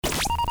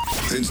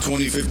Since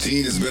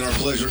 2015, it's been our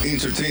pleasure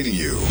entertaining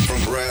you.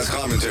 From brass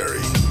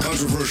commentary,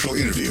 controversial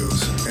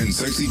interviews, and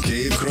sexy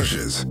cave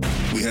crushes,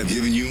 we have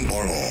given you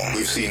our all.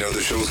 We've seen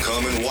other shows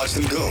come and watched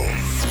them go.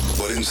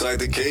 But Inside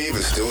the Cave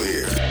is still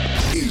here.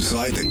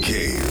 Inside the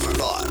Cave.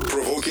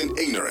 Thought-provoking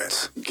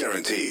ignorance.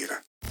 Guaranteed.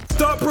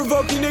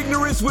 Thought-provoking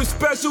ignorance with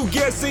special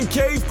guests and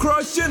Cave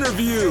Crush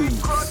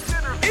interviews.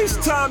 It's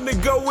time to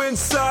go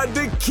inside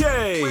the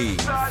cave.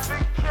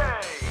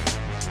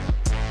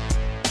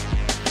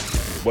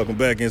 Welcome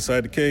back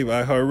Inside the Cave,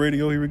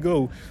 iHeartRadio. Here we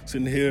go.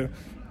 Sitting here,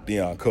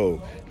 Deon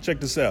Cole. Check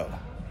this out.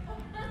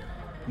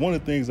 One of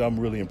the things I'm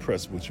really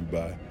impressed with you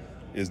by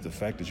is the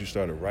fact that you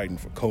started writing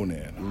for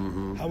Conan.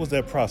 Mm-hmm. How was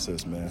that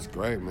process, man? It's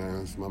great,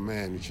 man. It's my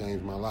man. He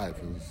changed my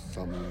life. It was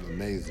something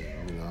amazing,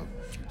 you know.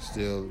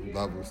 Still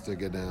love him, still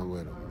get down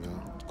with him, you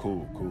know.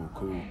 Cool.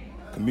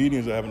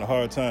 Comedians are having a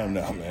hard time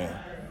now, man.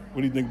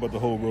 What do you think about the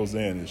whole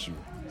Roseanne issue,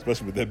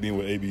 especially with that being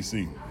with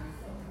ABC?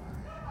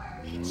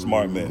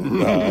 Smart man.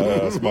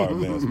 Smart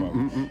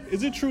man.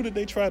 Is it true that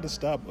they tried to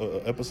stop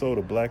an episode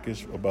of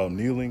Blackish about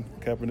kneeling,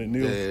 Kaepernick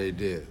kneels? Yeah, they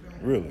did.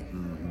 Really?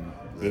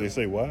 Mm-hmm. Did they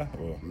say why?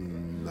 Or?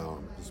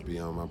 No, it's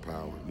beyond my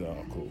power. No,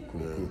 cool.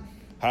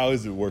 How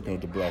is it working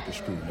with the Blackish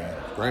crew, man?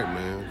 Great,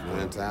 man.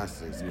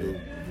 Fantastic. It's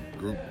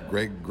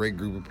great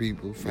group of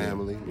people,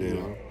 family, you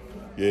know.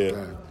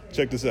 Yeah.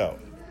 Check this out.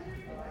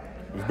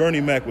 If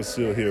Bernie Mac was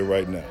still here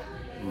right now,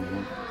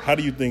 how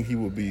do you think he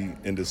would be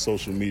in the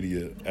social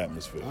media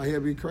atmosphere? Oh,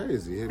 he'd be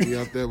crazy. He'd be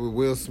out there with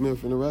Will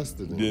Smith and the rest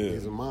of them. Yeah.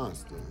 He's a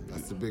monster.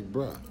 That's the big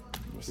bruh.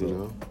 You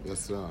know? Yes,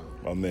 sir.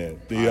 My man.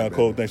 Deon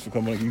Cole, thanks for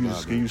coming on.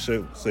 Can you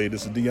say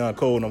this is Deon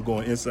Cole and I'm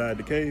going inside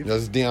the cave?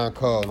 This is Deon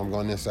Cole and I'm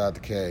going inside the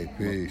cave.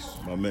 Peace.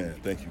 My man,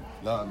 thank you.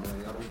 Love,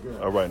 man. Y'all be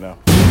good. All right, now.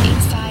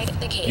 Inside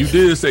the Cave. You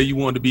did say you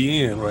wanted to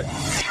be in, right?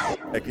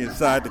 Back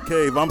inside the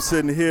cave, I'm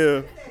sitting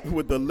here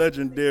with the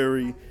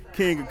legendary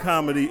king of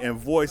comedy and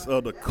voice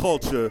of the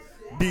culture,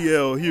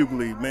 DL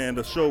Hughley. Man,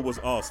 the show was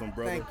awesome,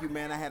 brother. Thank you,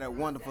 man. I had a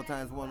wonderful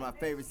time. It's one of my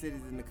favorite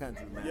cities in the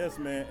country, man. Yes,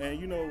 man.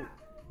 And, you know,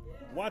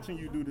 watching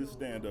you do this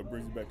stand-up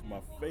brings me back to my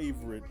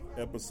favorite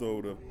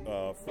episode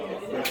of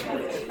Fresh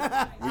Prince,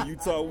 when you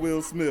taught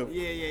Will Smith.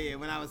 Yeah.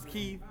 When I was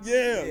Keith.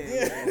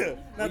 Yeah.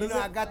 Now,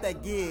 I got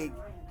that gig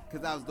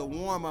because I was the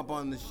warm-up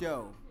on the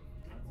show.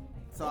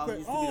 So I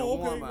used to be the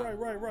warm-up.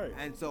 Right.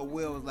 And so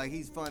Will was like,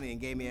 he's funny, and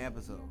gave me an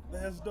episode.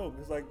 That's dope.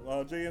 It's like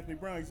J. Anthony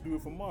Brown used to do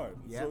it for Martin.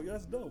 Yep. So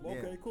that's dope. Yeah.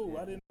 Okay, cool.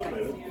 I didn't know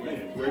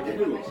that. Breaking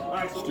news. All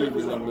right, so Excuse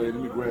me, young lady.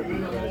 Let me grab you.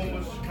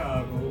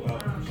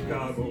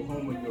 Chicago,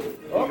 home of your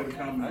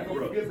comedy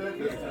brother,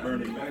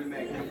 Bernie Mac.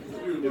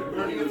 If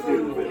Bernie was here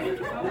today,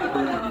 what would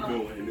Bernie be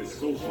doing in this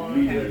social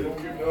media?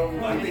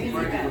 I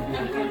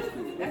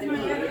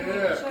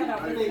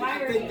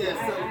think there's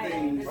some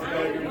things.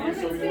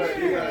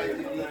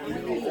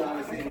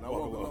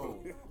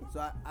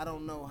 So I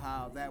don't know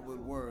how that would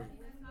work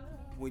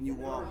when you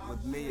walk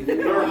with millions of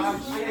people. I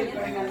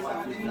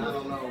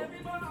don't know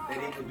that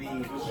he would be,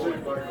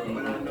 but I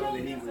know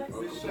that he would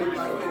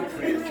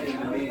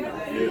transcend the media.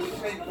 You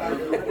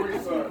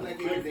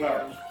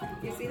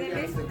see that,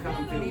 That's the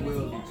come to the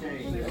will to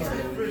change.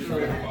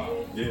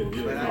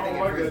 Yeah. But I I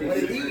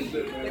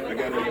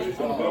got to ask you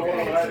something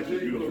about that.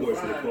 You're the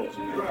voice of the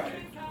culture.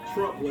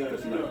 Trump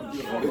last night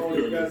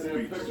during his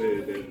speech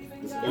said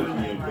that this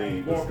opium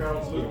thing was an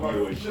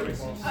opioid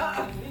crisis.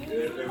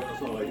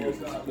 That's all I hear is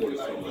the support of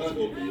so much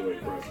opioid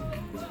crisis.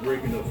 It's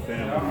breaking up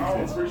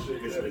families.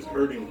 It's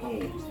hurting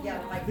homes.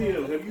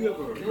 Theo, have you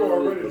ever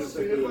heard of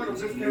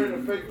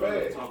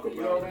talk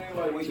about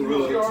drugs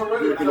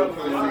breaking up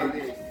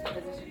families?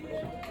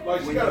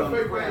 Like, she got a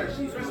fake bag.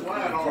 She's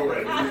lying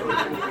already.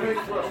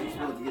 She's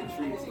supposed to get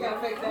treated. She got a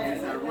fake bag.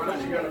 She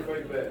got a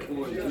fake bag.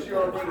 She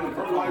already,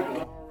 her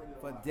life.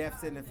 For death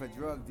sentence for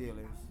drug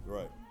dealers.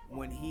 Right.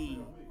 When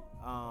he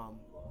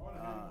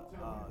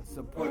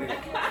supported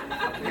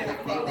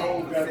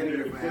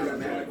Senator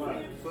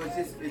Brown. So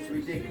it's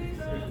ridiculous.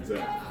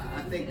 Exactly.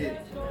 I think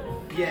that,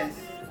 yes,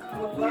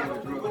 we have a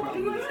drug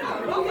problem in this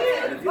country.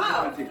 But if you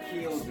want to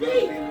kill drug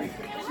dealers,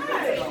 you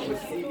got to start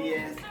with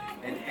CVS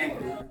and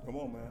Active. Come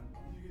on, man.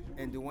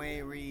 And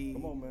Dwayne Reed.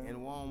 Come on, man. And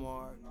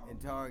Walmart and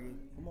Target.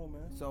 Come on,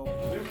 man. So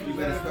you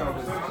better start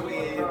with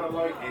Squid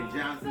and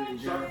Johnson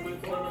 & Johnson.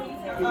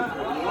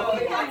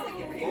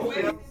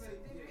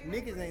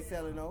 Niggas ain't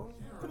selling those.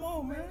 Come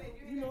on, man.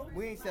 You know.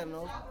 We ain't selling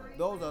those.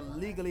 Those are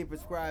legally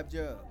prescribed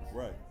drugs.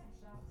 Right.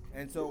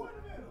 And so,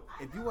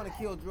 if you want to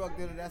kill drug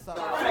dealers, that's all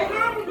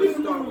right. Let's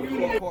start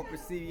with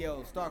corporate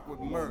CEOs. Start with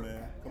Merck.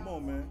 Come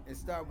on, man. And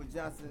start with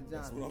Johnson &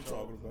 Johnson. That's what I'm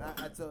talking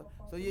about. So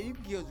yeah, you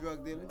can kill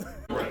drug dealers.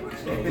 Right. But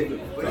it's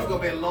going to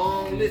be a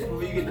long list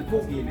before you get the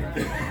pookie in there. I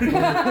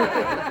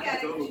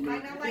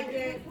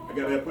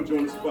got to put you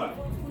on the spot.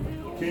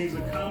 Kings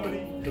of Comedy,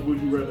 or would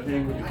you rather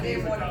hang with the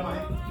Kings of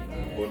Comedy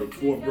or the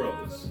Four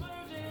Brothers?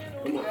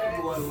 Come on.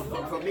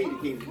 Well, for me, the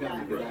Kings of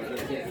Comedy, because I get a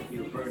chance to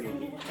feel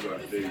Bernie.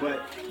 Right. But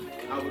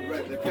I would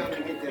rather the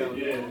comedy get down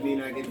there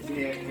mean I get to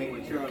hang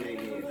with Charlie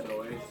again.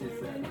 So it's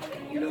just,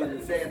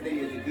 the sad thing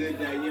is the good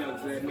die young,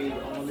 so that means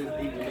all this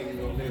evil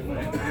niggas gonna live.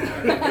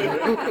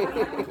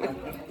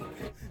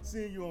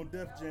 seeing you on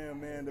Def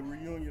Jam, man, the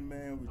reunion,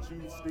 man, with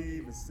you,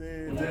 Steve, and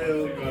Sid.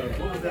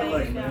 What was that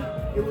like,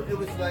 man? It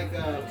was like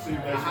a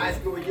high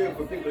school reunion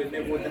for people that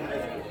never went to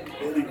high school.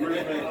 Eddie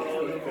Griffin,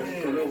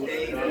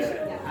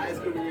 High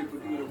school reunion for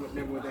people that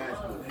never went to high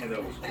school. Man,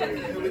 that was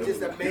crazy. It was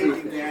just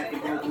amazing to have to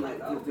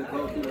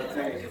go through a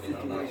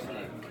situation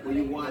where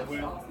you watch.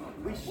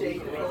 We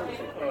shaped the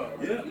culture.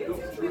 Yeah.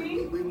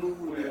 We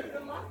moved.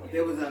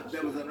 There was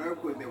an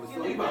earthquake that was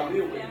so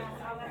powerful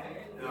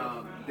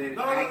that it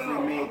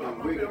actually made the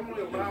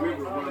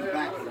river run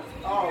backwards.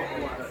 A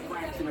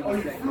fraction of a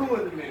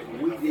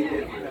second. We did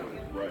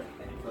that. Right.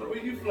 So, Where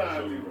you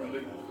flying me,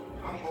 brother?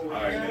 All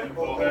right, man.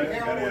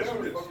 Gotta ask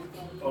you this.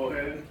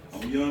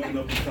 I'm young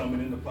enough to come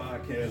in the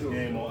podcast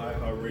game on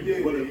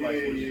iHeartRadio. What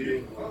advice would you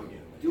give?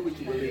 do what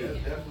you believe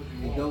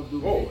and don't do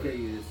what they tell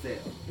you to say.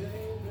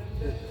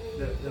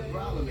 The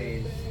problem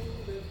is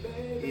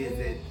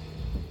that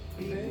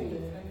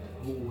people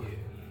who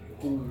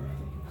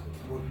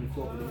work in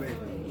corporate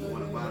America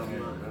want a bottom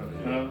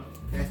line.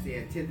 That's the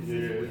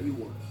antithesis of what you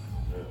want.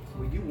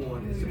 What you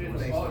want is what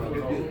they start to do.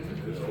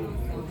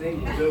 What they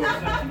want is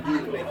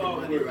to make the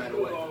money right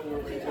away.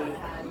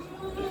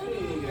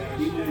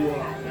 People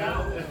want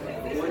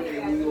one day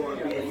we are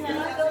being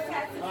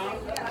shopping.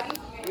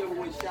 You ever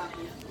went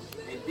shopping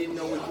and didn't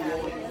know what you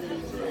wanted?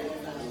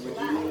 But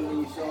you knew when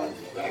you saw it?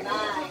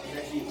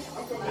 That's you.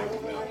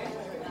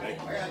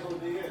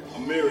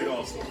 I'm married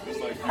also, just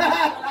like you.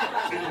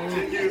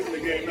 10 years in the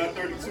game, not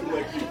 32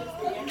 like you.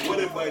 What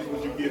advice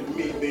would you give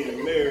me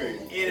being married?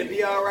 It'll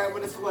be all right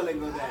when the swelling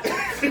goes down.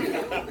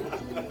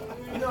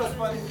 You know what's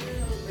funny?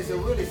 It's a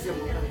really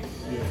simple thing.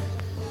 Yeah.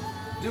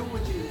 Do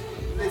what you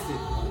listen.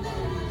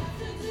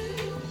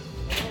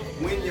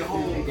 Win your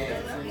home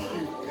game.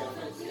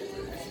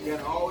 You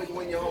gotta always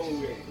win your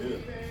home game. Yeah.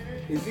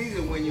 It's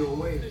easy when you're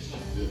away. It's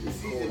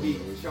easy to be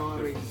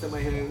charming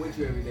somebody who ain't with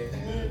you every day.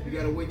 You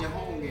gotta win your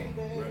home game.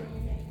 Right.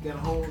 You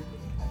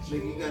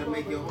gotta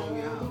make your home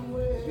your house.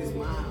 This is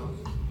my house.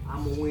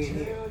 I'm gonna win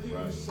here.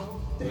 Right.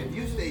 And if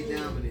you stay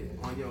dominant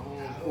on your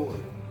home court,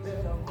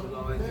 you'll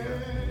always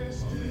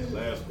get.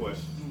 Last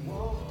question.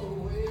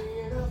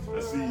 I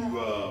see you,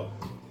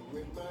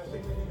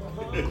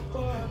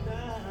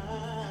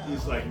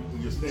 it's like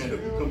when you stand up,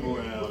 you come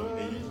around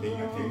and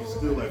you're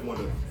still like one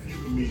of the few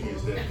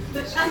comedians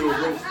that still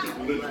roast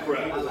people in the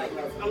crowd.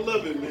 I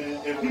love it, man,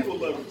 and people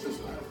love it too.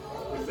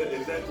 Is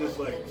that just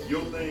like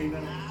your thing now?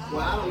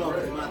 Well, I don't know if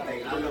it's my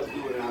thing. I love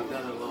doing it. I've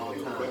done it a long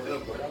time.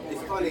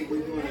 It's funny,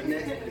 we're doing a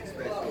Netflix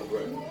special.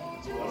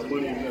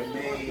 Money in that.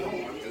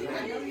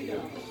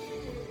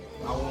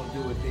 I won't do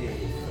it then.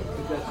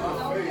 Because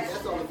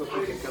that's only for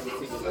people to come and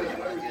see me.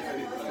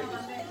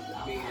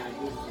 Being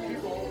introduced to you.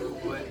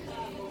 But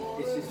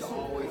it's just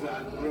always how I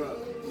grew up.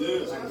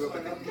 Yes. I grew up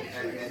at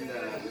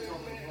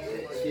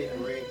Chick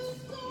Ricks,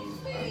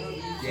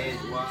 Jazz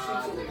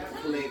Wild, and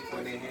Click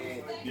when they had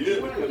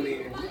come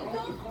in.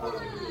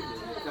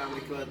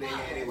 Comedy Club they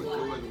had it with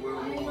George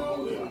Williams,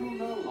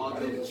 all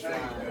those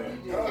styles.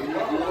 And you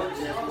work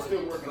there, but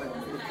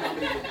the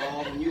company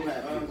evolved and you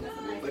have to.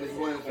 But it's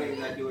one of the things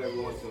I do every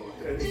once in a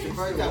while. It's the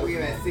first time we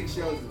had 6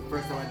 shows. It's the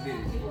first time I did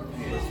it.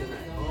 And it's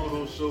tonight. All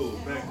those shows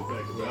back to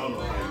back to back. I don't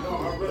know how you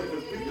do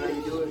it. You know how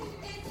you do it?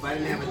 If I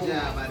didn't have a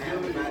job, I'd have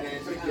a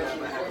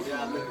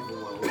job looking for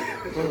one.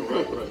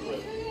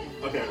 Right.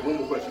 Okay, one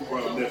more question. You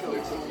brought up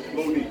Netflix.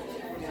 Monique.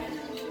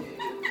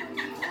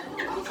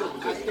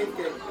 I think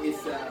that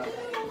it's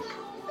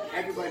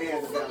everybody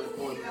has a valid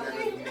point, but that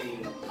doesn't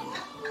mean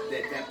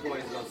that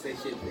point is gonna say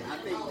shit. I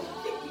think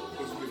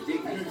it's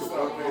ridiculous to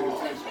work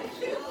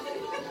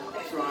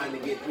trying to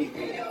get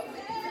people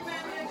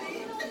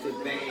to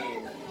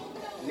ban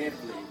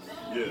Netflix.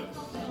 Yeah.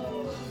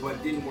 But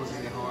didn't work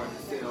really hard to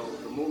sell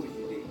the movies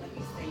you did.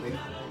 Like,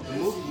 the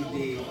movies you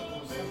did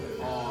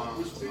are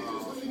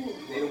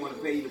they don't want to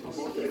pay you to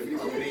promote them.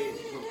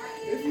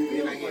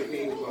 You're not getting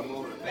paid to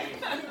promote a band.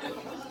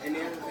 And the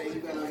other thing you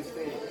gotta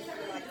understand,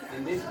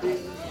 in this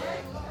business,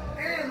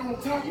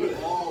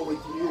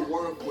 you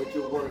work what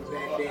you work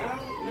that day.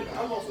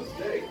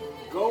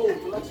 Gold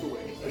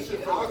fluctuates. The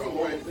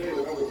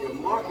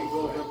market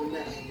goes up and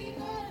down.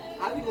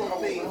 How you gonna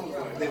think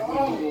that what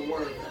you will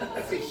work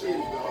 6 years ago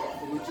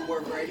and what you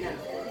work right now?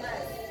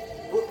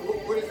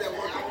 What is that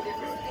work out?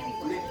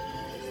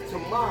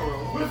 Tomorrow,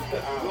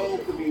 gold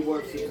could be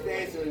worth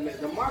substantially.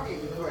 The market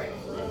could crash.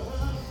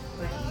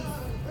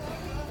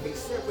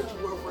 Accept what you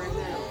work right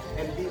now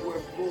and be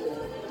worth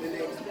more the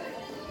next day.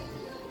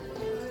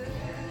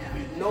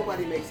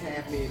 Nobody makes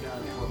 $500,000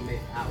 for an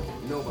hour.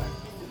 Nobody.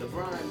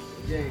 LeBron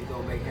James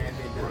don't make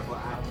 $500,000 for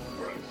an hour.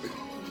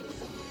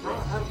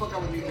 How the fuck I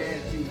would be mad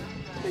at you?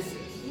 Listen,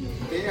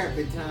 there have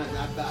been times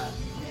I thought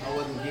I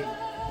wasn't getting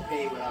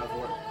paid what I was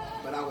worth,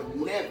 but I would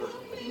never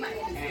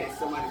ask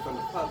somebody from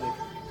the public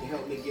to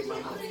help me get my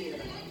money.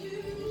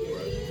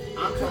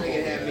 I'm trying to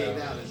get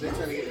 $500,000. They're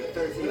trying to get the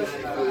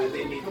 $13.95.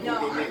 They need to get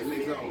their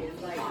Netflix on.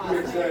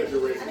 You're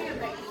exaggerating.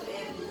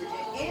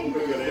 I'm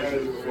going to ask you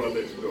before I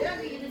let you go.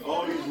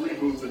 all these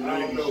reboots and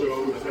 90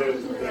 shows,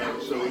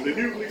 2000 shows. The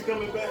Hughley's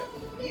coming back.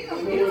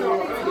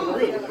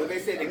 But they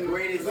said the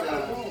greatest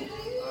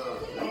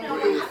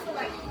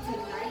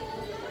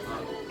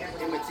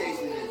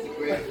imitation is the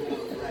greatest form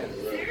of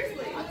flattery.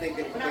 I think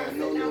that they have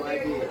no new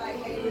idea. I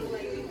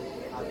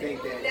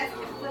think that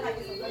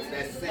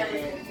that's sad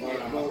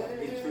and both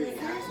intriguing.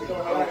 I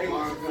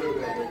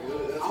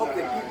hope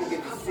that people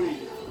get to see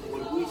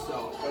what we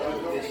saw,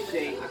 this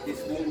shape,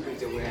 this movement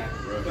that we're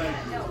having.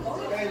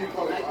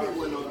 Black people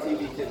went on TV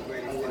to the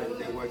greatest thing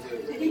they were to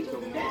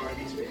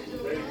Marty,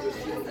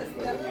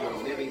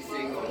 Living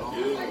Single,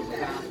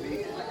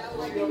 Cosby.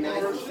 It'd be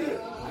nice to see.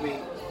 I mean,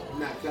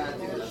 not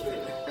Cosby, but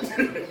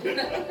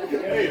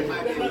hey,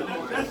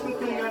 that's the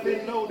thing I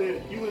didn't know, that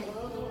you and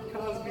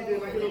Cosby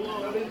didn't get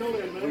along. I didn't know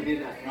that, man. We did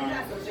not.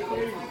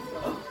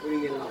 We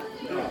didn't get along.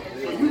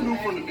 So you knew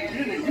from the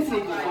beginning. You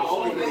knew I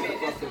always been a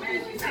fucking dude.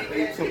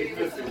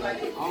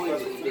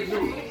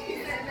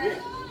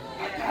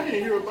 I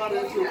didn't hear about it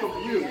until a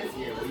couple years ago.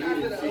 Yeah, but you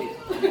didn't see it.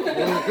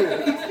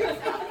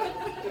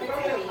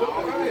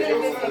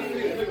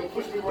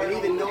 But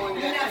even knowing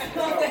that,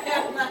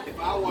 if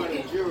I were in a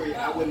jury, I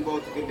wouldn't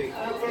vote to convict.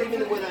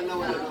 Even when I know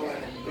what I know.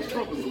 Because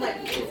Trump was like,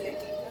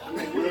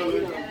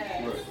 Really?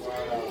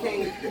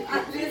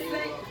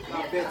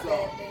 My bets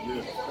off.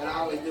 But I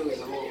always do it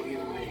the whole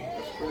even me.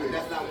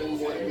 That's not what we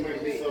want to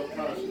be.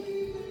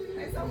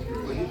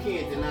 But you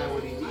can't deny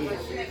what he did.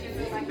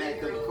 Getting back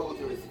to the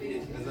culture is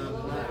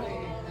undeniable.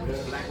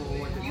 Black women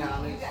went to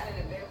college.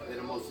 They're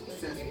the most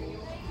successful.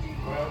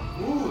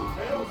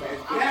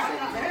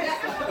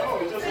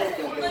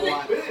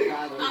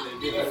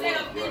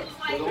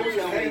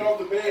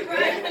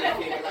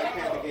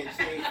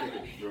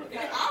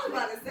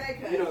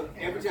 You know,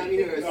 every time you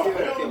hear a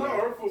serial killer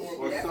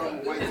or some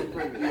white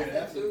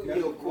supremacist,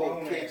 he'll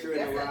quote Catcher in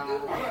the Rye.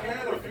 I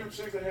had a few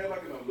chicks that had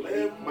like an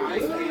 11.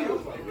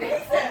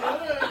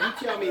 You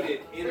tell me that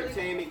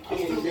entertainment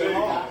can't do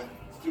that.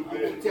 You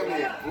tell me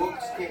that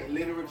books can't,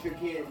 literature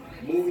can't,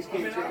 movies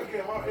can't change.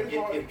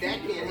 If that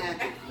can't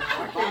happen,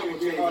 our body will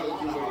change a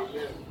lot.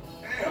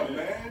 Damn,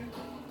 man.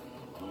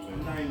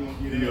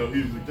 DL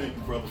Hughley, thank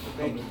you, brother, for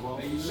coming.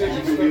 Thank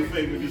you. Do me a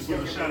favor, just give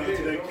a shout out to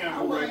that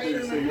camera right there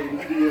and say, yo,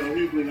 DL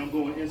Hughley, and I'm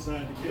going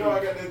inside the cage. You know, I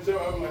got that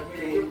job. I'm like,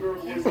 nigga, good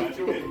girl, inside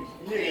your cage.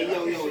 Hey, yo,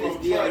 it's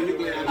DL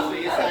Hughley, and I'm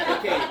going inside the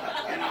cage.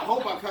 And I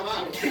hope I come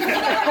out.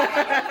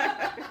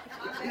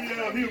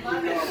 DL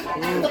Hughley,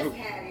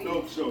 y'all.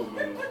 Dope show,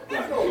 man.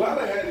 There's a lot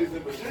of haddies in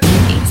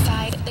Virginia.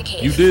 Inside the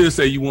cave. You did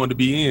say you wanted to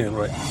be in,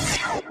 right?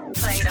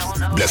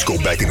 Let's go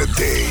back in the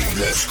day.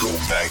 Let's go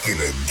back in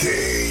the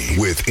day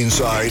with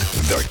Inside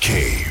the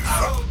Cave.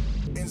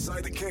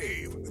 Inside the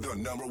Cave, the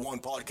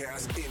 #1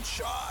 podcast in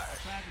Chi.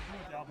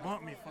 Y'all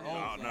bumped me for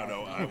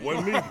No. It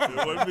wasn't me.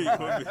 It wasn't me.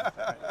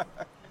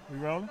 We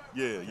rolling?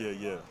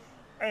 Yeah.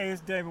 Hey,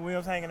 it's Damon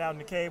Williams hanging out in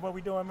the cave. What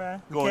we doing,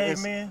 man? You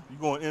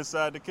going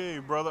inside the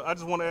cave, brother. I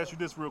just want to ask you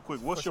this real quick.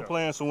 What's your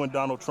plans for when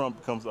Donald Trump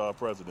becomes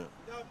president?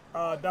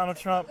 If Donald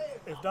Trump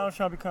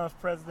becomes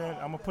president,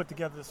 I'm going to put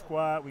together a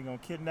squad. We're going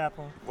to kidnap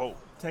him. Whoa.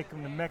 Take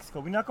him to Mexico.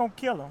 We're not going to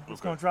kill him. We're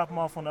just going to drop him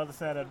off on the other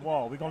side of that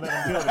wall. We're going to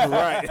let him build it.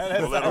 Right.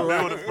 We'll let him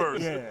build it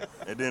first. Yeah.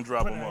 And then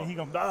drop him off. He's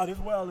going to, this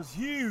well is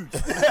huge.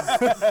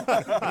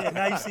 Yeah,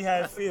 now you see how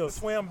it feels.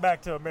 Swim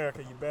back to America,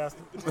 you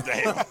bastard.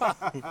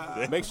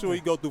 Damn. Make sure he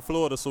go through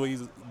Florida so he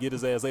get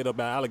his ass ate up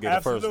by an alligator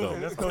first, though.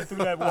 Let's go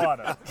through that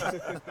water.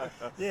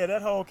 Yeah,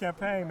 that whole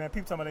campaign, man.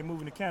 People talking about they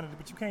moving to Canada,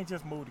 but you can't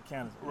just move to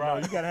Canada.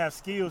 Right. You got to have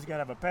skills. You got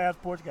to have a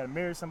passport. You got to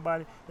marry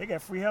somebody. They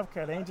got free health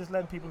care. They ain't just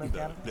letting people in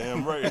Canada.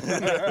 Damn right.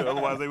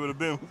 Otherwise, they would have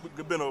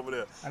been over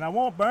there. And I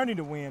want Bernie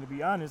to win, to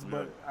be honest,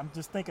 but I'm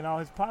just thinking all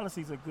his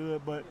policies are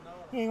good, but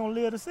he ain't going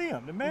to live to see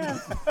him. The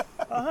man's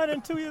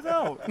 102 years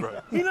old.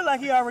 Right. He look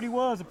like he already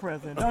was a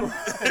president, don't he?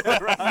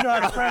 Right. You know how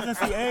the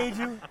presidency age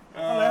you?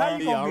 How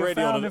you going to be a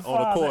founding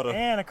father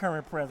and a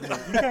current president?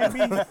 You can't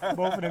be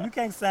both of them. You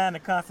can't sign the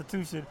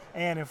Constitution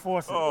and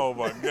enforce it. Oh,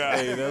 my God.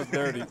 Hey, that's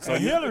dirty. So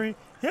Hillary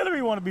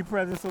want to be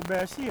president so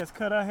bad, she has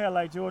cut her hair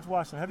like George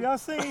Washington. Have y'all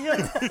seen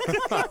Hillary?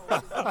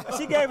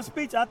 She gave a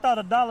speech. I thought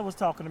a dollar was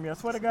talking to me. I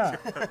swear to God.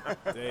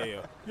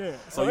 Damn. Yeah.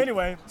 So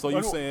anyway. So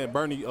you saying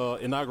Bernie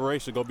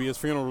inauguration gonna be his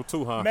funeral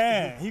too, huh?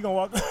 Man, he gonna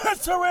walk.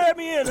 Hurry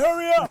me in.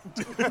 Hurry up.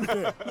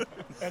 Yeah.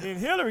 And then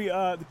Hillary,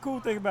 the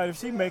cool thing about it, if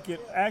she make it,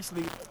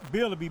 actually,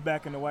 Bill will be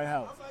back in the White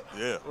House.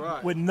 Yeah.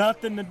 Right. With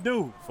nothing to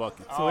do. Fuck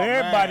it. So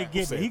everybody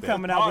getting it. He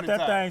coming out with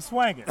that thing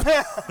swinging.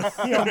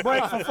 He on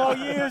break for 4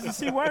 years. Is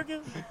she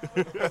working?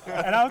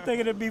 And I was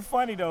thinking it'd be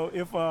funny though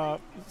if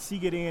she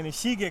get in and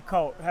she get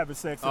caught having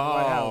sex in the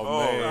White House.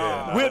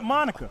 Man. With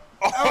Monica.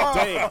 Oh,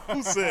 damn.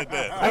 Who said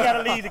that? I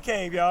gotta leave the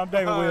cave, y'all. I'm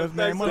David Williams,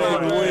 man.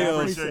 David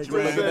Williams. Appreciate you,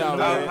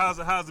 man.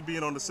 How's it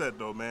being on the set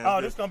though, man?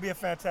 Oh, this is gonna be a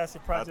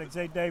fantastic project.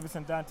 Jay Davis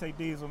and Dante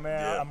Diesel,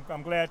 man. Yeah.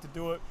 I'm glad to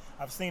do it.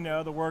 I've seen their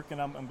other work, and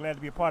I'm glad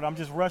to be a part of it. I'm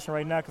just rushing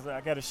right now because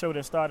I got a show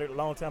that started a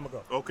long time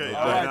ago. Okay.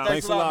 All right,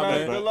 thanks a lot,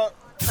 man. Good luck.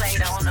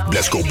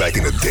 Let's go back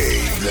in the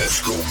day.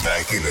 Let's go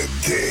back in the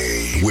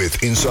day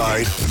with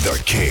Inside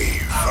the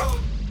Cave.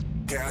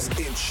 Cast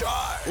in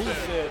Chi. Who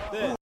said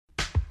that?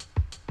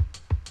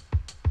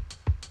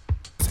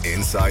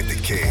 Inside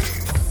the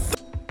Cave.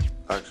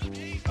 All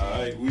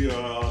right, we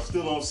are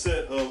still on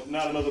set of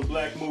Not Another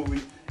Black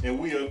Movie, and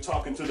we are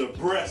talking to the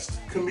breast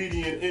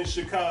comedian in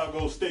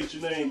Chicago. State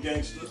your name,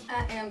 gangster.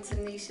 I am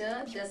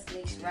Taneshia, Just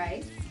Nesh,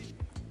 right?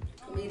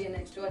 Comedian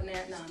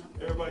extraordinaire. No.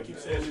 Everybody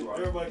keeps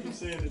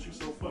saying that you're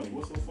so funny.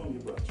 What's so funny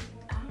about you?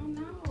 I don't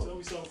know. Tell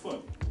me something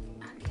funny.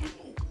 I can't.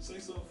 Say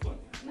something funny.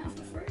 Not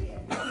for free.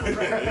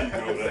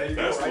 There you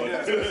go. That's funny.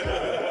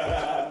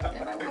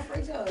 Everybody want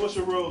free jokes. What's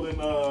your role in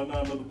Not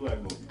Another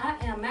Black Movie? I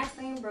am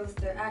Maxine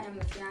Brewster. I am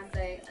the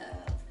fiance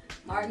of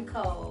Martin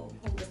Cole,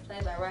 who was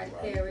played by Rodney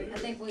Perry. I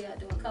think we are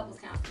doing couples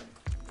counseling.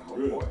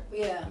 Oh, boy.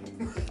 Yeah.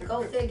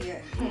 Go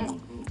figure.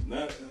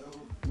 Now,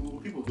 when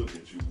people look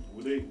at you,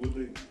 would they,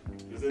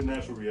 is their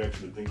natural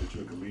reaction to think that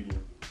you're a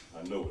comedian?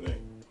 I know it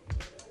ain't.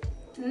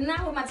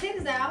 Not with my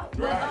titties out,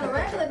 but on a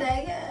regular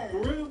day, yeah. For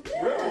real?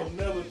 Yeah. Real, I'll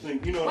never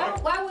think. You know,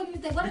 why wouldn't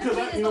you think? What do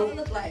comedians supposed to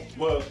look like?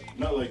 Well,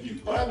 not like you.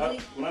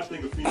 When I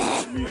think of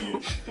female comedian, I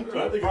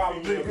think of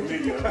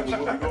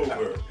Whoopi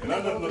Goldberg.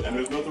 And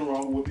there's nothing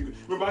wrong with Whoopi.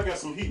 Remember, I got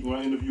some heat when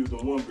I interviewed the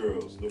one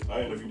girls.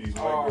 I interviewed these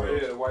white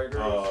girls. Yeah, the white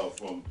girls.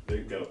 They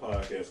got a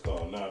podcast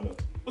called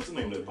what's the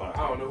name of that podcast?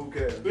 I don't know, who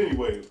cares? But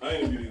anyway, I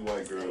interviewed these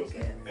white girls,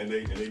 and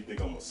they think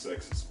I'm a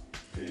sexist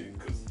pig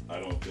because I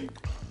don't think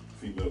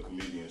female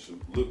comedians should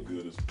look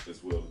good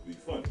as well as be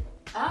funny.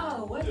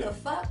 Oh, what the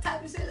fuck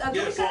type of shit?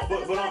 Yeah, so,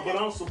 but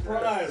I'm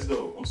surprised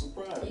though. I'm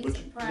surprised. But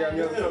you got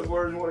any other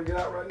words you want to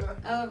get out right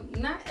now?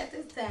 Not at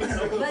this time.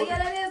 But yeah,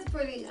 that is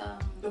pretty.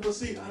 No, but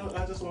see,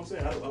 I just what I'm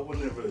saying. I would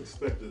never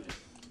expect to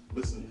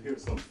listen to hear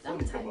something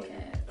funny come out.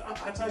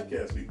 I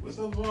typecast people. There's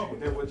nothing wrong with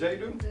that. What Jay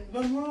do?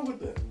 Nothing wrong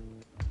with that.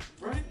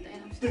 Right?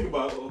 Think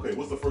about okay.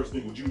 What's the first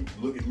thing? Would you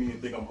look at me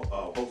and think I'm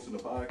hosting a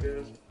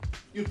podcast?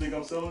 You think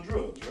I'm selling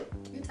drugs, right?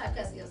 You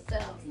typecast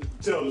yourself.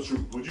 Tell the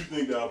truth. Would you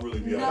think that I'll really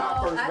be No,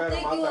 I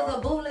think you was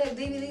a bootleg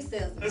DVD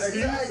salesman. See?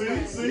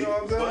 You know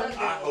what I'm saying? But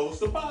I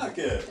host a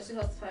podcast. But you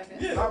host a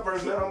podcast. Yeah. My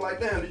first man, I'm like,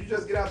 damn, did you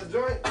just get out the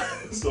joint?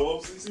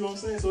 So, see what I'm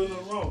saying? So there's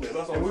nothing wrong with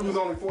that. And we was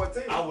only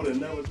 14. I would have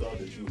never thought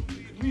that you would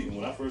be a comedian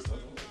when I first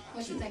started.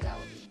 What you think I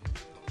would be?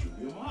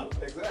 Be a model.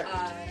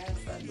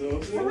 Exactly. You know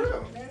what I'm saying? For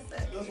real.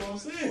 That's what I'm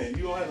saying.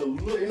 You don't have to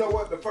look. You know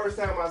what? The first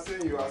time I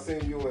seen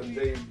you and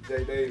Jay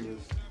Davis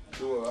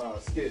do a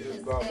skit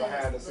just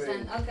behind the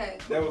scenes. Okay.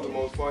 That was the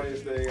most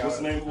funniest thing. What's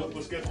the name?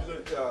 What sketch was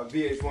that?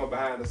 VH1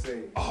 Behind the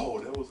Scenes. Oh,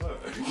 that was her.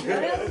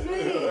 That was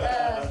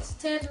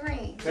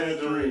me.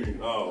 Tangerine.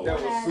 Oh.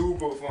 That was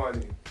super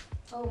funny.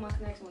 Oh, my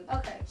connection was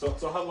okay.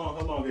 So how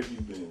long have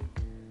you been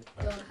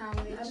doing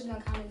comedy? I've been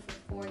doing comedy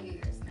for 4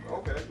 years now.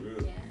 Okay.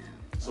 Really? Yeah.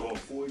 So in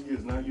 4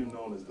 years now, you're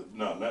known as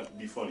not to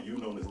be funny. You're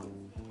known as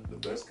the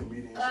best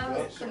comedian in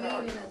Chicago.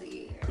 Comedian of the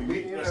year.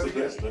 Comedian. That's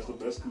the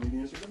best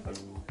comedian in Chicago.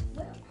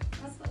 Well,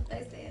 that's what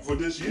they said. For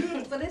this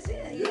year? For this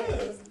year, yeah.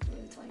 It was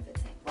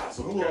 2015. Wow,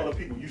 so who are the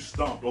people you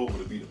stomped over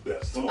to be the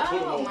best? Come on, put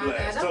them Oh on my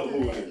blast. God, Tell them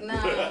who don't it do is. that.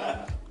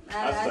 No.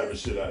 That's the type of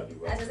shit I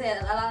do. I just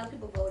had a lot of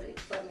people voted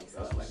for me,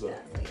 so it worked out. So yeah,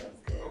 it was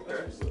good. Okay.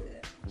 It was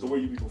good. So where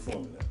you be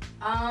performing at?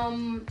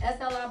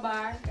 SLR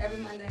Bar every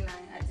Monday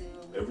night. I do.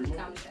 Every Monday?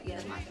 Comedy show. Yeah,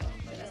 that's my show.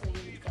 But that's when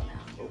you need to come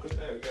out. Okay.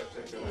 Yeah, we gotta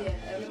check that out.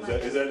 Yeah, every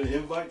Monday. Is that an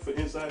invite for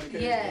Inside the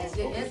Cave? Yeah, if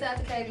you're Inside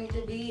the Cave, you need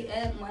to be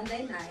at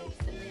Monday nights.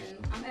 And then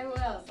I'm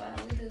everywhere else.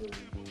 We do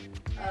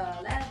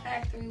Laugh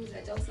Factory. We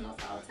at Jokes and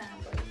Notes all the time.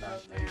 Put the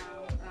thumbs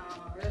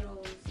down.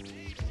 Riddles.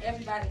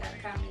 Everybody got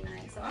a comedy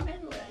night. So I'm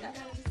everywhere. Y'all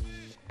gotta just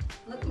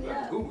look me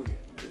up. Google it.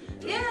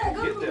 Yeah,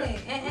 Google me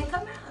and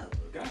come out.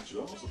 Got you.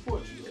 I'm gonna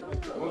support you.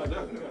 I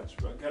definitely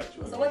got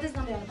you. So what this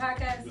gonna be on the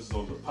podcast? This is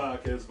on the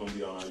podcast. It's gonna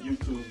be on our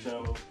YouTube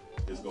channel.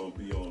 It's gonna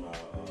be on our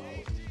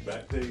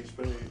backstage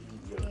page.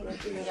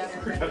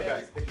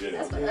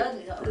 That's for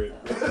ugly hoes.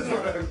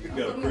 We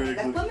got a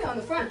Craigslist. Put me on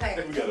the front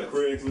page. We got a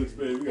Craigslist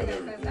page. We got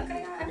everything.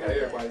 Okay, I got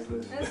everybody's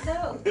list. Let's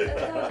go.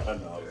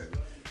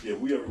 Yeah,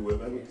 we everywhere,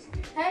 man.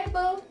 Hey,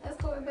 boo. That's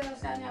Corey Bell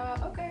shouting y'all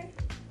out. Okay.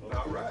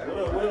 All right.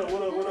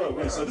 What up?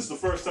 Man, so this is the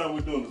first time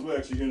we're doing this. We're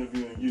actually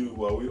interviewing you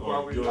while we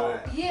on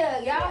your... Yeah,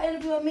 y'all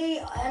interviewing me,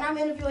 and I'm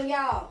interviewing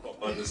y'all.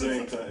 At the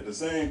same time. At the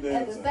same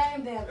damn time.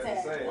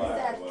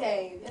 Inside the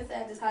cave.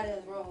 Inside this hot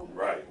ass room.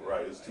 Right.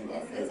 It's too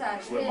hot. It's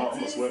hot. I'm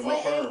gonna sweat my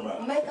perm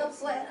out. Makeup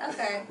sweat.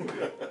 Okay.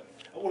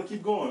 I want to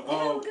keep going.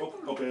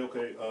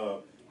 Okay.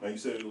 Now you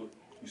said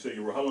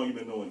how long you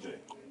been knowing Jay?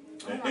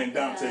 And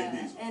Dante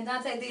Diesel. And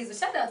Dante Diesel.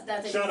 Shout out to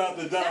Dante Diesel. Shout out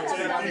to Dante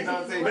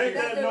Diesel. Make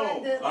that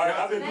known. All right,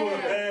 I've been doing a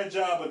bad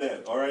job of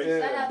that. All right.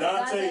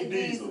 Dante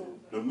Diesel.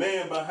 The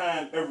man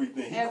behind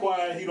everything. He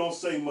quiet, he don't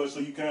say much, so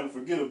you kind of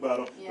forget about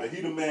him. Yeah. But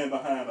he the man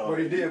behind all. But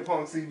he did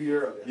punk CB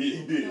earlier. Yeah,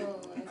 he did.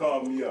 He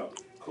called me up.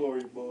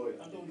 Corey boy,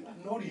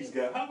 I know these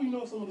guys. How we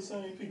know some of the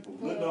same people?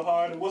 Linda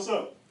Harding, what's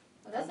up?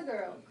 Well, that's a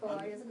girl.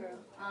 Corey is a girl.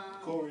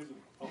 Corey's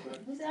Okay.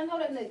 He said, I know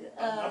that nigga.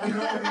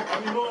 I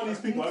be knowing these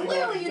people.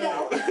 Clearly you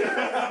don't.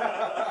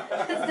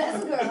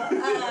 That's a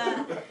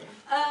girl.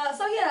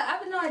 So yeah,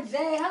 I've been knowing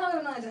Jay. How long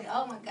have I known Jay?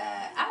 Oh my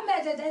God. I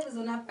met Jay Davis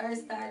when I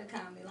first started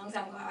comedy. A long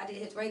time ago. I did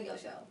his radio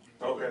show.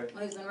 Okay.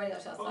 When he was on the radio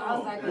show. So I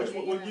was like,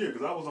 what year?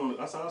 Because I was on.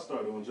 That's how I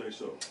started on Jay's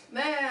show.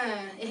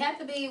 Man, it had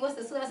to be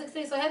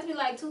 2016. So it had to be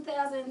like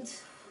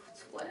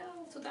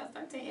 2012,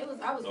 2013. It was.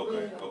 I was okay.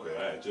 Really young. Okay.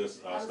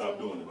 I stopped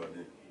doing it by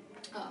then.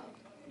 Oh.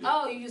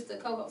 Oh, you used to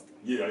co-host it?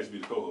 Yeah, I used to be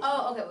the co-host.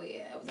 Oh, okay, well,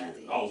 yeah, it was after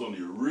you. I was on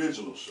the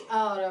original show.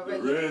 Oh, the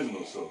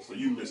original show. So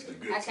you missed the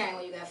good I came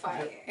when you got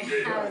fired.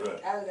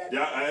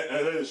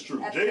 That is true.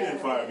 Jay didn't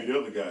fire me. The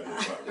other guy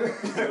didn't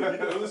fire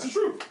me. This is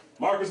true.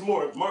 Marcus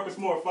Moore fired me. Marcus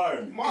Moore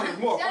fired me.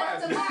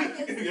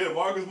 Yeah,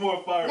 Marcus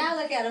Moore fired me. Now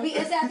look at him. He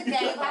inside the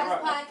game.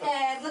 Hottest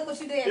podcast. Look what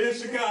you did. In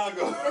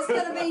Chicago. This could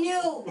have been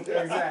you.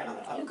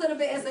 Exactly. You could have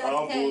been inside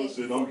the cage.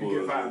 I'm bullshit.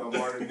 Get fired on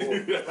Marcus Moore.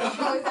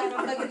 Oh, he's talking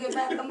about get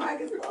back on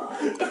Marcus Moore.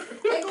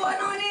 They going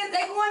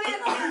in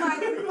on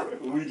Marcus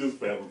Moore. We just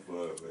having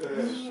fun,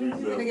 man.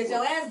 You're going to get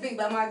your ass beat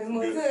by Marcus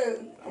Moore,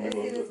 too. Let's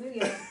see this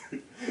video.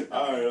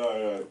 All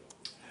right.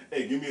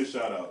 Hey, give me a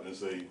shout out and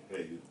say,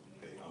 hey,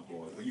 I'm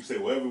going. You say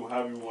however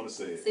you want to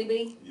say it.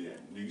 CB? Yeah.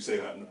 You say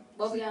how?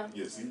 Both of y'all?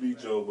 Yeah,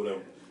 CB, Joe,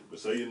 whatever. But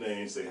say your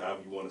name, say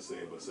however you want to say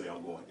it, but say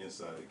I'm going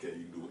inside the cave.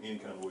 You can do it any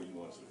kind of way you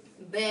want to say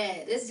it.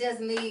 Bad. It's just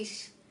me.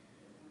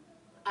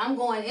 I'm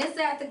going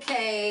inside the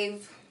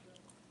cave.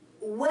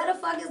 Where the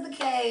fuck is the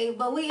cave?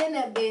 But we in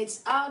that bitch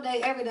all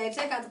day, every day.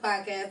 Check out the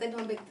podcast. They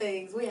doing big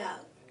things. We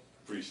out.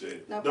 Appreciate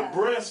it. No the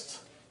problem.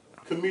 breast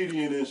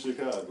comedian in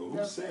Chicago.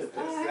 Who said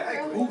that?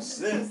 Exactly. Who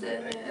said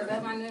that? Is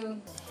that my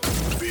new?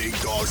 Big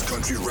Dog's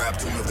Country Rap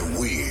Tune of the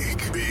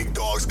Week. Big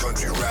Dog's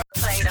Country Rap.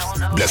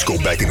 Let's go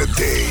back in the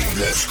day.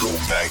 Let's go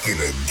back in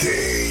the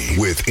day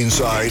with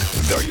Inside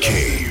the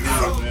Cave.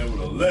 Man,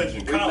 with a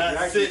legend. We're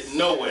not sitting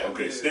nowhere.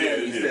 Okay,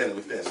 standing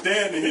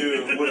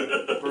here with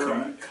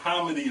a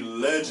comedy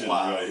legend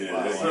right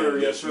here.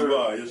 Yes, you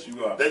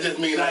are. That just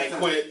means I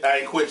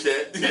ain't quit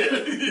yet.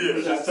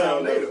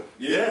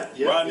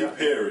 Yeah. Rodney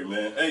Perry,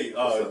 man. Hey,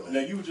 now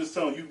you were just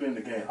telling you've been in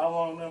the game. How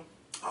long now?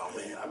 Oh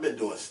man, I've been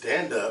doing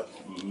stand-up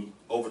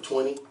over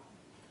 20.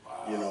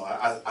 Wow. You know,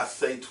 I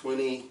say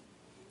 20.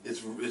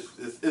 It's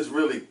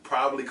really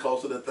probably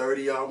closer to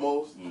 30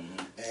 almost.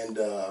 And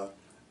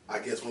I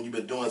guess when you've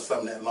been doing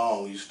something that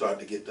long, you start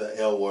to get the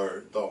L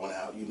word thrown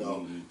out. You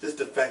know, just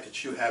the fact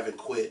that you haven't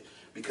quit,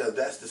 because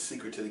that's the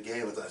secret to the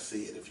game as I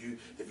see it. If you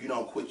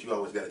don't quit, you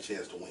always got a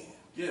chance to win.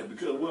 Yeah,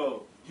 because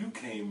you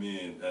came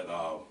in at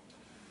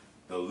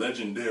the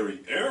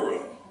legendary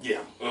era.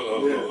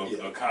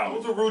 Of comedy. It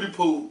was a Rudy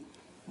Poo.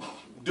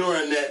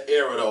 During that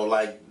era, though,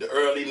 like the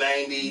early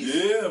 90s.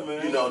 Yeah,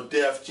 man. You know,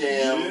 Def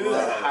Jam,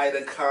 the height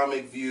of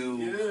Comic View.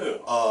 Yeah.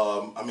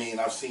 I mean,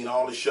 I've seen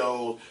all the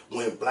shows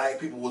when black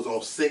people was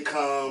on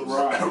sitcoms.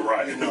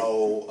 Right. You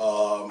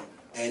know,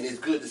 and it's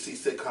good to see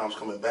sitcoms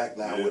coming back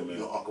now with, you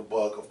know, Uncle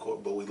Buck, of course,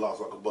 but we lost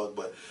Uncle Buck.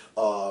 But,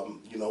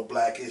 you know,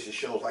 Blackish and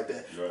shows like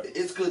that. Right.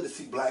 It's good to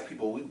see black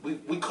people.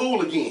 We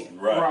cool again.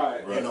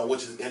 Right. You know,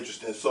 which is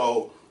interesting.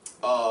 So,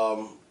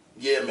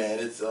 yeah, man,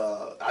 it's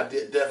I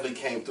definitely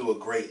came through a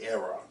great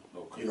era,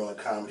 you know, in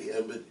comedy.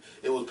 But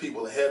it was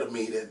people ahead of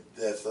me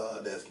that's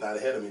not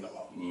ahead of me no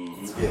more.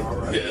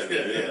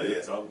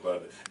 Yeah. Talk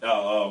about it.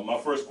 Now, my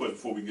first question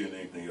before we get into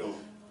anything else,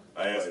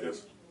 I ask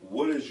this: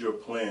 what is your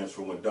plans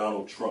for when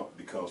Donald Trump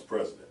becomes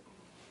president?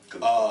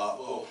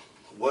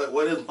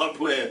 What is my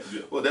plan?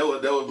 Yeah. Well, that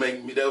would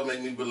make me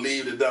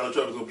believe that Donald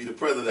Trump is going to be the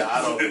president.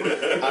 I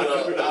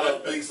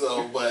don't think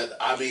so. But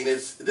I mean,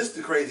 this is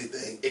the crazy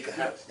thing. It could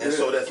happen, and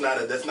so that's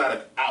not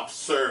an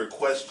absurd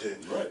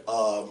question. Right.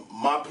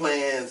 My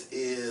plans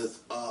is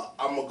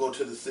I'm gonna go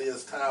to the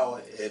Sears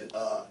Tower and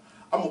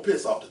I'm gonna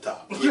piss off the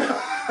top.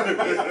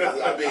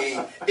 I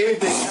mean,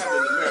 anything can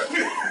happen in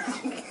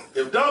America.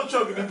 If Donald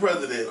Trump can be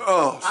president,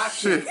 I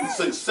should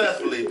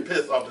successfully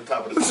piss off the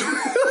top of the tower.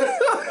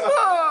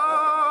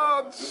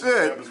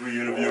 Shit. Happens when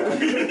you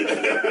interview.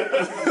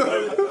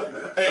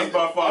 Hey,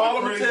 all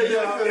I'm gonna tell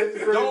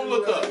y'all, don't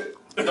look up.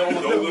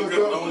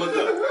 Don't look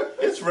up.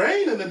 It's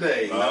raining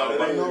today. No,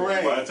 it ain't no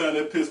rain. By the time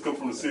that piss come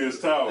from the Sears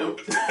Tower,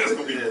 it's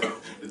gonna be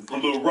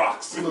little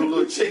rocks,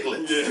 little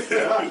chicklets.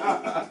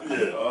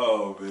 Yeah.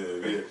 Oh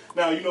man. Yeah.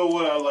 Now you know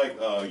what I like.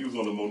 You was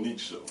on the Monique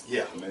show.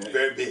 Yeah, man.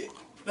 Very big.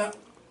 Now,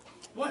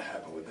 what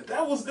happened with it?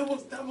 That was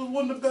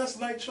one of the best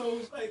night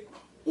shows. Like,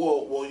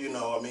 well, you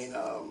know, I mean,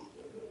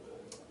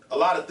 a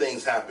lot of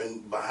things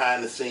happen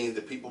behind the scenes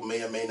that people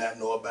may or may not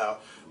know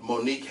about.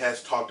 Monique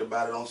has talked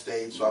about it on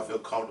stage, so I feel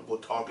comfortable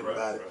talking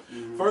about it.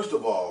 Mm-hmm. First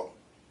of all,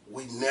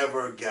 we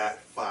never got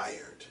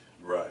fired.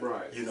 Right.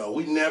 You know,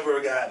 we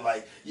never got,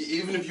 like,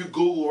 even if you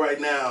Google right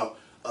now,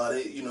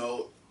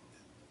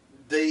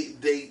 they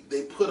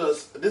put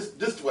us. This is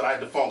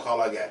the phone call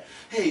I got.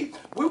 Hey,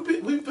 we've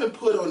been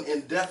put on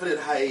indefinite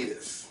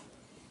hiatus.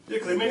 Yeah,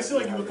 because they made it seem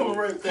like you were coming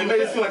right. They made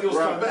it seem like it was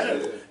coming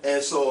back,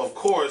 and so of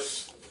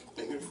course.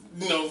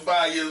 You know,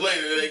 5 years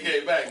later they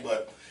came back,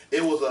 but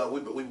it was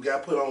we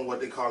got put on what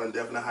they call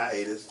indefinite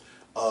hiatus.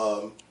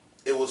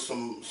 it was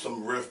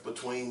some rift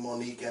between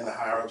Monique and the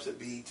higher ups at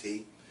BET.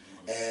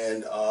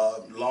 And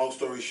long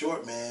story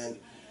short, man,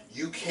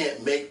 you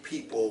can't make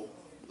people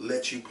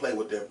let you play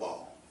with their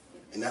ball.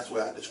 And that's the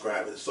way I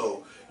describe it.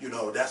 So, you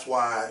know, that's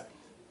why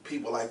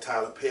people like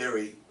Tyler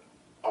Perry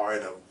are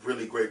in a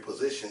really great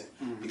position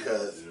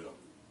because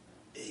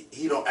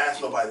he don't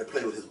ask nobody to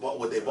play with his ball,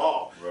 with their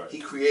ball. Right. He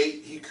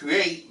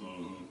create,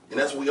 and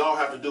that's what we all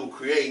have to do,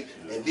 create,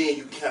 and then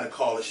you kind of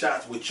call the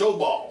shots with your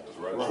ball.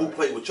 Right. Who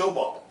played with your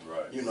ball.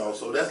 Right. You know,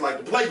 so that's like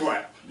the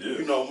playground. Yeah.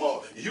 You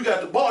know, if you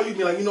got the ball, you can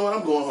be like, you know what,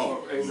 I'm going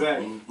home.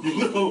 Exactly. You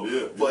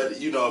know, but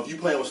you know, if you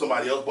playing with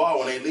somebody else's ball,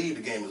 when they leave,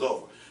 the game is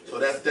over. So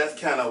that's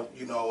kind of,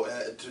 you know,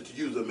 to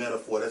use a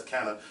metaphor, that's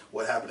kind of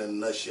what happened in a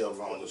nutshell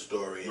around the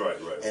story. Right.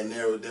 And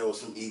there was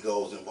some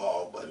egos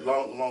involved. But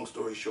long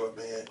story short,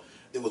 man,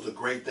 it was a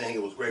great thing.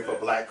 It was great for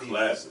black people.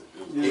 Classic.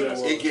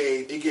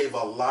 It gave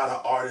a lot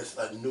of artists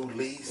a new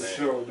lease.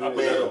 Sure,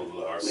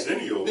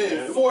 Arsenio,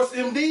 man. Force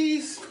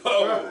MDs.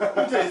 Let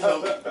me tell you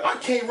something. I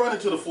can't run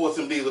into the Force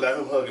MDs without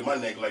him hugging my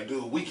neck like,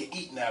 dude, we can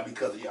eat now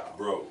because of y'all.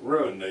 Bro,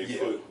 when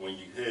you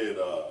had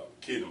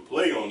Kid and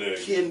Play on there.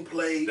 Kid and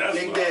Play,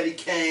 Big Daddy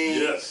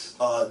Kane,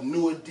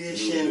 New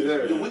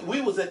Edition.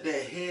 We was at the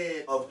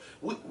head of,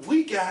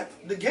 we got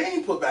the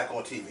game put back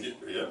on TV.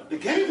 Yeah. The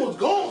game was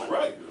gone.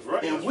 That's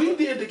right. And we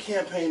did the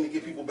campaign to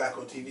get people back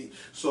on TV.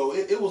 So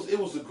it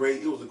was a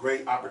great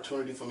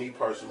opportunity for me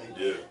personally.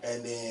 Yeah.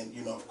 And then,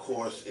 you know, of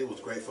course, it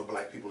was great for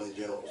black people in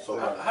general. So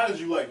how did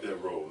you like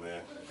that role,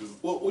 man?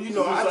 Well, you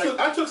know,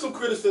 I took some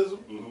criticism.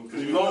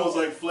 Because you almost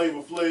like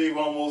Flavor Flav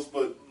almost,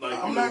 but like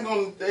I'm not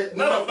gonna.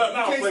 No,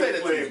 Flavor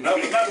Flav. No.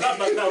 It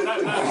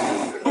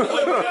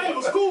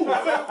was cool.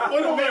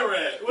 Where the mirror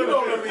at? What do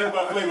you mean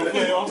by Flavor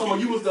Flav? I'm talking about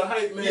you was the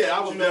hype man. Yeah, I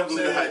was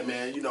definitely the hype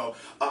man. You know,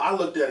 I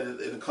looked at it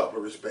in a couple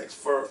of respects.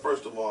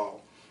 First of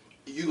all,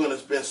 you're going to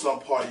spend some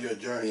part of your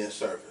journey in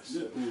service.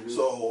 Yeah.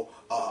 So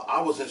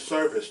I was in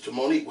service to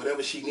Monique.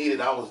 Whatever she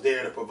needed, I was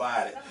there to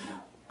provide it.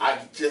 I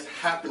just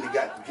happened to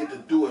get to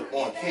do it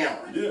on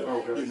camera. Yeah.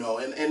 Okay. You know,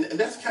 and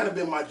that's kind of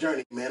been my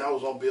journey, man. I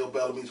was on Bill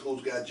Bellamy's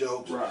Who's Got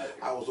Jokes. Right.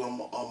 I was on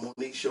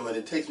Monique's show, and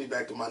it takes me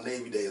back to my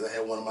Navy days. I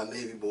had one of my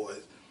Navy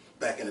boys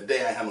back in the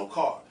day. I had no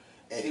car.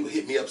 And he would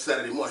hit me up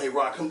Saturday morning, hey,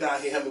 Rod, come down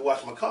here, help me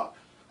wash my car.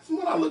 I said,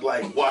 what I look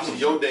like washing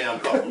your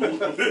damn car?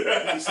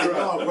 He said,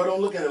 no, bro,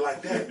 don't look at it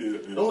like that.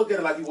 Don't look at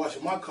it like you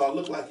washing my car.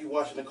 Look like you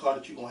washing the car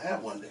that you're going to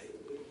have one day.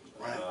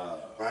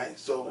 Right?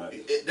 So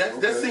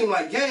that seemed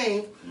like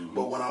game,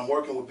 but when I'm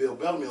working with Bill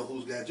Bellamy on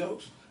Who's Got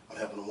Jokes, I'm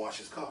helping him wash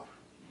his car.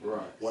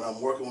 Right. When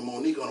I'm working with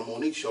Monique on a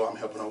Monique show, I'm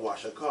helping her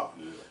wash her car.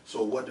 Yeah.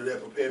 So what do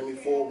that prepare me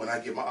for? When I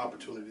get my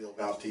opportunity on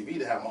Bounce TV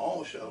to have my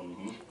own show,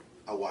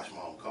 I wash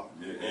my own car.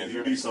 Yeah, and if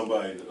you need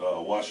somebody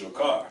to wash your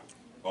car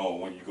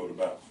when you go to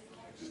Bounce,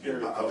 just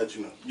get I'll let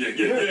you know.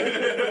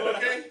 Yeah.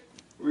 Okay.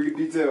 We can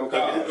detail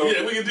Kyle.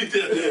 Yeah, we can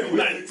detail. Yeah, we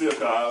can detail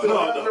Kyle. So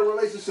I have a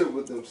relationship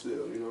with them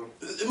still, you know.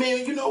 I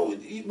mean, you know,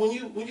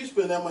 when you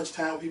spend that much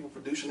time with people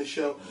producing the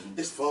show,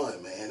 it's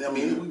fun, man. I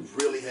mean, we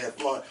really had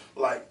fun.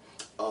 Like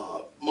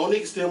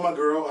Monique's still my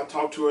girl. I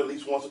talk to her at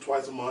least once or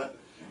twice a month.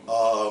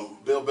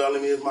 Bill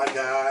Bellamy is my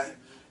guy.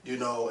 You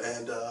know,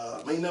 and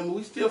I mean,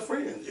 we still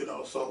friends, you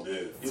know. So,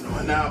 you know,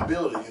 and now I'm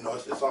building. You know,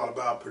 it's all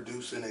about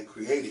producing and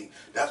creating.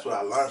 That's what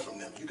I learned from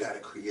them. You got to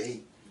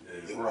create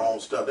your own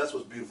stuff. That's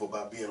what's beautiful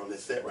about being on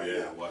this set right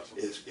now.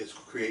 It's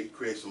create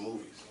some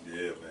movies.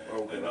 Yeah, man.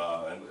 Okay.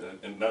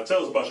 And now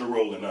tell us about your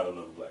role in Not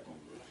Another Black Movie.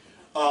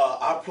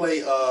 I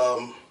play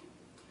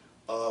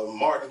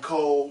Martin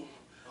Cole.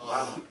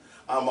 I'm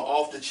an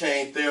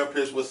off-the-chain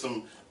therapist with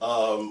some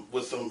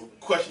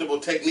questionable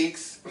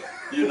techniques,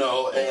 you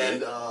know,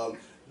 and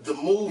the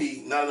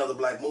movie, Not Another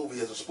Black Movie,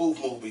 is a spoof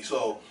movie,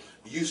 so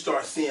you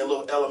start seeing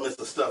little elements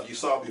of stuff you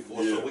saw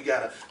before. Yeah. So we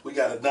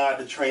got a nod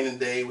to Training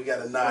Day, we got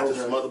a nod to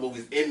some other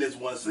movies in this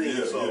one scene.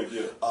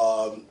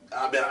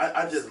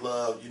 I just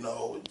love, you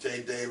know,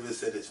 Jay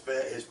Davis and his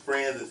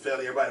friends, his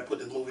family, everybody put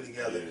this movie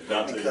together.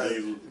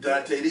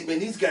 Dante, man,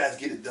 these guys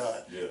get it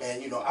done. Yeah.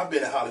 And you know, I've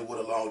been in Hollywood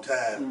a long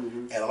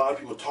time, and a lot of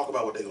people talk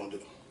about what they're gonna do.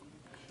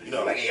 You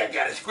know, like, hey, I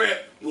got a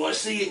script. You want to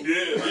see it?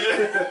 Yeah.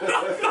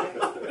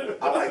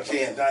 I like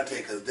Jay and Dante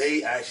because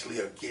they actually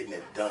are getting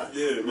it done.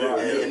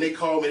 And they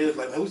called me. They was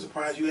like, man, we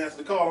surprised you answered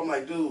the call. I'm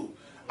like, dude,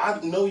 I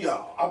know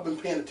y'all. I've been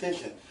paying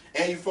attention.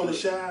 And you from the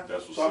Chi,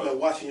 so I've been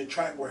watching your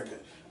track record.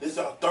 This is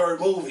our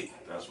third movie.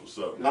 That's what's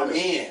up. I'm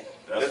in.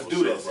 Let's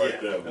do this. Right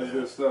there, man. That's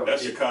good stuff.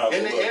 That's Chicago.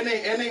 And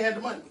they had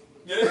the money.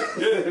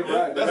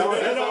 Right. That's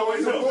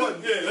always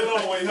important. Yeah, that's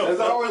always helps.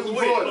 That's always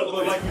important.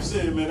 But like you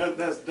said, man,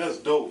 that's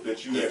dope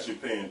that you actually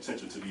paying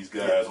attention to these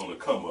guys on the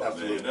come up,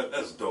 man.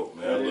 That's dope,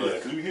 man. I love it.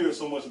 Because you hear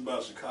so much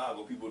about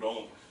Chicago, people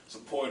don't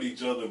support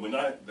each other, but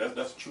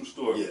that's a true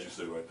story what you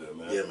said right there,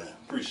 man. Yeah, man.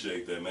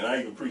 Appreciate that, man.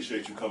 I even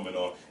appreciate you coming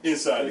on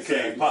Inside the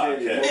Cave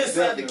Podcast.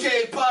 Inside the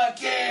Cave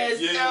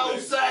Podcast.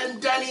 Outside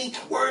and Danny,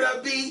 word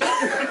up B.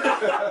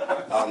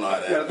 I don't know how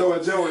that. Yeah, throw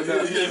a Joe in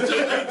there.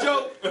 Hey,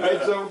 Joe. Hey,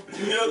 Joe.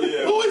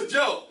 Who is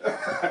Joe?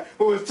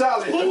 Who is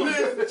Charlie? Who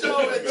is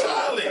Joe and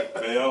Charlie? Man,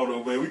 I don't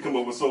know, man. We come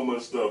up with with so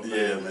much stuff, man.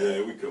 Yeah, man.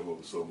 Yeah, we come up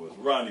with so much.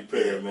 Rodney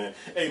Perry, man.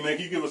 Hey, man,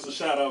 can you give us a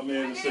shout out,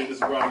 man, and say this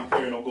is Rodney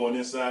Perry and I'm going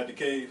inside the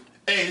cave?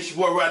 Hey, this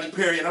your boy Rodney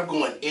Perry, and I'm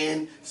going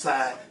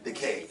inside the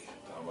cave.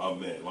 My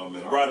man.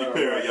 Rodney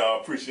Perry, y'all.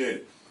 Appreciate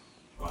it.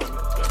 My man,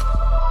 thank you.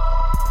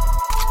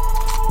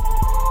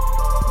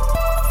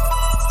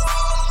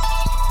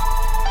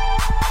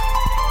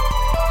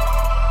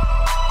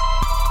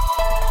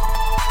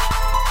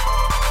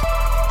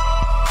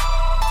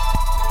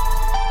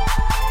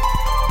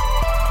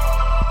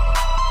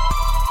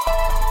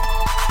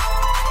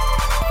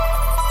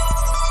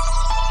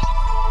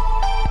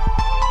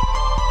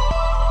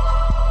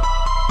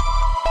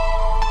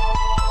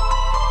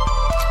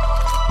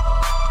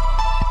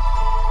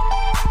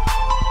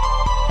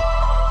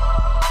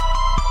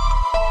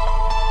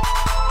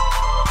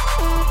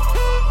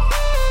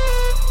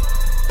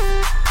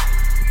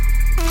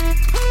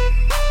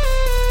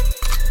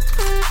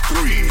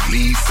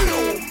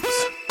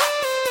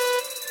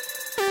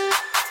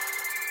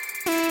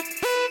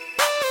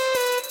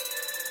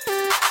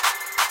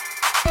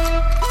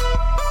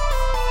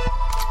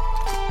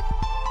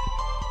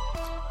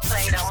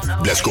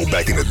 Let's go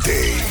back in the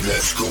day.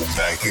 Let's go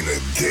back in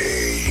the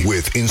day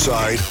with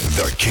Inside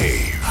the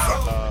Cave.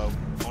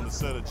 On the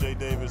set of J.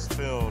 Davis'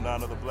 film, Now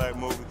Another Black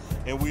Movie,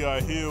 and we are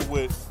here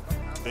with,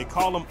 they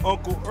call him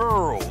Uncle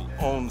Earl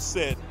on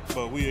set,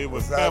 but it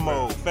was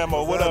Famo.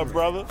 Famo, what up,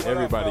 brother?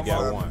 Everybody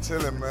got one.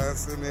 Chilling, man.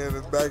 Sitting here in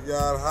this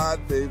backyard hot,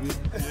 baby.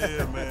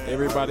 Yeah, man.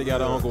 Everybody got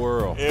an Uncle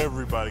Earl.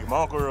 Everybody.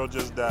 My Uncle Earl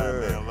just died,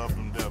 man. Love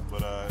him to death,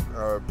 but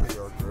R.I.P.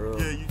 Uncle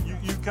Earl. yeah,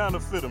 you kind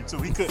of fit him too.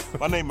 He could.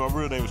 My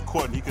real name was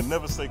Courtney. He could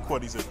never say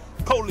Courtney. He said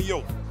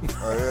Colio.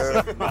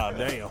 Oh yeah. Nah,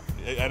 damn.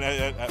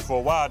 And for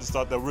a while, I just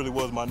thought that really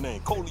was my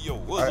name, Colio.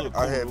 What's up,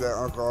 I had Colio? that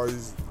uncle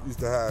always used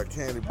to have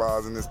candy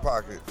bars in his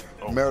pocket,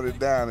 melt it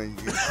down, and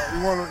you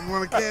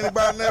want a candy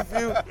bar,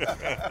 nephew?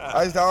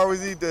 I used to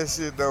always eat that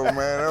shit though, man.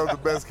 That was the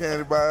best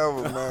candy bar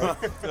ever, man.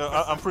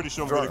 I'm pretty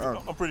sure I'm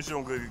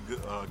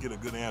gonna get a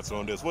good answer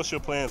on this. What's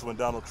your plans when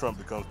Donald Trump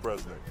becomes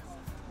president?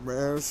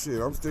 Man,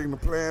 shit, I'm sticking to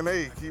plan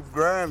A. Keep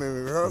grinding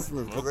and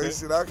hustling, because ain't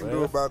shit I can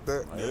do about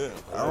that. Yeah.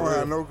 I don't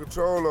have no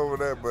control over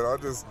that, but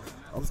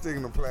I'm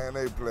sticking to plan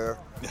A, player.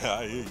 Yeah,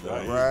 I hear you.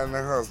 Grinding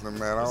and hustling,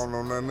 man. I don't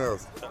know nothing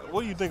else.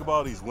 What do you think about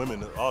all these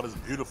women, all these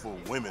beautiful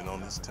women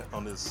on this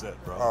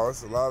set, bro? Oh,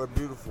 it's a lot of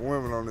beautiful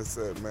women on this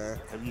set,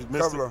 man.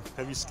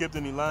 Have you skipped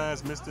any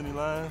lines, missed any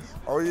lines?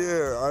 Oh,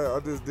 yeah.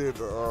 I just did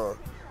the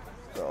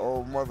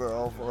old mother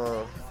of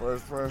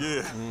Fresh Prince.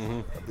 Yeah.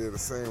 Mm-hmm. I did a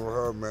scene with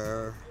her,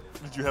 man.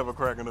 Did you have her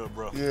cracking up,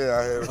 bro? Yeah,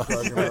 I had her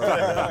cracking up,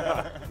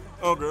 man.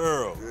 Uncle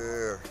Earl.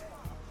 Yeah.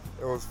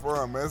 It was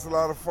fun, man. It's a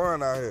lot of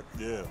fun out here.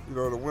 Yeah. You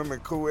know, the women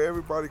cool.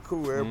 Everybody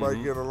cool.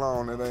 Everybody get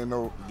along. It ain't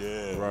no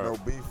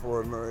beef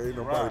or ain't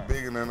nobody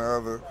bigger than the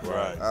other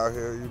out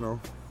here, you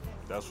know.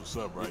 That's what's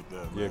up right there,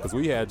 man. Yeah, because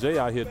we had Jay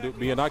out here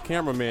being our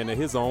cameraman at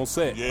his own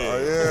set. Yeah, oh,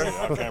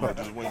 yeah. Our camera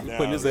just went down.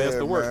 Putting his ass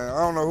to work. Man. I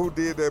don't know who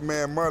did that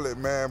man mullet,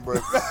 man, but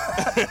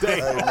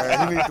hey,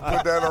 man, he need to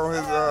put that on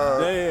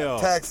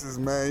his taxes,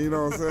 man. You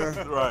know what I'm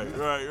saying? Right.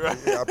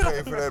 Yeah, I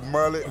paid for that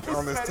mullet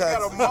on his taxes.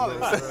 Got a mullet.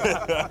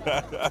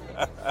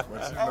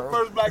 That's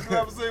first black you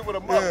ever seen with a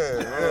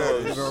mullet. Yeah,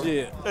 you know.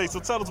 Shit. Hey, so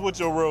tell us what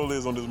your role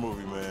is on this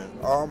movie, man.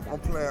 I'm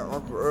playing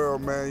Uncle Earl,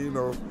 man. You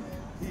know,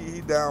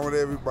 he down with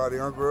everybody.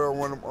 Uncle Earl,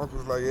 one of them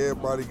uncles like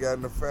everybody got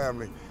in the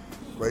family,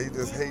 but he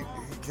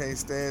can't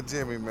stand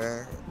Jimmy,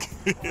 man.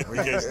 Every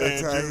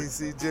time he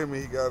see Jimmy,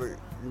 he gotta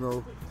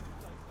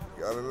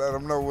let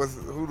him know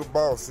who the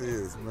boss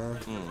is, man.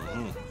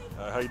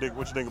 Mm-hmm.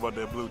 What you think about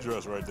that blue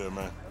dress right there,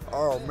 man?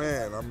 Oh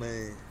man, I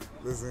mean,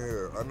 listen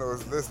here. I know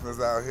there's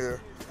listeners out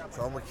here,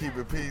 so I'm gonna keep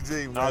it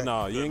PG, man.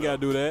 No, you ain't gotta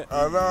do that.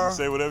 No.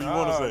 Say whatever you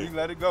want to say. You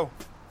let it go.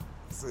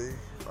 See,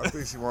 I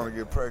think she want to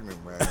get pregnant,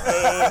 man.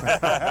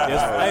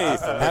 Hey,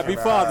 happy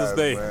Father's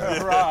Day.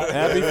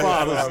 Happy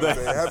Father's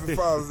Day. Happy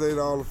Father's Day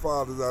to all the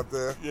fathers out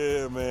there.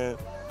 Yeah, man.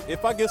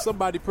 If I get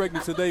somebody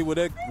pregnant today, would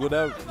that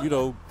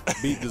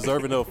be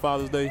deserving of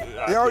Father's Day?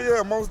 Oh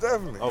yeah, most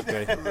definitely.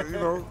 Okay. You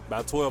know,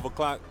 about 12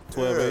 o'clock,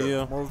 12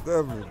 a.m. Most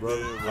definitely,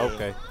 brother. Yeah,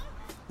 okay.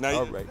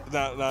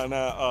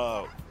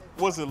 Now,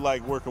 what's it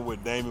like working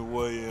with Damon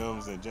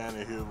Williams and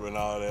Janet Huber and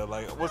all that?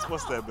 Like,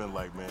 what's that been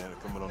like, man,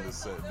 coming on this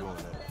set doing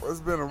that? Well, it's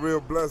been a real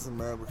blessing,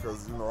 man,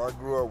 because I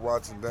grew up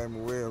watching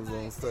Damon Williams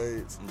on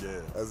stage.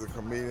 Yeah. As a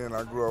comedian,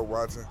 I grew up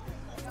watching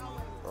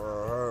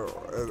her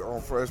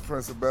on Fresh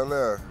Prince of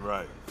Bel-Air.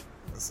 Right.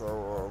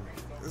 So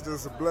it's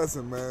just a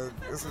blessing, man.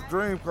 It's a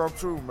dream come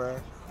true,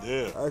 man.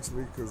 Yeah.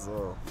 Actually, because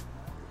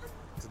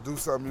to do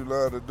something you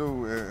love to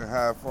do and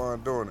have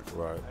fun doing it.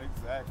 Right.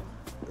 Exactly.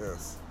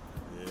 Yes.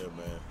 Yeah,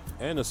 man.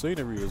 And the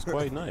scenery is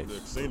quite nice. The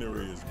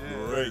scenery is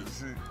great.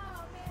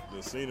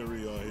 The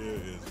scenery on here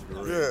is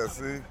great. Yeah,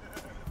 see?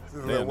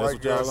 Damn, that's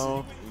what y'all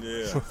on?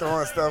 Yeah.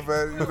 Throwing stuff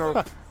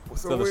at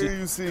So where do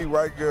you see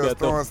white girls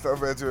throwing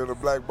stuff at you at a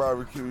black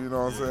barbecue, you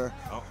know what I'm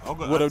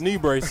saying? With a knee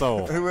brace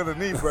on. With a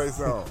knee brace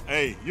on.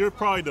 Hey, you're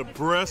probably the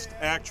breast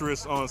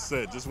actress on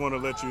set. Just want to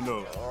let you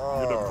know.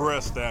 You're the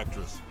breast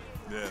actress.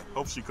 Yeah,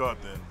 hope she caught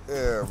that.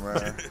 Yeah,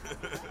 man.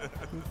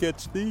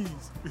 Catch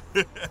these.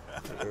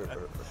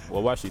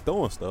 Well, why she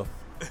throwing stuff?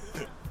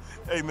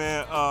 Hey,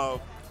 man,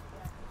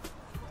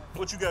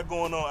 what you got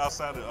going on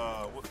outside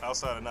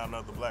of Not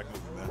Another Black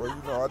Movie, man? Well,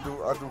 you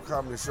know, I do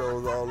comedy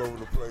shows all over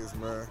the place,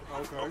 man.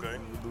 Okay.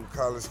 We do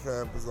college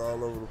campus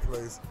all over the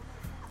place.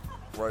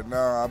 Right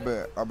now,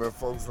 I've been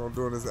focused on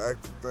doing this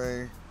acting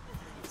thing.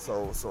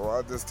 So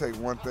I just take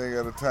one thing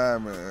at a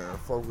time and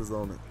focus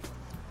on it.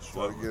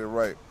 Try to get it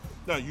right.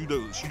 Now you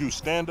do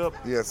stand up?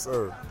 Yes,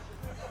 sir.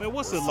 Man,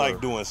 what's it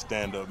like doing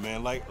stand up,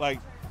 man? Like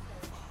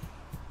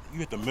you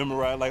have to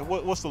memorize. Like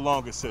what's the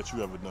longest set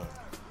you ever done?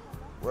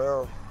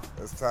 Well,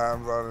 there's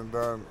times I've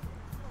done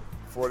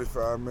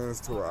 45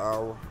 minutes to an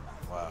hour.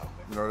 Wow.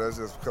 You know, that's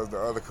just because the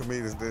other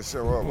comedians didn't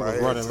show up. I was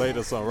running late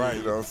or something, right?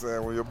 You know what I'm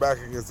saying? When you're back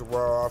against the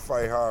wall, I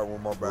fight hard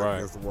when my back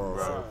against the wall.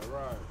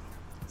 Right.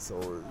 So,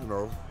 you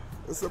know,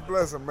 it's a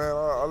blessing, man.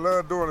 I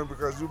love doing it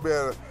because you be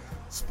able to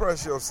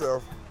express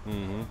yourself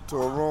to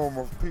a room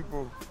of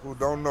people who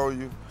don't know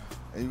you,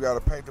 and you got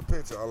to paint the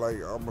picture.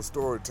 I'm a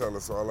storyteller,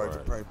 so I like to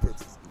paint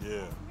pictures.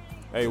 Yeah.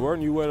 Hey,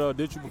 weren't you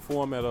did you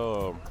perform at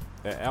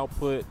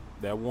Output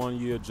that one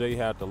year Jay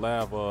had the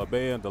live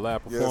band, the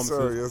live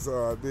performances? Yes,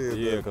 sir, I did.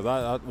 Yeah, because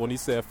I when he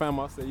said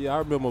Famo, I said, yeah, I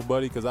remember,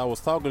 buddy, because I was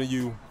talking to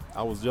you.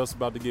 I was just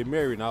about to get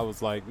married, and I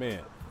was like,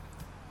 man,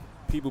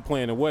 people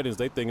planning weddings,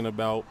 they thinking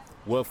about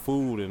what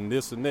food and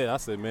this and that. I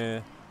said,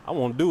 man, I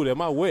want to do that.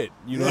 My wet,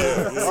 you know.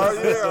 Yeah.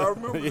 Oh yeah, I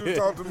remember you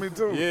talked to me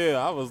too. Yeah,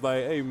 I was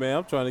like, hey man,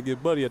 I'm trying to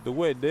get buddy at the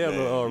wet. Damn,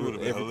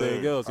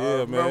 everything else. I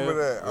Yeah, man.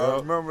 I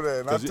remember that.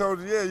 And I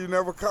told you, you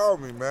never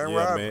called me, man.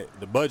 Yeah, man.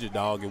 The budget,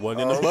 dog. It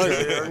wasn't in the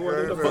budget. It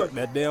wasn't in the budget.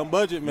 That damn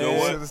budget, man.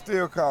 You should have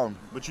still called me.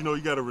 But you know,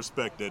 you got to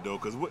respect that though,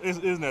 because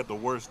isn't that the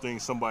worst thing?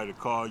 Somebody to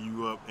call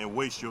you up and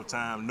waste your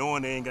time,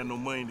 knowing they ain't got no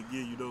money to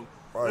give you though.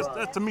 Right.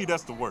 That to me,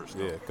 that's the worst.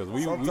 Yeah, because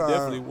we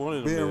definitely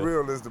wanted being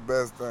real is the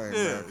best thing.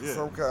 Yeah, man.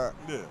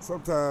 yeah.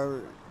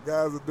 Sometimes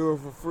guys will do it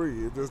for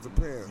free. It just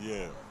depends.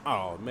 Yeah.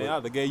 Oh man,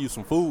 I'd have gave you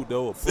some food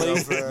though, a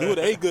plate. You would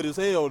have ate good as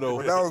hell though.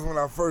 But that was when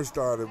I first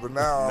started. But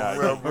now I'm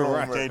well grown.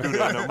 I can't do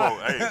that no more.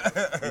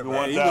 Hey, even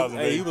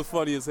 1,000. He was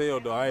funny as hell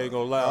though. I ain't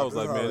gonna lie. I was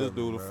like, man, this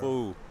dude the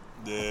fool.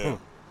 Yeah.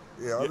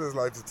 Yeah, I just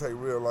like to take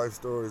real life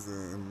stories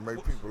and make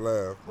people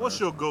laugh.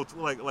 What's your go-to?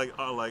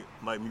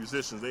 Like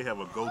musicians, they have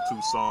a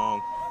go-to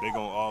song they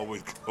gonna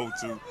always go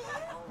to.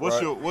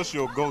 What's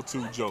your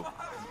go-to joke?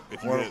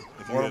 One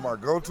of my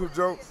go-to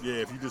jokes? Yeah,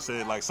 if you just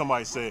said like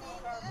somebody said,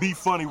 "Be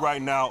funny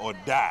right now or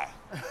die,"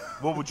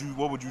 what would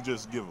you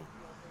just give them?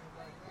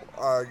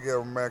 I give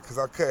them, man, because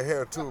I cut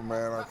hair too,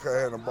 man. I cut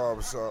hair in the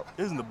barbershop.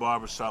 Isn't the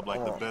barbershop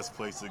like the best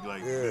place to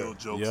build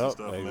jokes and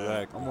stuff,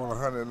 exactly. man? I'm on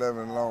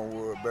 111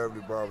 Longwood,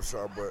 Beverly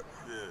Barbershop, but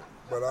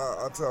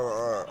I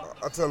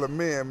tell the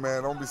men,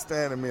 man, don't be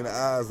staring me in the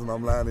eyes when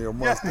I'm lying in your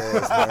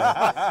mustache, man.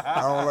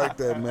 I don't like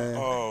that, man.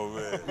 Oh,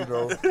 man. You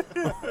know,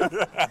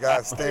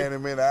 guy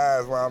staring me in the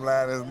eyes while I'm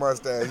lying in his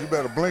mustache. You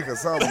better blink or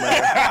something,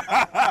 man.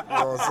 You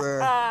know what I'm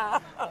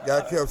saying?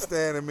 Guy kept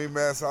staring at me,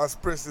 man, so I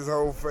spritzed his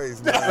whole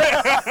face, man.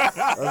 That's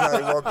how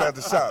he walked out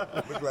the shop.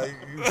 Looked like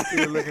you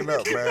still looking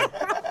up, man.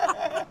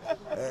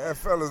 And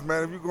fellas,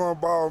 man, if you going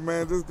bald,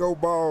 man, just go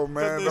bald,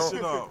 man.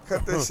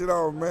 Cut that shit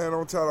off, man.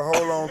 Don't try to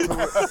hold on to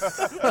it.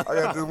 I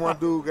got this one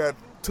dude got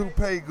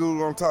toupee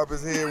glue on top of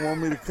his head,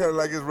 want me to cut it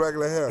like his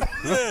regular hair.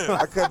 Yeah.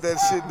 I cut that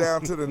shit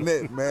down to the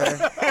net, man.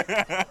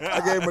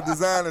 I gave him a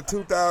design in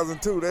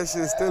 2002. That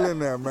shit's still in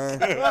there,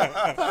 man.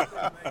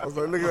 I was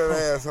like, look at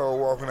that asshole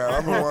walking out.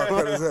 I'm the one who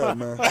cut his hair,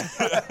 man.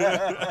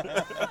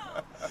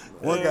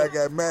 One guy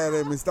got mad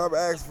at me. Stop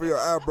asking for your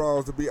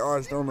eyebrows to be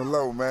arched on the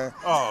low, man.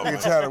 Oh,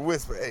 Nigga trying to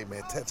whisper, hey,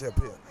 man, touch up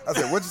here. I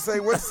said, what'd you say?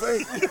 What'd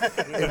you say?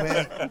 Hey,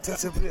 man,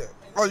 touch up here.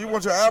 Oh, you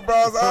want your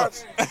eyebrows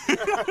arched?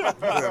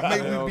 Yeah,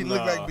 make me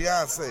look like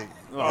Beyonce.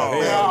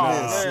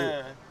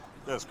 Man.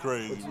 That's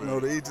crazy, man. You know,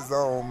 to each his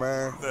own,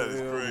 man. That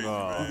is crazy,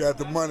 man. You got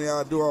the money,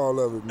 I'll do all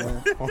of it,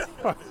 man.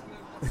 Oh,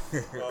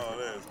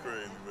 that's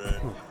crazy,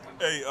 man.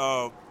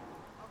 Hey,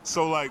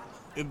 so like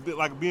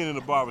being in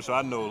the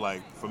barbershop, I know,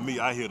 like, for me,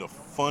 I hear the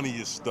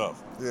funniest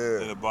stuff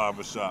in the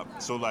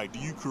barbershop. So, like, do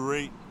you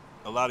create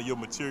a lot of your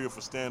material for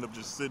stand-up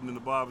just sitting in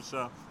the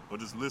barbershop or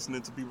just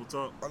listening to people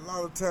talk? A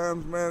lot of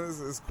times, man,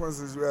 it's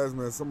coincidence you ask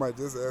me, and somebody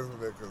just asked me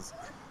that, because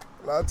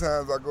a lot of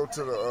times I go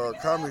to the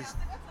comedy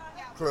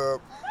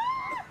club,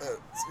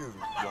 excuse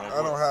me,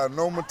 I don't have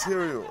no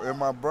material in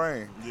my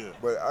brain,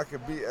 but I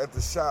could be at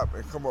the shop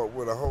and come up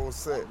with a whole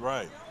set.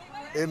 Right.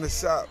 In the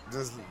shop,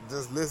 just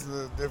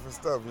listening to different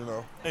stuff, you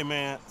know. Hey,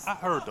 man, I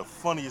heard the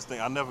funniest thing.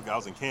 I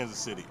was in Kansas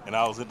City, and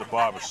I was at the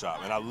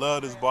barbershop, and I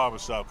love this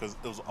barbershop because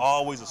it was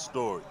always a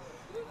story.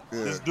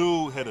 Yeah. This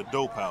dude had a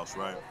dope house,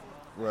 right?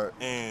 Right.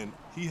 And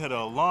he had an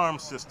alarm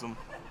system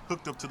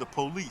hooked up to the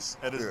police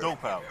at his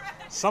dope house.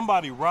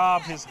 Somebody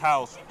robbed his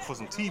house for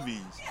some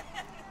TVs.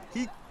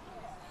 He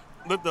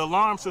let the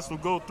alarm system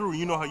go through.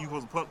 You know how you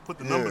supposed to put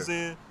the numbers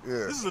in? Yeah.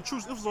 This is the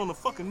truth. This was on the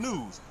fucking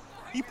news.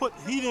 He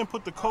didn't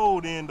put the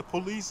code in. The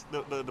police,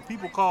 the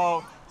people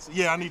called. Said,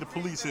 yeah, I need the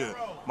police here.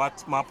 My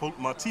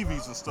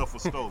TVs and stuff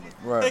was stolen.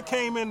 Right. They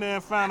came in there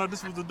and found out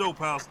this was the dope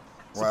house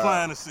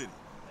supplying the city.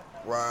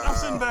 Wow. I'm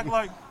sitting back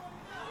like,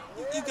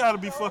 you gotta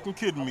be fucking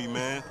kidding me,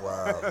 man.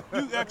 Wow.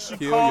 You actually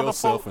Kill called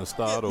yourself the and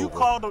start You over.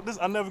 called this.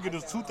 I never get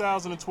this.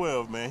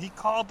 2012, man. He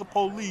called the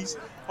police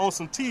on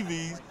some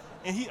TVs,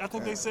 and I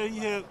think they said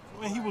he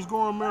was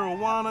growing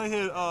marijuana. He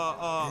had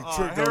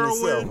tricked on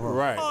himself, heroin. huh?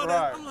 Right. All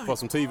that. I'm like, For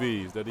some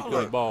TVs that he could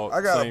have bought.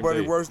 I got same a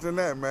buddy day. worse than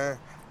that, man.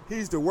 He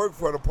used to work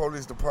for the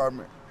police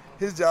department.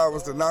 His job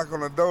was to knock on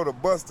the door to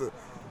bust the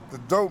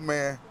dope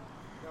man.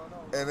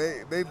 And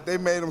they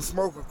made him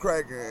smoke a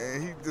crack,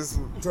 and he just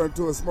turned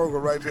to a smoker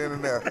right then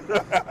and there.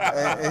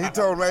 and he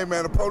told him, hey,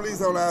 man, the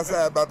police on the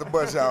outside about to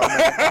bust y'all,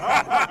 man.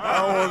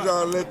 I don't want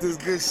y'all to let this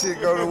good shit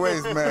go to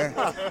waste, man.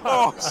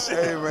 Oh,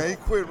 shit. Hey, man, he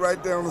quit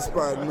right there on the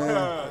spot,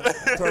 man.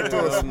 Turned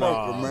to a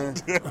smoker, man.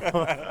 So,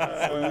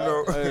 you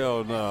know,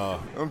 Hell no.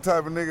 them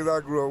type of niggas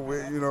I grew up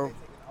with, you know.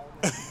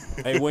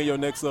 Hey, when your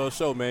next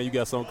show, man? You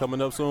got something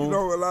coming up soon? You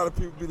know, a lot of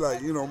people be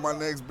like, you know, my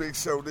next big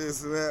show,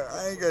 this and that.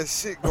 I ain't got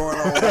shit going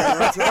on,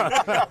 man.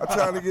 I'm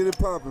trying to get it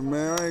popping,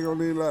 man. I ain't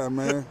gonna need to lie,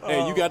 man.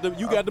 Hey, you got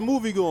the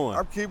movie going.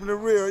 I'm keeping it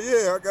real.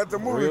 Yeah, I got the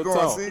movie Real going.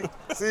 talk.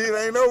 See,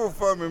 it ain't over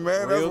for me,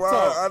 man. That's Real why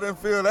talk. I didn't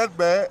feel that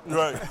bad.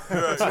 Right.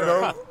 You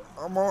know,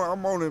 I'm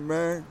on it,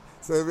 man.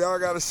 So if y'all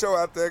got a show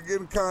out there, get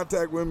in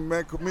contact with me,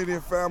 man. Comedian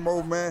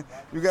Famo, man.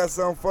 You got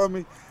something for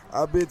me?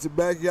 I'll be at your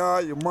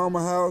backyard, your mama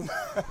house.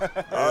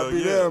 I'll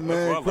be there,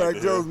 man.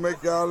 Crack jokes,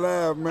 make y'all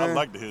laugh, man. I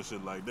like to hear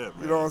shit like that,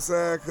 man. You know what I'm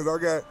saying? Because I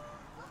got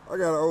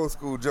an old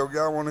school joke.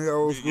 Y'all want to hear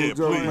old school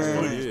joke, please,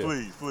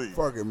 man? Please.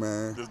 Fuck it,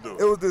 man. Just do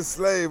it. It was this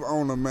slave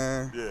owner,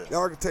 man. Yeah.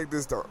 Y'all can take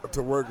this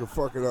to work and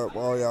fuck it up.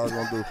 All y'all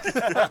gonna do.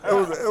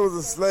 It was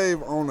a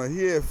slave owner.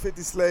 He had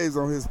 50 slaves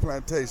on his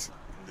plantation.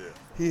 Yeah.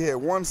 He had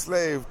one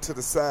slave to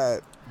the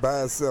side by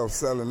himself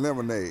selling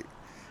lemonade.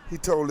 He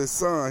told his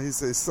son, he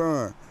said,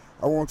 son,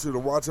 I want you to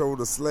watch over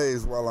the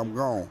slaves while I'm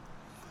gone.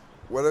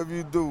 Whatever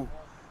you do,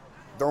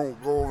 don't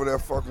go over there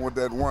fucking with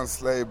that one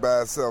slave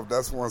by itself.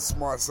 That's one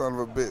smart son of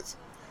a bitch.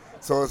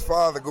 So his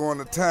father going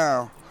to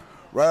town,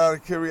 right out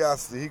of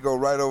curiosity, he go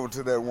right over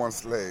to that one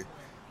slave.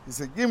 He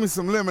said, give me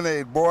some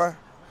lemonade, boy.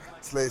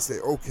 Slave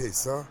said, okay,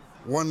 sir.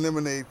 One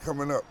lemonade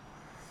coming up.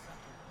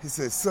 He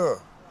said, sir,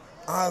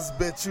 I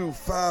bet you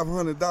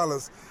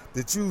 $500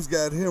 that you's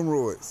got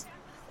hemorrhoids.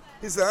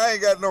 He said, I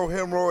ain't got no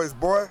hemorrhoids,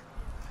 boy.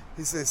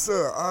 He said,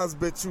 sir, I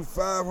bet you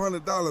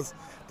 $500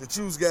 that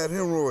you's got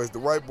hemorrhoids. The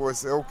white boy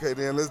said, okay,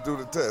 then let's do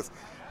the test.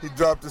 He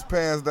dropped his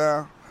pants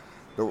down.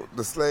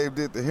 The slave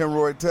did the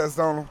hemorrhoid test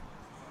on him.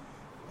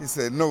 He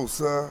said, no,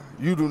 sir,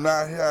 you do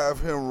not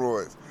have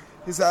hemorrhoids.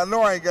 He said, I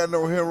know I ain't got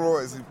no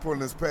hemorrhoids. He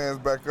pulling his pants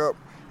back up.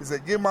 He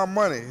said, give my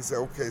money. He said,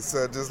 okay,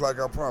 sir, just like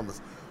I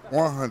promised.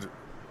 100,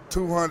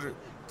 200,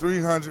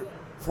 300,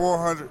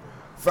 400,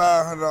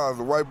 $500.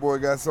 The white boy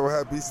got so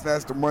happy, he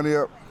snatched the money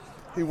up.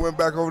 He went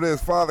back over there. His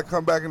father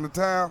come back into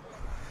town.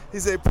 He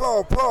said,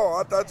 Paul,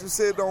 I thought you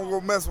said don't go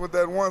mess with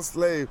that one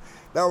slave.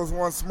 That was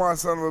one smart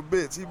son of a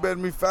bitch. He bet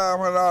me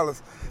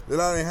 $500 that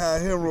I didn't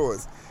have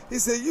hemorrhoids. He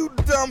said, you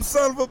dumb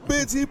son of a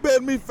bitch. He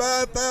bet me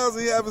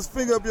 $5,000. He have his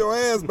finger up your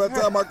ass by the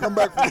time I come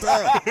back from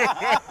town.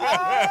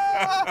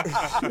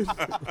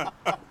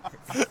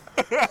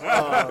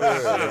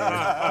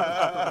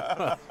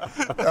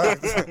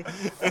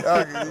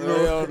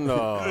 Hell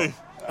no.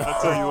 I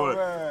tell you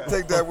what.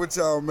 Take that with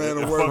y'all, man,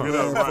 and work Fuck it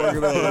man. up, right? Fuck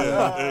it up,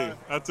 man. Hey,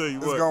 I tell you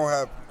It's what.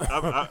 gonna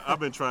happen. I've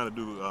been trying to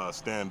do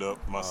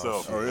stand-up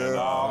myself. Oh,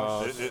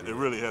 yeah? And, it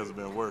really hasn't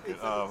been working.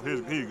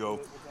 Here you go.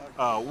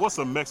 What's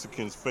a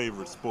Mexican's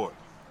favorite sport?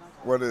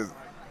 What is it?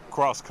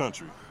 Cross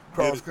country.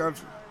 Cross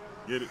country?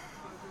 Get it?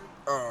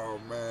 Oh,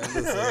 man,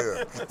 listen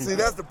here. See,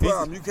 that's the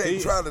problem. You can't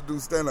try to do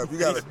stand-up. You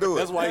got to do it.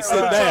 That's why he's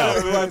sitting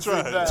down. That's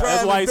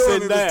why he's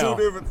sitting down. Two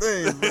different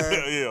things,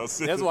 man. Yeah,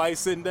 that's why he's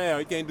sitting down.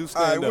 He can't do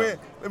All right, stand-up.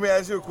 let me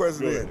ask you a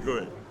question then. Go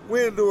ahead.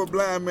 When do a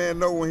blind man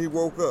know when he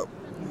woke up?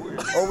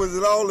 Or was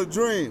it all a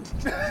dream?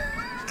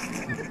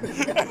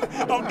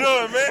 I'm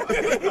done, man.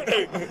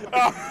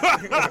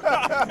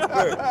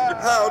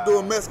 How old do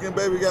a Mexican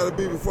baby got to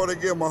be before they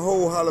give him a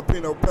whole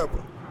jalapeno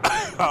pepper?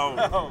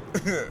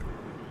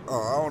 Oh,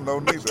 I don't know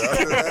neither. I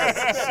just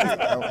asked. Shit.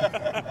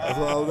 That's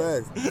what I was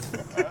asking.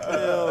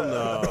 Hell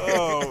no.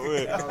 Oh,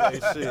 man.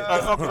 Shit.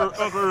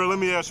 Uncle Earl, let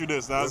me ask you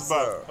this. Now, Yes, it's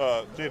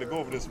about, Jada, go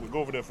over this. Go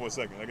over there for a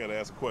second. I got to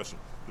ask a question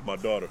to my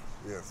daughter.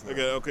 Yes.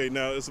 Okay,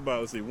 now it's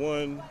about, let's see,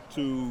 1,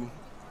 2,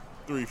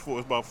 3, 4.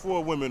 It's about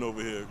 4 women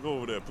over here. Go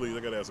over there, please.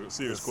 I got to ask a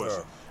serious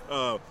Yes,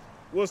 question.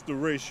 What's the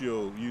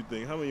ratio you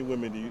think? How many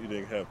women do you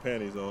think have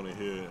panties on in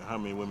here? How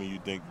many women you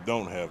think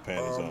don't have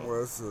panties on?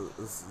 Well, it's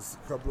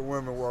a couple of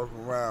women walking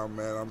around,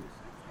 man. I'm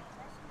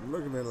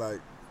looking at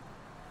like.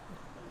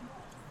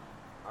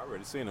 I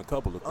already seen a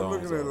couple of I'm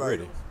thongs looking at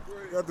already.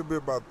 like. Got to be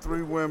about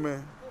 3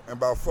 women and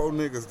about 4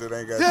 niggas that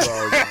ain't got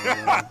drawers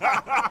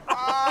on.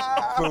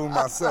 Including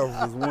myself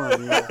was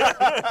one, you know.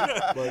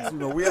 But you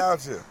know, we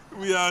out here.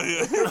 We out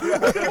here.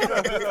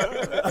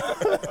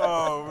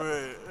 Oh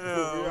man,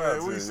 yeah,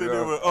 man. We sitting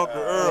there with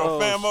Uncle Earl,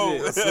 Famo.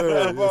 Yes, sir.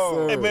 Yes,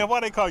 sir. Hey man, why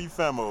they call you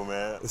Famo,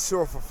 man? It's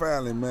short for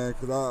family, man,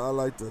 because I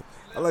like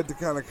the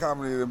kind of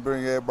comedy that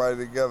bring everybody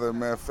together,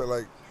 man. Feel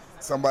like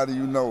somebody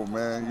you know,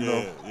 man. You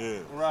know? Yeah.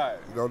 Right.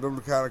 You know, them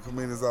the kind of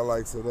comedians I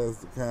like, so that's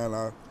the kind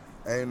I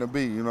aim to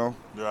be, you know?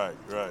 Right.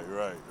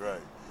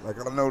 Like,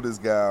 I know this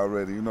guy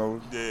already, you know?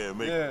 Yeah,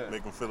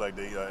 make them feel like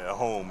they at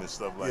home and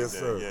stuff like Yes, that.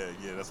 sir.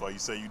 Yeah. That's why you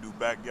say you do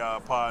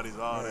backyard parties,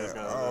 all that kind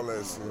of stuff. All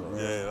that shit, man.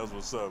 Yeah, that's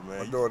what's up, man.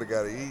 My daughter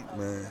got to eat,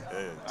 man.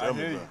 Yeah, tell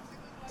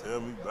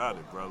me about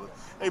it, brother.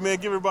 Hey, man,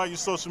 give everybody your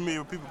social media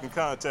where people can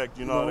contact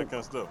you and all that kind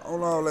of stuff.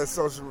 On all that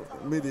social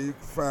media, you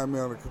can find me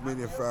on the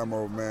Comedian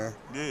Famo, man.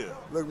 Yeah.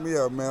 Look me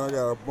up, man. I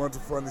got a bunch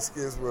of funny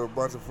skits with a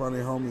bunch of funny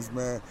homies,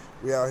 man.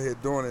 We out here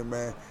doing it,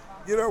 man.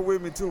 Get up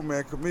with me too,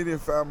 man. Comedian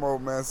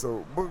Famo, man.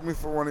 So book me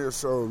for one of your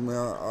shows,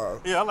 man.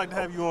 Yeah, I'd like to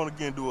have you on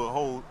again, do a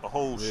whole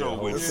show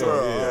with Yes, you.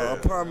 sir. I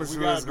promise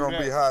you it's going to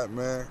be hot,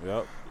 man.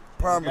 Yep.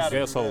 Promise.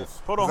 Guest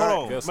host. Hold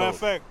on. Guest Matter of host.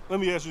 fact, let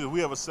me ask you this.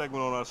 We have a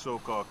segment on our show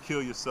called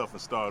Kill Yourself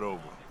and Start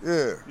Over.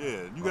 Yeah.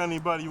 Yeah. You got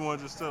anybody you want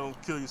to just tell them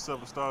kill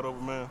yourself and start over,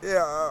 man?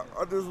 Yeah,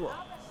 I just want.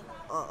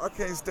 I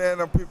can't stand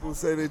them people who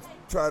say they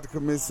tried to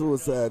commit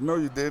suicide. No,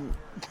 you didn't.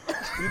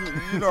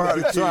 You know how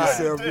to kill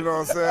yourself, you know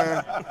what I'm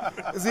saying?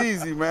 It's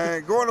easy,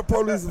 man. Go in the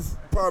police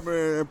department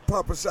and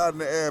pop a shot in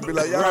the air and be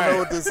like, y'all know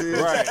what this is.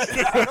 Right.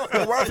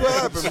 Watch what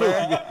happens,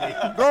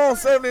 man. Go on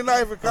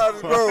 79th and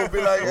Cottage Grove,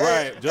 be like,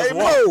 hey, Just hey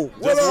walk. Mo,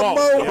 what Just up, walk.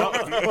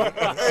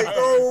 Mo? Hey,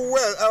 go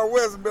out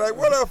west and be like,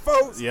 what up,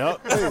 folks? Yep.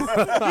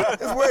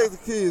 It's ways to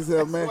kill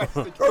yourself, man.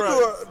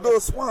 Go do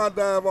a swan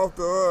dive off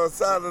the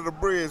side of the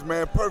bridge,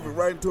 man. Perfect,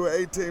 right into an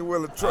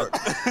 18-wheeler truck.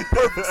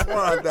 Perfect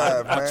swan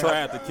dive, man. I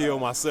tried to kill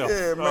myself.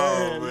 Yeah,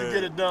 man. You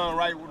get it done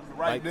right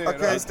there. I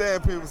can't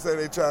stand people say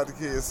they tried to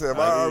kill yourself.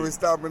 I always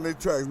stop in their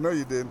tracks. No,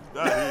 you didn't.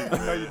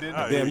 No, you didn't.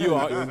 Damn,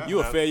 you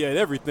a failure at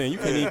everything. You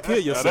can't even kill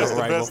yourself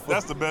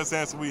That's the best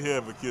answer we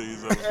have for kill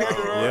yourself.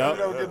 You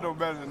don't get no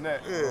better than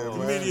that. Yeah,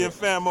 Comedian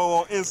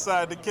Famo on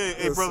Inside the Cave.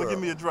 Hey, Yes, brother, sir. give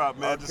me a drop,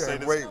 man. I Just say can't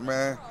this. wait,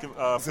 man.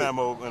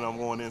 Famo, and I'm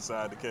going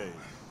Inside the Cave.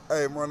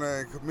 Hey, my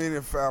name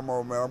Comedian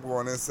Famo, man. I'm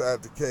going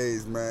inside the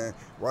cage, man.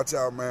 Watch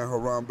out, man,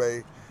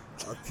 Harambe.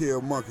 I kill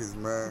monkeys,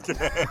 man.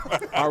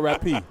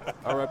 R.I.P.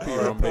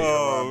 Harambe,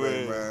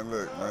 man.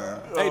 Look,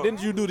 man. Hey,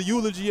 didn't you do the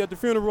eulogy at the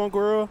funeral,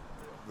 girl?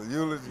 The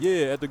eulogy?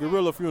 Yeah, at the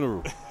gorilla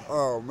funeral.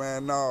 Oh,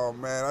 man, no,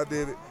 man. I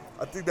did it.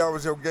 I think that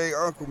was your gay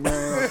uncle,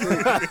 man. I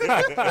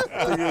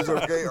think it was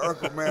your gay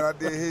uncle, man. I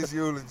did his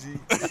eulogy.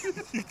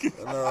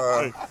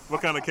 And,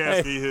 what kind of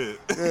casket he hit?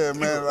 Yeah,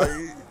 man. Like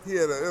he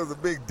had it was a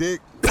big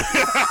dick.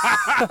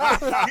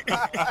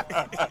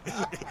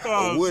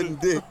 A wooden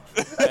dick.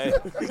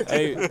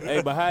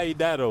 Hey, but how he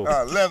died though?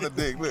 Leather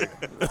dick, look.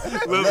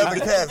 Leather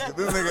casket.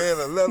 This nigga had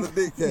a leather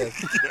dick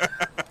casket.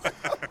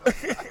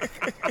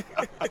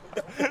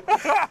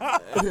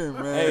 Yeah,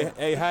 man.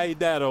 Hey, how he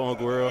died though,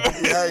 Uncle Earl? How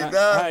he died?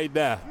 How he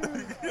died?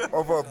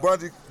 Over a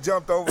bungee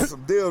jumped over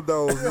some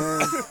dildos,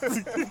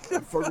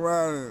 man. Fuck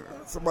around and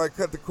somebody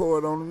cut the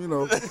cord on him, you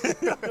know.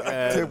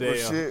 Typical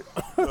shit.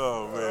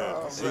 Oh, man.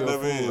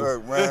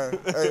 Look, man.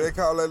 Hey, they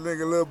call that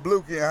nigga Lil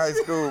Blookie in high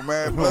school,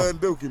 man. Blood and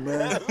Dookie,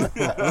 man.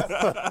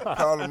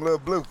 Call him Lil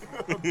Blookie.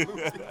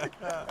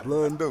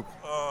 Blood and Dookie.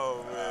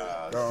 Oh,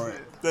 man. All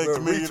right. Thank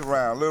Little reach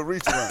around.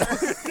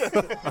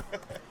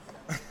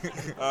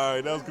 All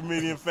right, that was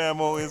Comedian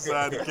Famo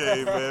Inside the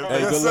Cave, man.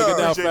 Hey, good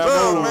looking out, Famo.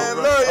 Love, man.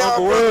 Love y'all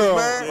Uncle brothers, Earl,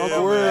 man.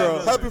 Uncle Earl.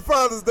 Happy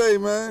Father's Day,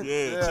 man.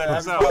 Yeah, check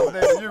us out.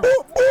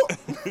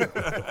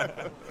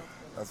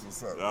 That's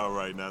what's up. All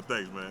right, now,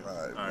 thanks, man. All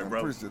right, man,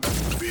 brother. Appreciate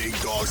it. Big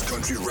Dog's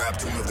Country Rap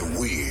Tune of the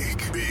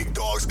Week. Big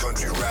Dog's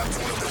Country Rap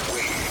Tune of the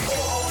Week.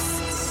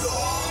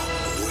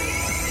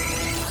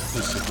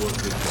 This your boy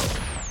Big Dog,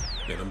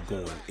 and I'm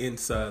going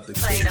inside the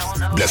cave.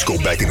 Let's go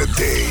back in the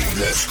day.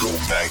 Let's go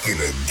back in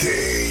the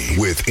day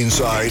with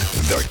Inside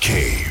the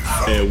Cave.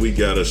 And we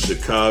got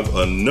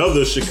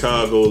another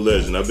Chicago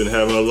legend. I've been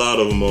having a lot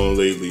of them on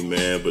lately,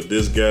 man. But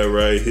this guy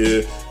right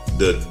here,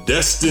 the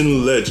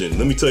Destin Legend.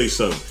 Let me tell you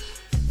something.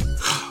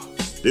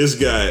 This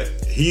guy,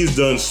 he's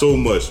done so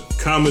much.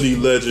 Comedy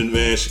legend,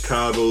 man,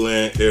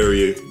 Chicagoland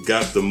area.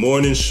 Got the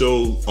morning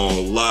show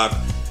on lock.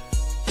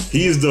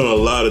 He has done a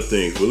lot of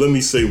things, but let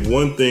me say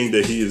one thing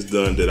that he has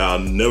done that I'll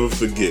never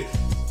forget.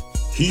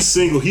 He's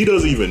single. He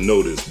doesn't even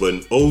know this, but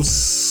in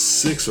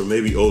 06 or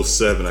maybe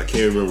 07, I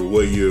can't remember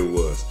what year it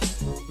was.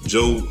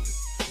 Joe,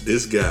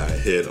 this guy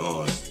had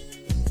on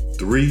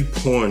 3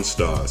 porn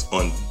stars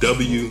on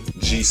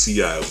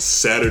WGCI. It was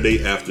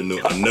Saturday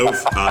afternoon.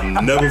 I'll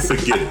never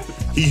forget it.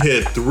 He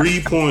had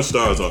 3 porn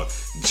stars on.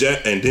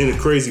 And then the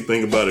crazy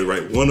thing about it,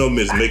 right? One of them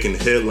is making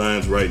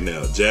headlines right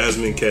now.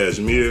 Jasmine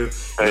Cashmere,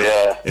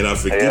 and I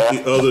forget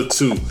the other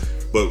 2.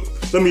 But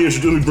let me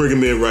bring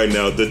him in right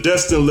now. The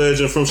Destin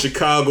legend from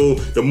Chicago,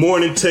 the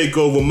morning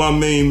takeover, my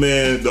main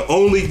man, the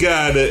only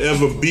guy that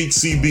ever beat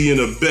CB in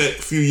a bet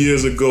a few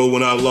years ago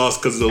when I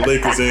lost because the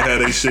Lakers ain't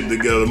had their shit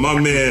together. My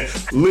man,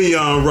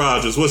 Leon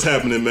Rogers. What's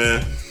happening,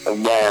 man?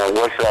 Man,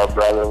 what's up,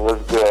 brother?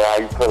 What's good? How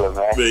you feeling,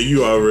 man? Man,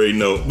 you already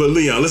know. But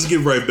Leon, let's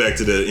get right back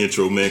to that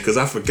intro, man, because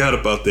I forgot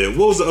about that.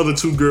 What was the other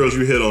two girls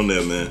you hit on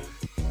there, man?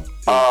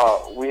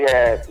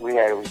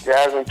 It was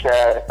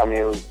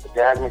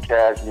Jasmine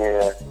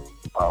Cashmere,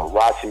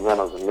 Roxy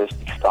Reynolds, and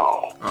Misty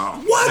Stone.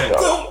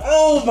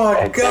 Oh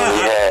my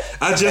God!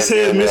 I just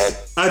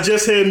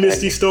had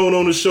Misty Stone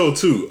on the show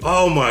too.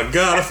 Oh my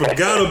God! I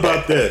forgot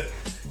about that.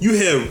 You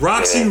had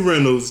Roxy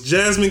Reynolds,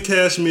 Jasmine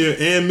Cashmere,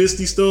 and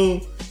Misty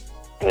Stone.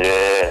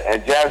 Yeah,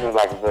 and Jasmine's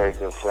like a very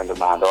good friend of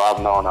mine, though.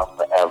 I've known her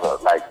forever.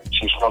 Like,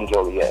 she's from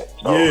Joliet.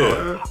 So,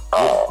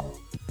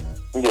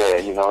 yeah,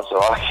 you know, so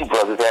all you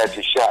brothers had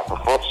your shot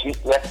before she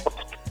left.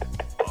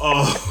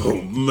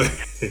 Oh, man.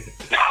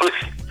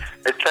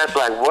 The cat's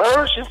like,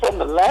 where? She's from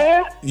the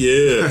land?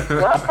 Yeah.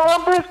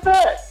 How bitch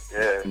that?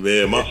 Yeah.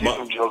 Man, she's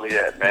from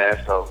Joliet,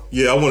 man. So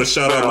yeah, I want to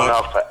shout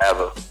out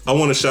forever. I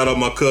want to shout out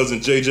my cousin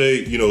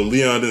JJ. You know,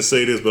 Leon didn't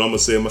say this, but I'm gonna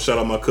say I'm gonna shout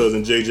out my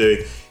cousin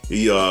JJ.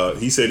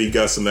 He said he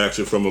got some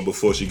action from her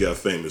before she got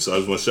famous. So I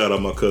just want to shout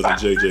out my cousin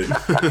JJ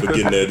for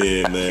getting that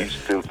in, man.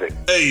 Stupid.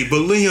 Hey,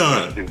 but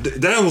Leon,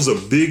 that was a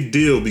big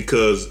deal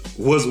because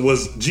was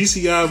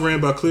GCI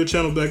ran by Clear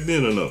Channel back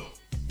then or no?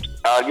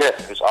 Yeah,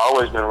 it's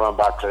always been run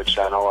by Clear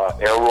Channel.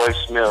 Elroy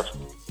Smith.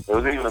 It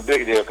was even a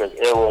big deal because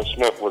Elroy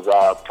Smith was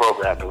our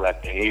program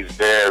director. He's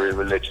very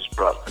religious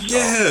brother. So.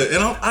 Yeah,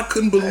 and I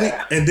couldn't believe.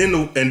 And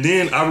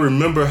then I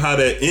remember how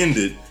that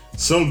ended.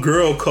 Some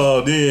girl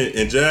called in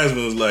and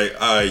Jasmine was like,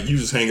 all right, you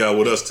just hang out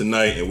with us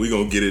tonight and we're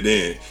going to get it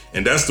in.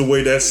 And that's the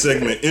way that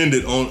segment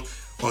ended on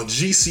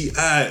GCI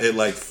at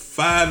like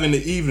 5 in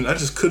the evening. I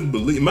just couldn't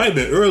believe it. Might have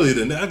been earlier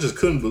than that. I just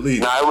couldn't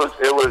believe it. No,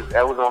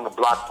 it was on the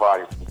block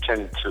party from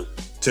 10 to 2.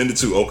 10 to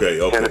 2, okay.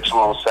 10 to 2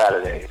 on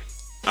Saturdays.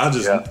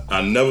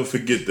 I never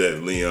forget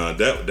that, Leon.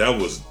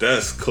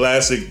 That's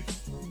classic.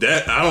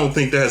 That I don't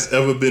think that's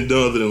ever been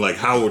done other than like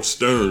Howard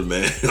Stern,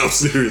 man. I'm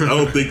serious. I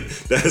don't think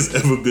that's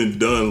ever been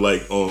done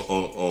like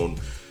on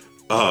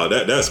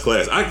that's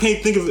class. I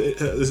can't think of it.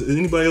 Has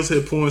anybody else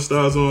had porn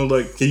stars on?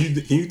 Like, can you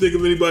think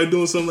of anybody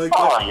doing something like that?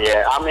 Oh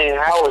yeah, I mean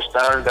Howard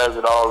Stern does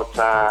it all the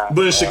time.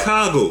 But in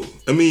Chicago,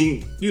 I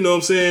mean, you know what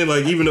I'm saying?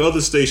 Like even the other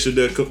station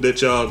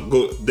that y'all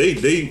go,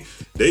 they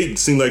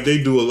seem like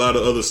they do a lot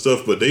of other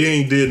stuff, but they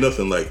ain't did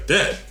nothing like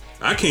that.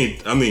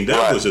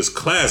 That was just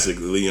classic,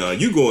 Leon.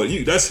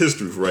 That's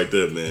history right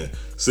there, man.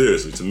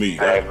 Seriously, to me.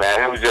 Hey,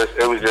 man, it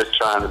was just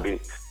trying to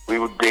be, we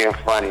were being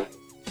funny,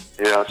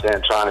 you know what I'm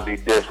saying, trying to be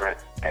different.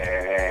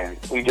 And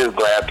we just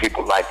glad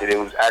people liked it. It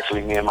was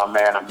actually me and my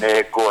man,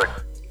 Ahmed Gordon.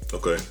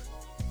 Okay.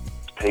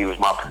 He was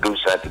my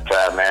producer at the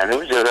time, man. It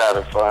was just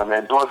having fun,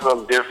 man, doing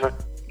something different.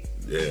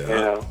 Yeah. You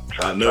know,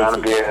 trying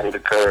to be ahead of the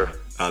curve.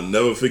 I'll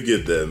never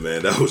forget that,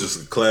 man. That was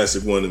just a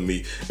classic one to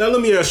me. Now let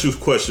me ask you a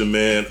question,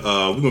 man.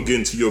 We're gonna get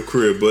into your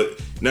career, but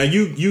now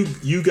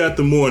you got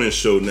the morning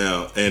show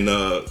now, and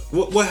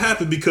what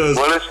happened? Because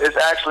it's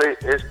actually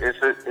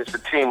a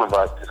team of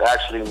us. It's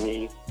actually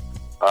me,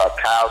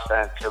 Kyle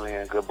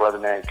Santillian, good brother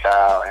named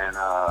Kyle, and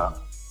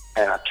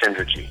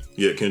Kendra G.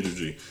 Yeah, Kendra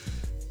G.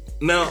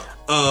 Now,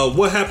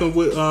 what happened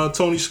with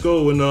Tony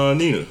Sko and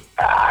Nina?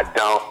 I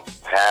don't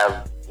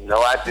have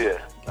no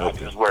idea. Okay. I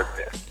just worked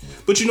there.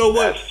 But you know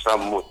what? That's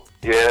something we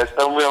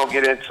don't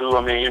get into.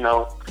 I mean, you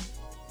know,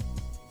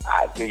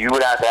 you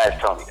would have to ask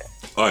Tony that.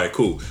 All right,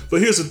 cool.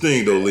 But here's the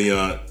thing, though,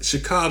 Leon.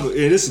 Chicago,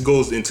 and this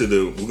goes into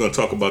we're going to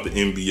talk about the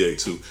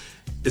NBA, too.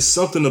 It's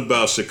something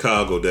about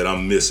Chicago that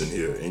I'm missing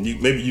here, and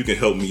maybe you can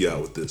help me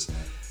out with this.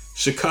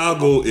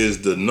 Chicago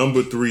is the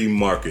number 3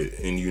 market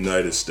in the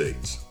United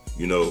States,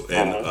 you know,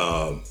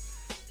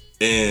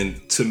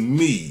 and to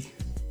me,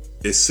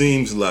 it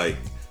seems like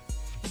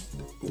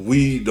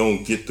we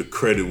don't get the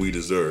credit we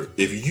deserve.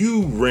 If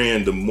you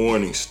ran the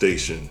morning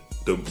station,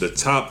 the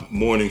top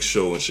morning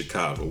show in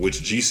Chicago, which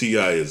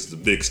GCI is the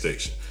big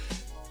station,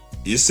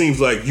 it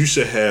seems like you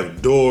should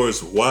have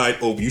doors wide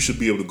open. You should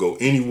be able to go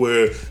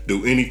anywhere,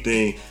 do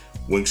anything.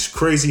 When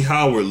Crazy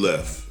Howard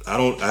left, I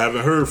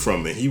haven't heard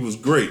from him. He was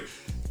great.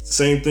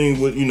 Same thing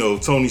with, you know,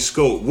 Tony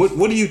Sko.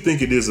 What do you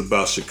think it is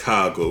about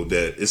Chicago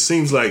that it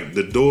seems like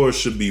the doors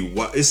should be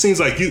wide? It seems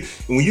like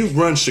when you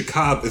run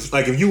Chicago, it's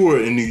like if you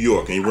were in New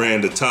York and you ran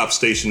the top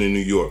station in New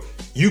York,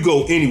 you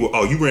go anywhere.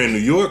 Oh, you ran New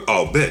York?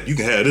 Oh, bet you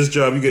can have this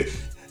job.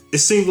 It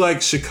seems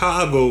like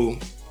Chicago.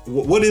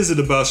 What is it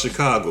about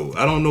Chicago?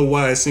 I don't know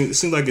why it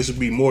seems like it should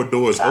be more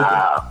doors open.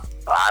 I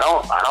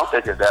don't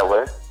think it's that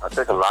way. I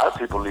think a lot of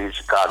people leave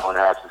Chicago and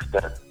have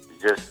success.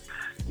 It's just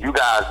you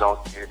guys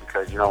don't see it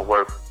because you don't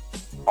work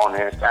on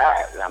the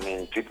inside. I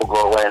mean, people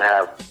go away and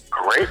have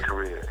great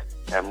careers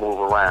and move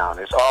around.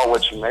 It's all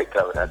what you make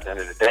of it at the end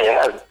of the day.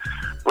 It has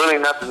really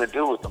nothing to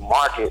do with the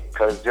market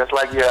because just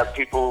like you have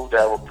people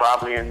that were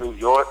probably in New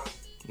York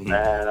and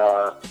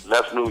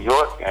left New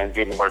York and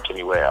didn't work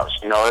anywhere else.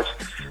 You know,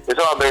 it's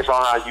all based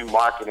on how you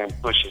market and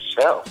push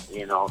yourself,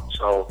 you know.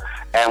 So,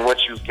 and what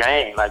you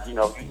gain, like, you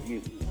know,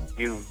 you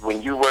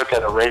when you work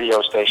at a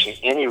radio station,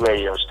 any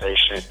radio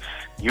station,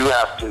 you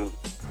have to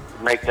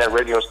make that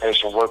radio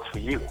station work for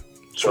you.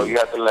 So you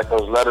have to let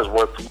those letters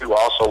work for you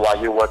also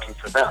while you're working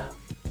for them.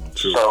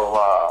 True.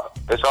 So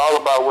it's all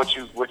about what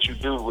you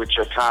do with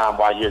your time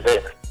while you're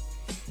there.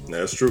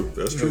 That's true.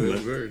 That's true, man.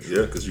 Very true.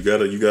 Yeah, because you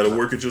gotta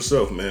work it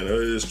yourself, man.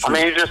 That is true. I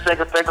mean, you just think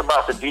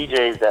about the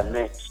DJs that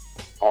mix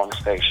on the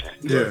station.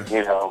 Yeah.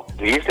 You know,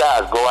 these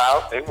guys go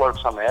out, they work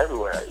something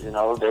everywhere. You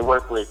know, they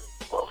work with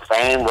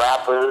famed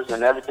rappers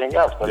and everything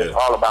else, but it's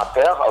all about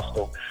their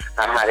hustle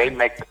and how they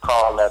make the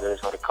call letters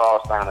or the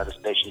call sign of the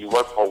station you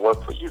work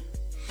for you.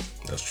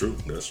 That's true.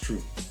 That's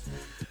true.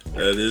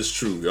 That is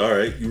true. All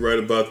right, you're right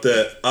about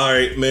that. All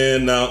right,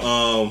 man.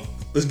 Now,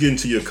 let's get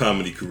into your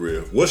comedy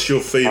career. What's your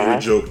favorite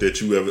joke that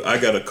you ever? I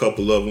got a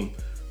couple of them,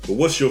 but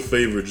what's your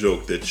favorite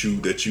joke that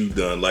you've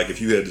done? Like,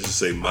 if you had to just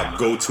say my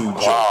go-to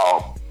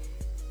joke.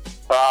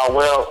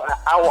 Well,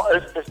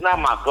 it's not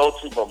my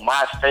go-to, but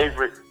my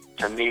favorite,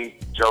 to me,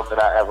 joke that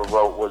I ever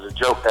wrote was a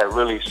joke that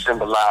really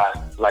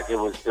symbolized, like it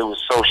was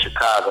so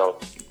Chicago.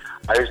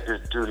 I used to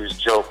do this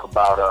joke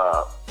about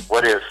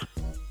what if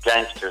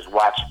gangsters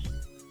watch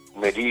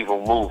medieval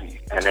movies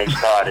and they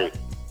started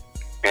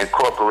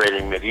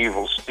incorporating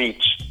medieval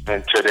speech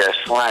into their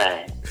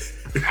slang.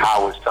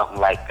 How would something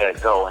like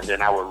that go? And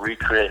then I would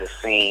recreate a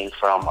scene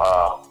from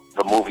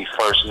the movie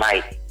First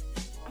Night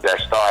that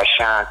stars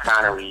Sean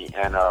Connery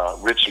and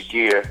Richard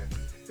Gere,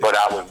 but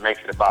I would make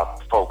it about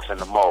the folks in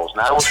the malls.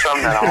 Now, it was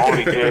something that I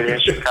only did in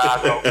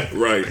Chicago.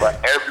 Right.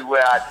 But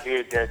everywhere I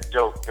did that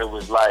joke, it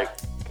was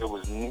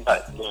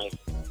nuts. Like,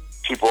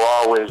 people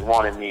always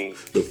wanted me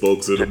the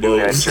folks in to the do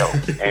that malls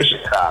joke in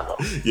Chicago.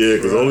 Yeah,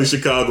 because only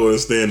Chicago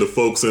understand the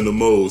folks in the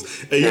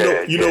malls.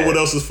 Hey, you know what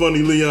else is funny,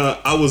 Leon?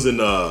 I was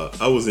in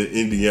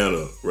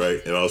Indiana,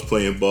 right, and I was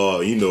playing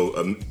ball. You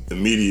know,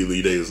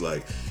 immediately they was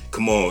like,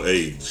 "Come on,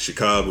 hey,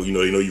 Chicago. You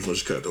know, they know you from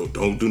Chicago.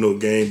 Don't do no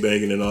gang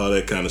banging and all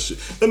that kind of shit."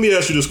 Let me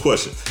ask you this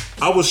question.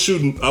 I was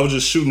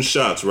just shooting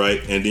shots,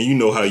 right, and then you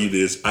know how you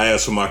did. I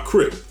asked for my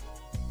Crip,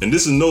 and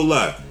this is no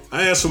lie.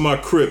 I asked for my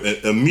Crip,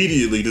 and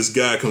immediately this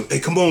guy comes, "Hey,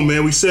 come on,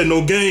 man. We said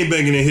no gang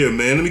banging in here,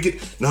 man. Let me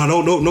get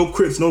no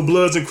Crips, no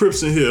Bloods and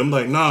Crips in here." I'm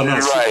like, nah.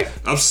 Right.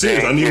 I'm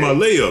serious. I need my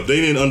layup. They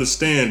didn't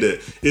understand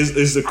that.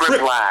 Is the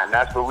Crip line?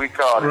 That's what we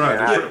call it. Right.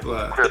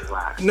 Man. Crip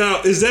line.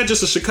 Now, is that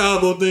just a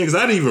Chicago thing? Because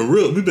I didn't even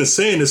realize. We've been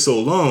saying this so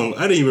long.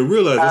 I didn't even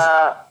realize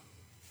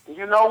this.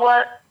 You know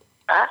what?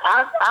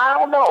 I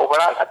don't know,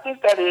 but I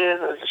think that is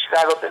a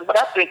Chicago thing. But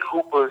I think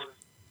Hoopers.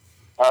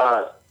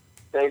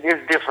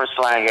 There's different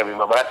slang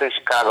everywhere, but I think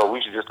Chicago,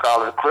 we should just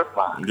call it a Crip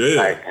line. Yeah.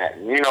 Like,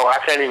 you know, I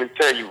can't even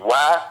tell you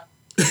why,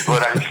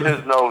 but I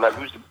just know, like,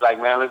 we should be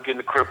like, man, let's get in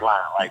the Crip line.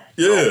 Like,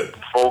 you know,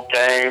 before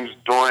games,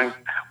 during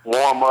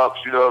warm-ups,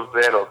 you know what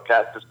I'm saying, or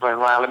cats just playing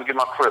around, let me get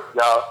my Crip,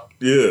 y'all.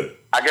 Yeah.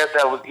 I guess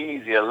that was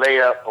easy, a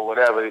layup or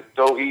whatever. It's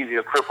so easy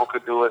a cripple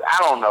could do it. I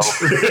don't know.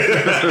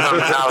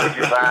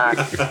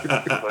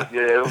 But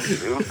yeah,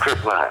 it was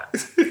Crip line.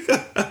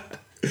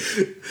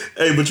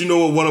 Hey, but you know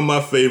what? One of my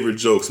favorite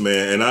jokes,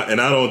 man, and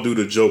I don't do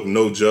the joke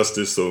no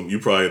justice, so you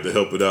probably have to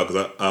help it out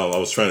because I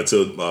was trying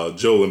to tell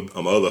Joe and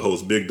my other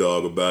host, Big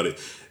Dog, about it.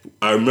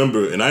 I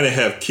remember, and I didn't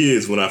have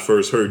kids when I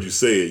first heard you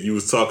say it. You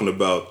was talking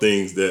about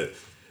things that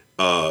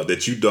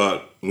you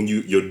thought when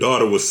your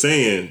daughter was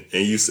saying,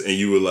 and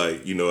you were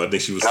like, you know, I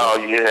think she was.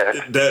 Oh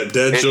yeah, that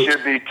it joke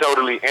should be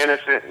totally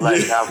innocent,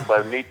 like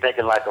but me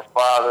thinking like a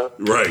father.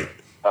 Right.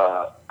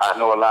 I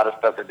know a lot of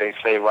stuff that they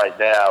say right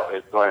now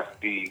is going to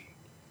be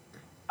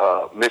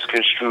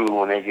misconstrued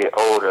when they get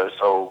older.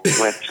 So we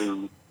went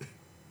to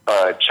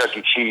Chuck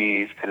E.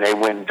 Cheese and they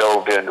went and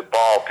dove in the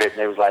ball pit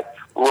and they was like,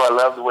 "Ooh, I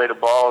love the way the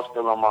ball's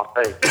still on my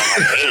face." I'm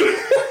like, "Hey,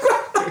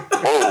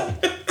 whoa,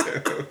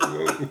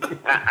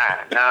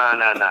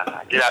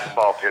 no, get out the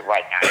ball pit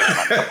right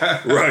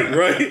now."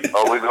 Right.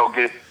 Oh, we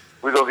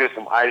go get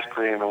some ice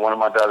cream, and one of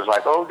my daughters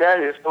like, "Oh,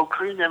 Daddy, there's no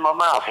cream in my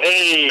mouth."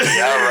 Hey,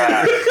 all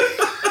right.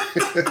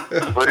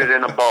 Put it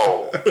in a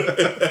bowl.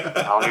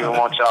 I don't even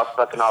want y'all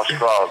sucking off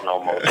straws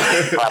no more.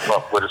 Pop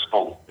up with a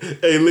spoon.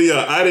 Hey,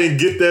 Leon, I didn't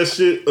get that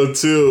shit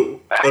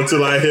until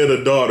I had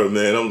a daughter,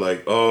 man. I'm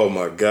like, oh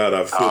my God,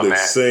 I feel the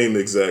same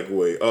exact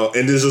way.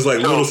 And there's just like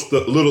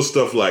little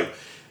stuff like,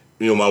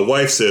 you know, my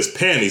wife says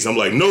panties. I'm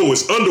like, no,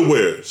 it's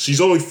underwear.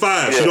 She's only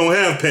 5. Yeah. She don't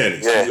have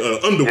panties. Yeah.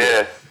 Underwear.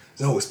 Yeah.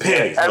 No, it's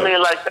panties. Yeah. I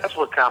mean, like, that's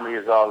what comedy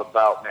is all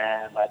about,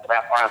 man. Like,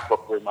 I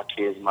fuck with my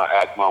kids, my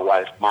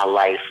wife, my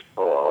life,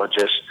 or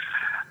just,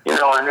 you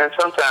know, and then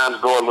sometimes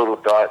go a little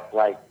dark.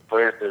 Like,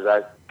 for instance,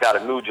 I got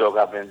a new joke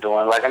I've been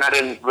doing, like, and I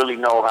didn't really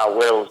know how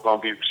well it was going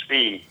to be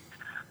received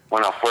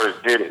when I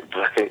first did it,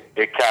 but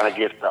it kind of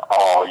gets to,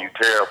 "Oh, you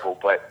terrible,"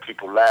 but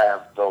people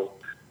laugh. So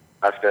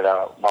I said,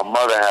 my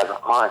mother has an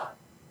aunt,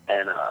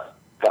 and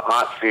the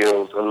aunt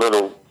feels a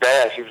little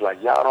bad. She was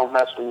like, "Y'all don't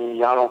mess with me.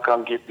 Y'all don't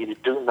come get me to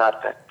do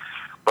nothing."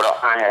 But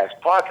her aunt has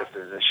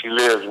Parkinson's, and she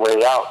lives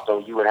way out, so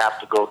you would have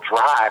to go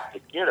drive to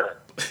get her.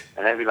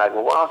 And they'd be like,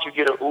 well, why don't you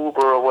get an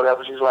Uber or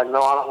whatever? She's like,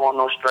 no, I don't want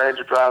no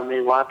stranger driving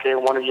me. Why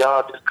can't one of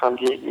y'all just come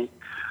get me?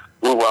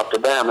 Move up to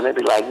Bam. And they'd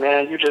be like,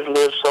 man, you just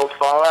live so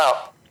far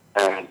out.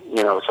 And,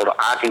 you know, so the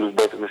auntie was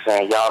basically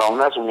saying, y'all don't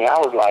mess with me. I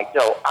was like,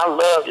 yo, I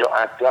love your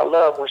auntie. I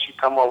love when she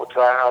come over to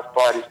our house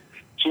parties.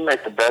 She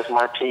makes the best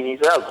martinis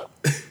ever.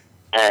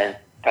 and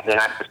then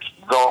I just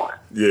keep going.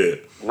 Yeah.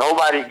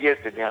 Nobody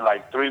gets it. Then,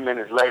 like 3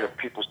 minutes later,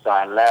 people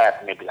start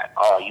laughing. They be like,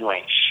 oh, you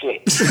ain't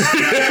shit. So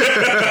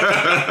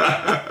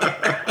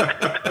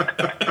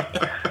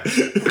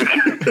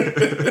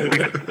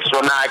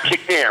now I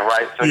kicked in,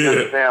 right? So you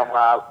understand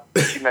why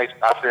she makes,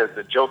 I said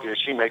the joke is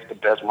she makes the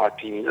best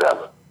martinis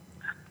ever.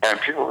 And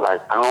people are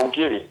like, I don't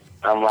get it.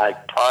 I'm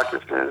like,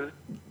 Parkinson's.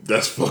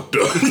 That's fucked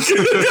up.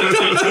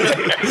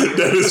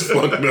 That is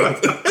fucked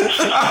up.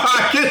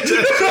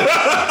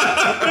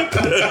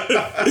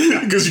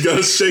 Because you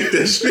gotta shake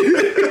that shit.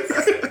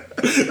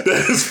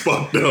 That is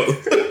fucked up.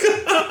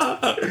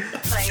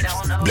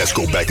 Let's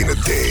go back in the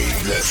day.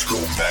 Let's go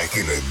back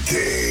in the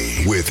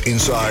day with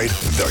Inside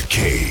the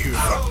Cave.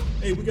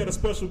 Hey, we got a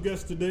special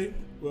guest today.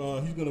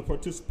 He's gonna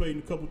participate in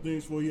a couple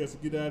things before he has to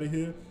get out of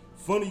here.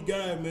 Funny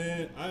guy,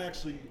 man. I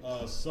actually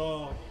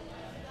saw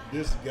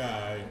this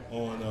guy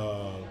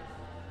on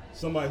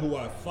somebody who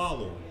I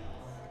follow,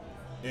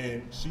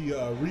 and she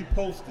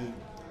reposted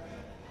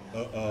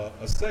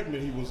a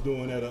segment he was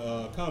doing at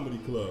a comedy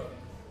club.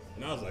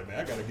 And I was like, man,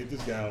 I gotta get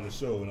this guy on the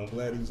show, and I'm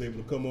glad he was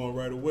able to come on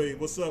right away.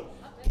 What's up,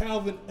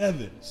 Calvin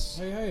Evans?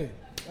 Hey.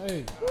 All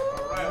right,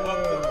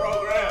 welcome to the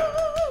program.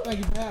 Thank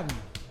you for having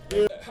me.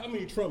 How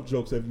many Trump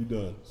jokes have you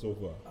done so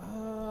far?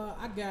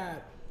 I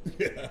got.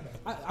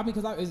 I mean,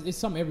 because it's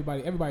something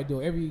everybody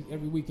do. Every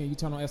weekend you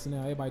turn on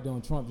SNL, everybody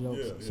doing Trump jokes.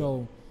 Yeah.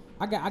 So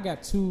I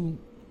got two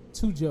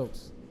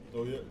jokes.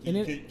 Oh yeah. Can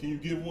you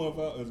give one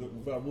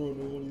without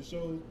ruining one of your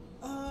shows?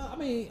 I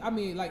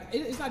mean, like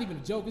it's not even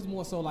a joke. It's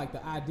more so like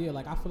the idea.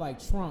 Like I feel like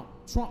Trump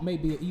may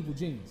be an evil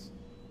genius.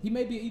 He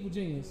may be an evil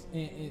genius,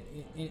 and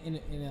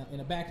in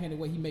a backhanded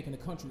way, he making the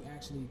country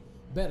actually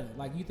better.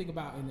 Like you think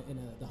about in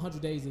the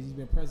 100 days that he's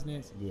been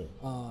president,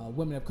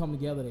 women have come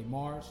together. They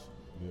marched.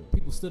 Yeah.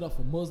 People stood up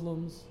for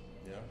Muslims.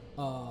 Yeah.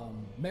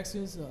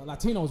 Mexicans,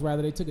 Latinos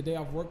rather. They took a day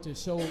off work to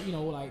show, we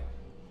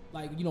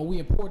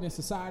important in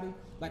society.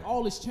 Like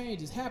all this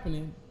change is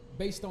happening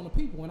based on the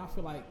people, and I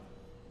feel like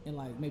in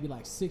maybe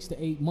 6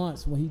 to 8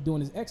 months when he's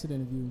doing his exit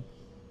interview.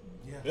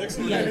 Yeah.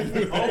 Excellent.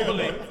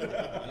 Hopefully.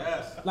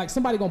 Yes. Like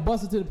somebody gonna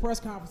bust into the press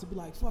conference and be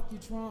like, "Fuck you,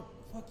 Trump.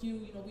 Fuck you.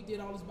 You know we did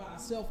all this by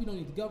ourselves. We don't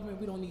need the government.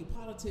 We don't need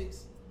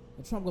politics."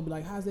 And Trump gonna be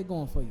like, "How's that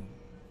going for you?"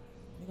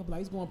 They gonna be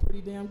like, "It's going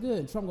pretty damn good."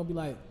 And Trump gonna be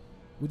like,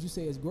 "Would you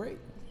say it's great?"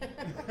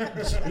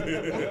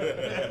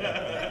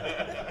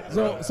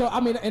 so I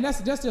mean, and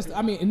that's just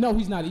I mean, no,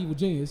 he's not an evil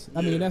genius.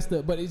 I mean,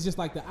 but it's just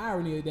like the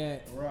irony of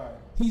that. Right.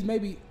 He's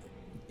maybe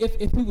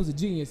if he was a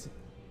genius,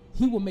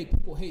 he would make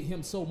people hate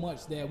him so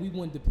much that we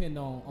wouldn't depend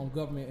on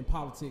government and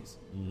politics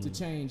to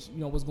change,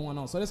 what's going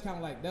on. So that's kind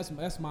of like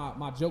that's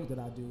my joke that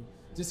I do,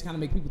 just to kind of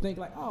make people think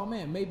like, oh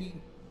man,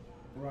 maybe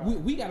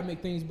we got to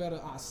make things better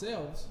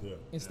ourselves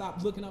and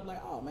stop looking up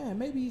like, oh man,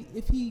 maybe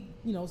if he,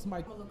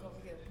 somebody.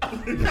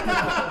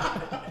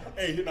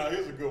 Hey,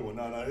 here's a good one.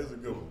 Here's a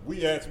good one.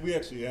 We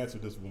actually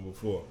answered this one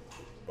before,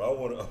 but I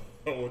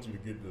want you to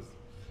get this.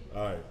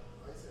 All right.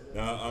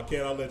 Now,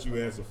 I'll let you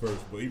answer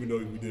first, but even though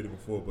we did it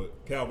before, but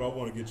Calvin, I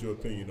want to get your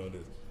opinion on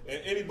this.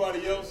 And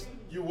anybody else,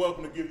 you're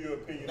welcome to give your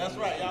opinion. That's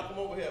right. Y'all come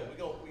over here.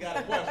 We got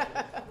a question.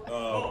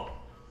 All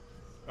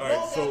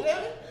right, so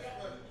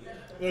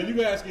you can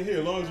ask it here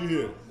as long as you're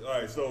here.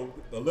 All right, so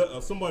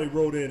somebody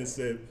wrote in and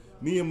said,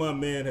 me and my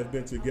man have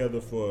been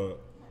together for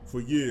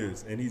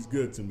years, and he's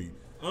good to me.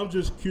 I'm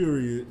just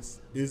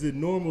curious, is it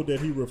normal that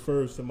he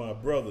refers to my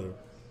brother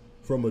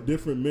from a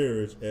different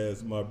marriage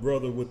as my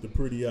brother with the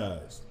pretty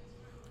eyes?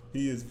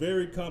 He is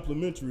very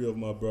complimentary of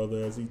my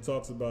brother as he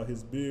talks about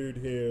his beard,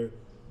 hair,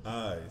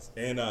 eyes.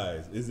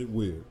 Is it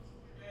weird?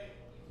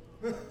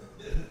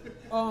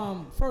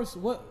 First,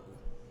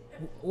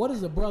 what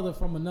is a brother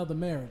from another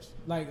marriage?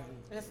 Like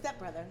a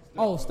stepbrother.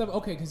 Oh,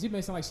 okay, because you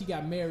may sound like she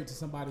got married to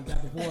somebody,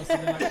 got divorced,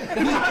 and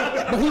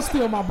then but he's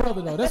still my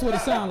brother though. That's what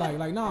it sounds like.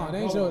 Like, no,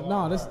 they ain't your,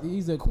 no,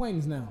 he's an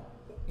acquaintance now.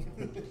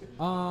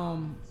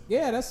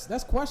 Yeah,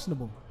 that's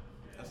questionable.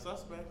 That's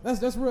suspect.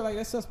 That's real, like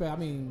that's suspect. I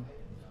mean,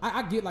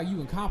 I get like you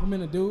can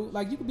compliment a dude.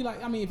 Like you could be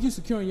like, I mean, if you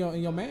secure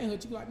in your manhood, you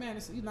can be like, man,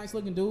 he's a nice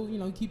looking dude.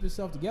 He keep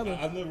himself together.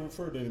 I've never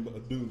referred to a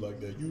dude like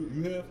that. You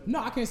have?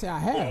 No, I can't say I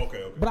have. Oh,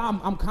 okay. But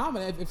I'm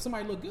confident if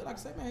somebody look good, I can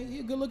say, man,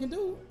 he's a good looking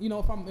dude.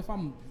 If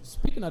I'm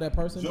speaking of that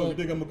person. Joe, you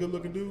think I'm a good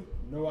looking dude?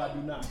 No, I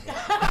do not.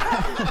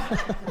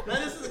 Now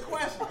this is a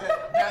question.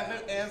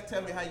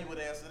 Tell me how you would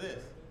answer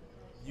this.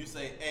 You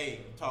say, hey,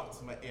 talk to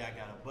somebody. Hey, I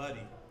got a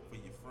buddy for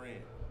your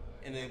friend,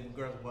 and then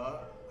girls,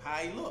 well, how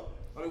he look?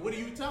 I mean, what do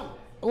you tell them?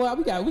 Well,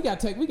 we got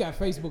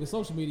Facebook and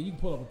social media. You can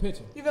pull up a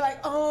picture. You be like,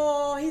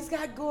 oh, he's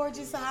got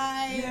gorgeous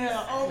eyes.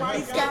 Yeah. Oh my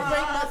He's God. got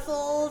great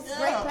muscles,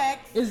 great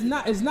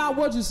pecs. It's not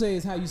what you say,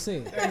 it's how you say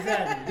it.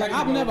 Exactly. Like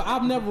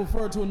I've never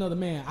referred to another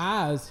man's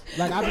eyes.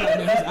 Like I be like,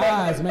 man, his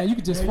eyes, man. You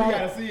could just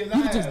follow. You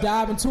could just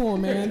dive into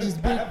him, man.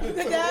 Just big. You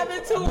could dive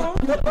into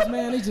him.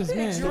 Man, he just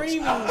dreamy.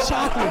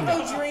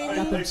 Chocolate. So dreamy.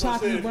 Got them If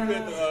chocolate you brown.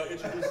 had to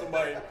introduce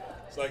somebody,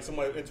 it's like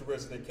somebody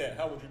interested in cat,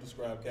 how would you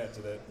describe cat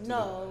to that?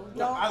 No,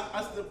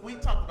 We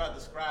talked about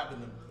describing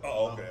them.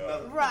 Oh, okay.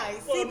 Right.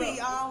 CB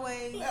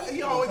always.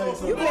 He always goes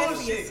some You messy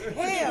bullshit. as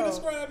hell.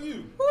 Describe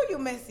you. Who you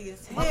messy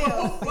as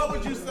hell? What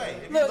would you say?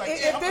 If Look, you was like,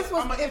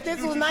 yeah, if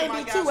this was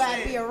 92,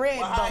 I'd be a red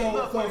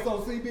bone. So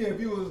CB, if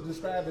you was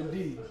describing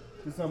D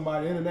to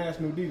somebody,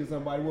 international D to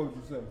somebody, what would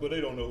you say? But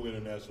they don't know who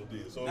international D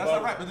is. So That's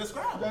all right, but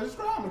describe him.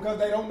 Describe him because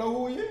they don't know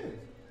who he is.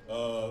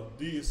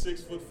 D is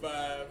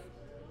 6'5".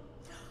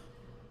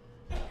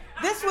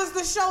 This was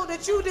the show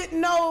that you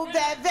didn't know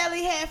that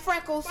Velly had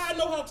freckles. I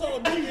know how tall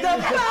D is. He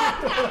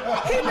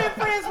been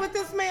friends with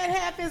this man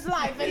half his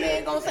life, and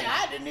then gonna say,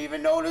 I didn't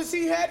even notice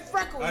he had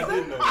freckles. I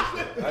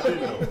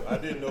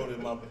didn't know that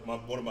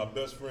one of my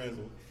best friends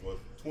for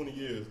 20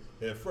 years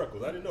had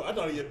freckles. I didn't know. I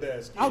thought he had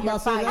bad skin. I was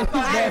about to say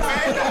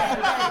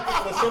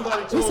that. But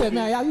somebody told He said, me.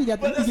 man, you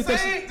got But to the get that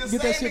same shit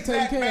taken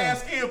exact care bad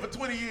of. skin for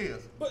 20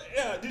 years. But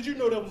yeah, did you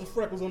know there was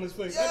freckles on his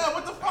face? Yeah,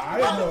 what the fuck?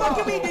 What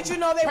do you mean? Did you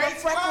know there were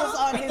freckles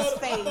on his I thought it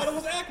face?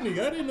 was acne.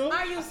 I didn't know.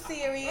 Are you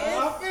serious?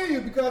 I feel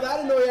you because I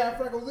didn't know he had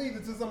freckles either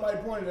until somebody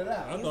pointed it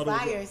out. I You thought it was-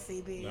 fired,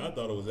 CB. No, I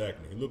thought it was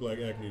acne. He looked like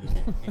acne to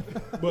me.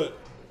 But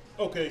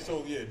okay,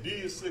 so yeah, D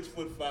is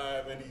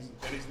 6'5" and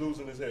he's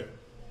losing his hair.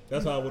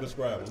 That's how I would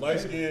describe him.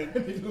 Light skin,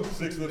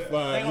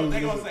 6'5".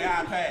 They gonna say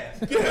I pass.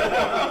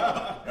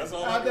 That's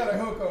all I got a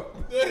hookup.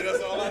 Yeah,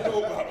 that's all I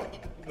know about him.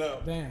 No.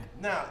 Damn.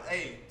 Now,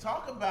 hey,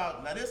 talk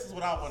about, now this is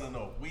what I want to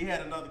know. We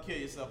had another Kill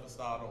Yourself and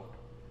Start Over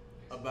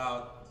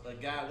about a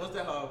guy, was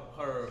that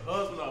her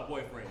husband or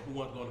boyfriend who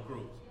wanted to go on a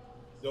cruise?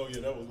 Oh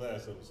yeah, that was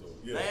last episode.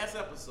 Yeah. Last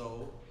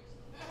episode,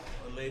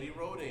 a lady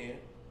wrote in.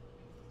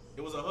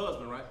 It was her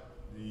husband, right?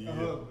 Yeah.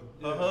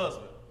 Her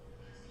husband.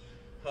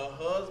 Her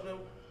husband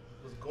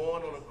was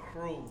going on a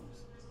cruise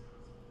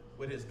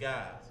with his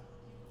guys.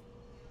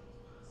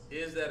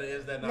 Is that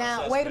not Now,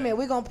 suspect? wait a minute.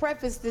 We're going to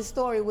preface this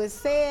story with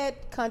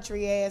said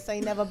country ass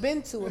ain't never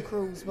been to a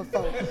cruise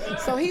before.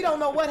 So he don't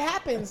know what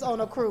happens on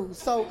a cruise.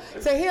 So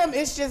to him,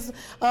 it's just,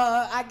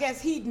 I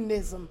guess,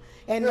 hedonism.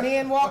 And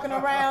men walking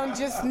around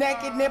just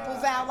naked,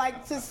 nipples out.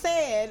 Like to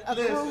said, a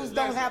cruise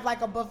don't have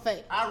like a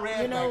buffet. I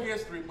read you know? back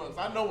history books.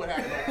 I know what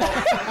happened on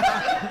boats.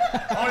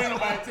 I don't need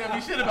nobody to tell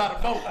me shit about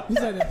a boat. He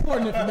said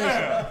important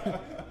information.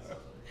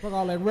 Fuck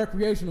all that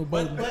recreational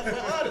boating. But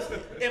honestly,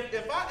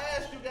 if I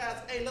asked you guys,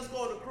 hey, let's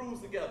go on a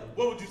cruise together,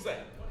 what would you say?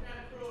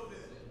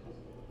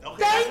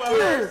 Okay, Thank that's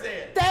what I you.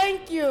 said.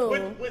 Thank you.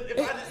 If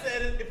I just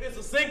said if it's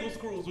a singles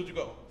cruise, would you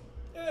go?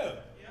 Yeah.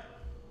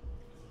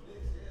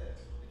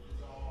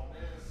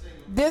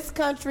 This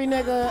country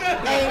nigga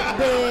ain't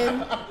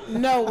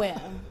been nowhere.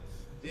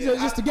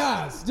 Just the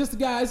guys. It's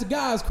a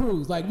guys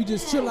cruise. Like we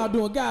just chill out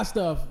doing guy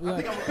stuff.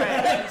 Like,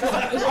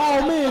 it's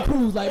all men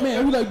cruise. Like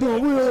man, we like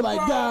doing real like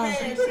guys.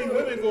 See,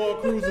 women go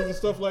on cruises and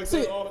stuff like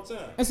that all the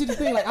time. And see the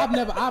thing, like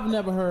I've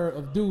never heard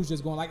of dudes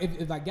just going like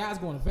if like guys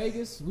going to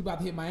Vegas, we about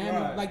to hit Miami,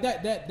 Right. like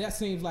that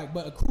seems like,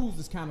 but a cruise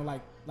is kind of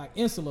like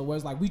insular, where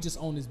it's like we just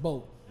on this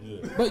boat. Yeah.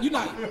 But you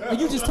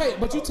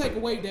take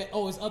away that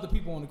it's other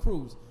people on the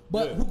cruise.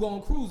 But Yeah. who go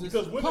on cruises?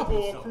 Because women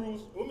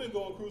couples. women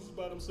go on cruises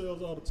by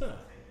themselves all the time.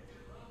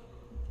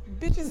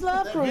 Bitches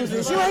love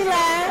cruises. You ain't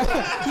lying.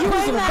 You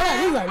ain't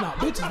lying. He's like, no,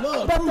 bitches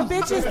love But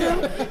cruises. the bitches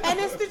do. And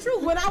it's the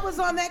truth. When I was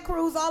on that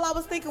cruise, all I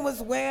was thinking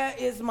was, where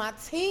is my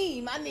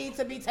team? I need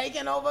to be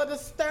taking over the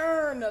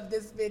stern of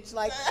this bitch.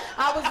 Like,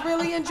 I was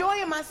really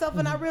enjoying myself,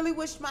 and I really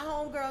wished my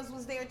homegirls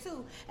was there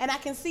too. And I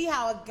can see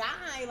how a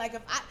guy, like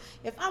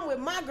if I'm with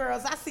my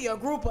girls, I see a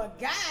group of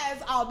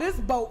guys, this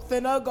boat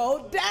finna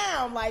go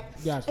down.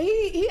 Like, Gotcha.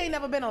 he ain't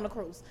never been on a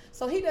cruise.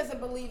 So he doesn't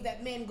believe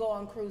that men go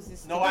on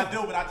cruises. No, I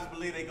do, but I just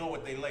believe they go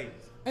with their ladies.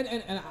 And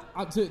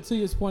to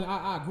his point,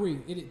 I agree.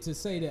 To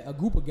say that a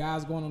group of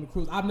guys going on a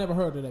cruise, I've never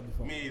heard of that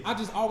before. Me either. I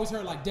just always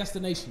heard like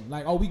destination,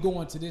 like we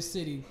going to this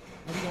city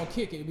and we gonna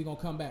kick it and we gonna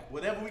come back.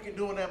 Whatever we can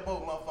do on that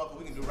boat, motherfucker,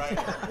 we can do right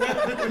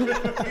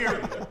now.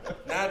 Period.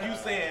 Now, if you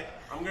saying,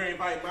 I'm going to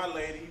invite my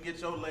lady, you get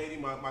your lady,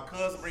 my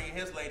cousin bringing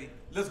his lady,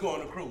 let's go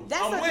on a cruise.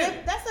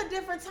 That's a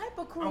different type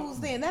of cruise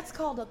then. That's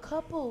called a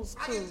couples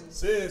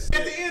cruise. At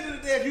the end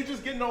of the day, if you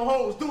just getting no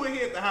hoes, do it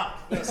here at the house.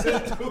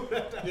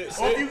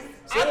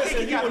 I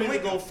think you want to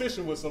go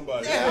fishing with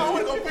somebody. Yeah, I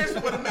want to go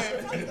fishing with a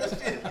man. That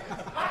shit.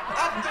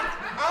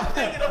 I'm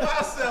thinking to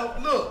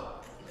myself,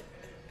 look,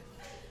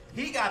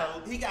 he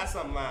got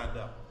something lined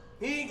up.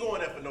 He ain't going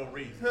there for no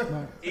reason.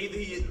 Right. Either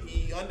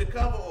he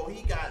undercover or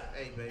he got,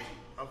 hey baby,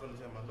 I'm gonna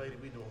tell my lady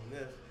we doing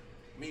this.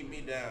 Meet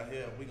me down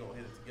here. We gonna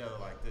hit it together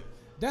like this.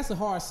 That's a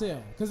hard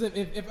sell. Because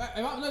if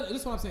I,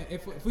 this is what I'm saying.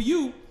 If for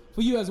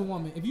you as a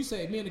woman, if you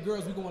say me and the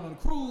girls we going on a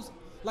cruise,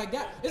 Like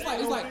that. It's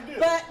like.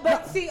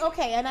 But see,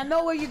 okay, and I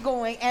know where you're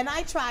going, and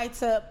I try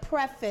to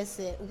preface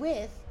it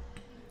with,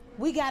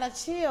 we gotta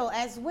chill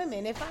as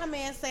women. If our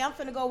man say I'm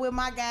finna go with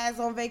my guys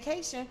on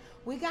vacation,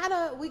 we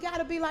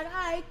gotta be like, all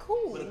right,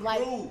 cool. Like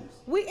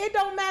it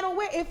don't matter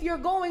where. If you're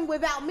going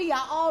without me,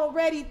 I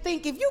already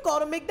think if you go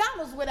to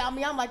McDonald's without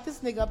me, I'm like, this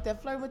nigga up there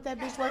flirting with that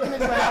bitch working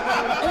his way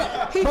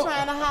out. He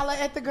trying to holler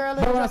at the girl.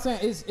 But what I'm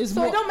saying is so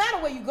more, it don't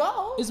matter where you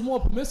go. It's more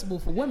permissible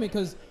for women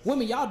because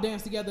women, y'all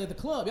dance together at the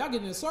club. Y'all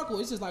get in a circle.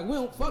 It's just like we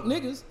don't fuck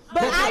niggas.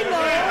 But I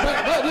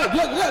know.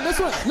 But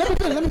listen, let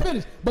me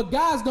finish. But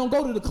guys don't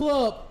go to the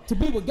club to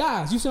be with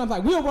guys. You see, I'm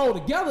like, we'll roll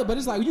together, but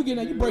it's like you get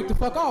there, you break the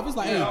fuck off. It's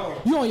like, hey,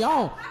 you on your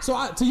own. So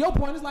to your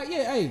point, it's like,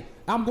 yeah, hey,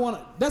 I'm going.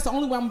 That's the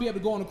only way I'm gonna be able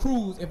to go on a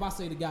cruise if I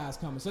say the guy's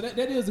coming. So that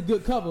is a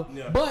good cover.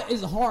 Yeah. But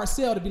it's a hard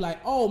sell to be like,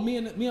 oh, me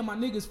and my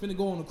niggas finna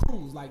go on a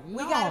cruise. Like, we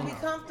gotta be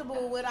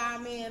comfortable with our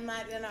man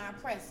not in our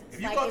presence.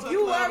 If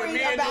you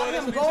worried about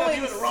him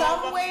going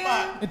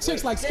somewhere, and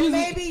chicks like, then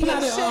maybe you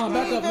shouldn't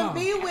even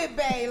be with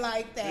Bae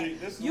like that.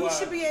 You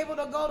should be able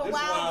to go to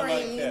Wild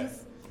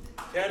Greens.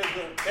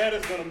 Cat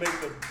is gonna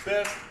make the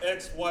best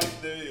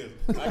ex-wife there is.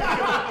 Man,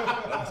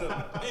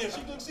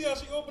 see how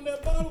she opened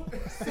that bottle?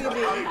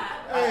 I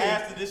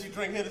asked her, did she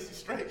drink Hennessy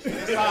straight?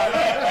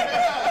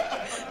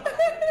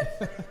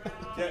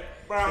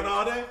 Brown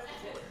all day?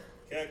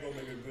 Cat gonna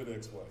make a good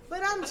ex-wife.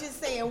 But I'm just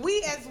saying,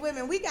 we as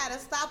women, we gotta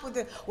stop with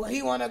the, well,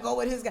 he wanna go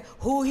with his guy,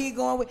 who he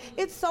going with.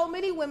 It's so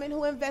many women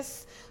who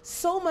invest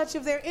so much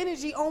of their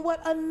energy on what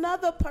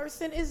another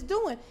person is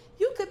doing.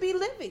 You could be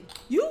living.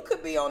 You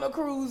could be on a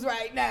cruise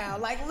right now.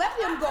 Like, let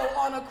him go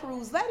on a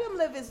cruise. Let him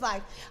live his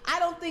life. I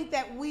don't think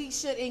that we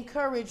should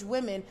encourage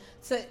women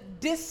to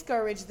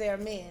discourage their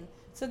men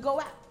to go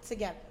out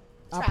together.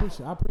 I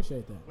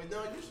appreciate that. But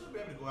no, you should be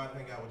able to go out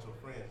and hang out with your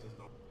friends. Just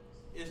don't.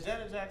 Is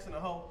Janet Jackson a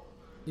hoe?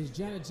 Is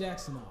Janet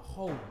Jackson a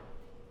hoe?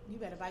 You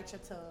better bite your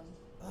tongue.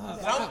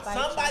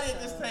 Somebody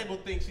at this table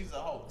thinks she's a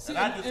hoe, and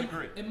I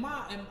disagree.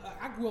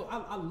 I grew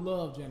up. I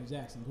love Janet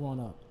Jackson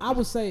growing up. I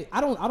would say I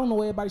don't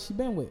know everybody she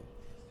been with.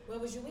 Where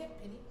was you with,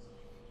 Penny?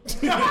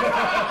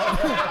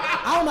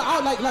 I don't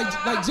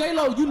know. Like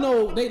J-Lo, you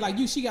know, they like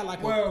you. She got like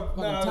a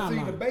timeline.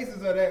 See, the basis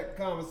of that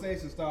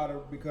conversation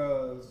started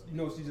because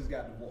she just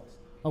got divorced.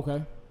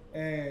 Okay.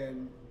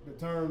 And the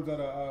terms of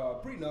the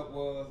prenup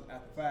was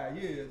after 5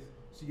 years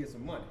she gets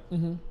some money.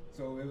 Mm-hmm.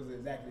 So it was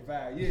exactly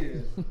 5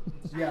 years.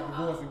 She got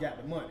divorced and got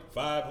the money.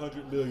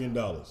 $500 million.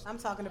 I'm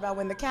talking about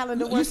when the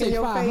calendar works in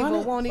your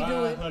favor. Won't he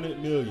do it?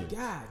 $500 million.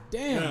 God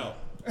damn. Now,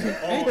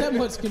 ain't that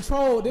much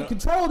control. The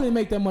control didn't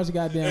make that much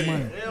goddamn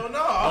money. Hell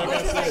no.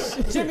 Like I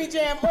said, Jimmy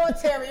Jam or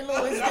Terry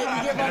Lewis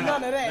didn't give her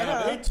none of that.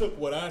 Now, they took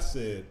what I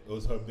said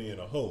was her being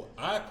a hoe.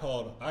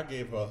 I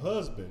gave her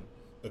husband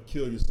a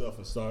kill yourself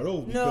and start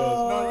over.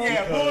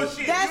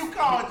 Bullshit. You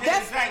called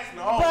Janet Jackson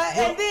a hoe.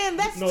 And then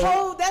that's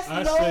no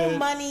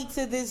money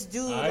to this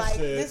dude. Like,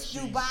 this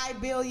Dubai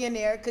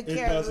billionaire could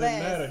care less. It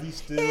doesn't matter.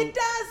 It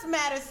does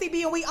matter,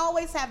 CB, and we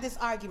always have this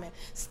argument.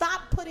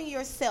 Stop putting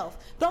yourself.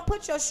 Don't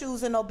put your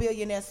shoes in no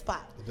billionaire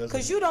spot,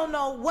 because you don't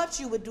know what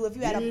you would do if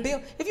you had a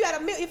bill. If you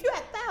had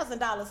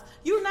 $1,000,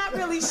 you're not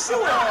really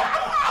sure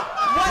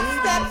what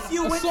steps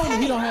you would take.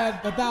 Assuming he don't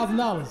have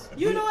 $1,000.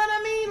 You know what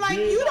I mean? Like,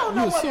 you don't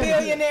know what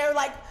billionaire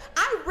like.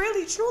 I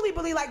really truly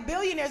believe like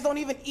billionaires don't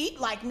even eat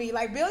like me.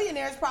 Like,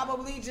 billionaires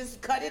probably just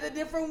cut it a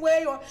different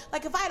way. Or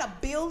like, if I had $1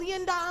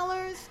 billion,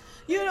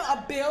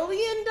 $1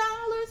 billion.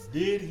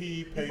 Did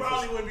he pay? You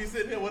probably wouldn't be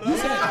sitting here with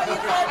us.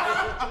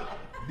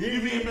 Did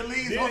you be in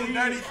Belize on the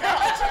dirty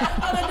couch?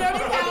 On the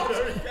dirty couch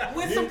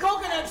with some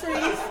coconut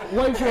trees.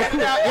 Wait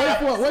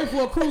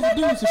for a cruise of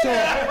dudes to show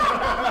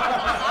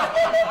up.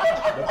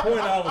 The point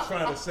I was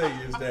trying to say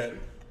is that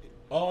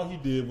all he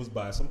did was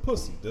buy some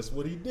pussy. That's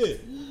what he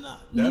did.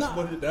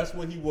 That's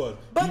what he was.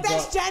 But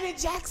that's Janet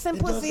Jackson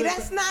pussy.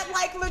 That's not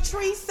like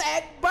Latrice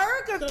at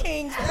Burger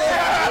King's pussy.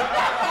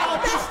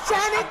 That's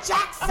Janet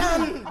Jackson.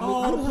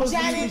 Janet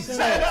Jackson.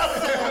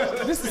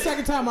 This is the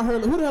second time I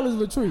heard. Who the hell is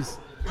Latrice?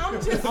 I'm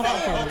just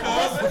saying.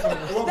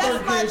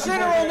 That's my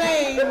general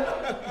name,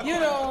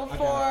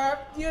 for,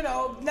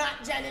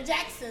 not Janet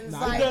Jackson's.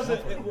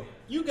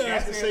 You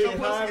guys can say it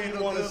however you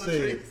want to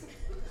say it.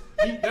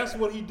 That's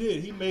what he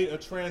did. He made a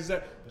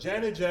transaction.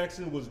 Janet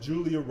Jackson was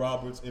Julia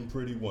Roberts in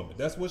Pretty Woman.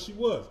 That's what she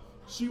was.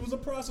 She was a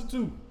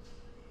prostitute.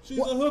 She's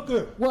a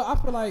hooker. Well, I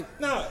feel like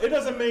it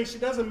doesn't make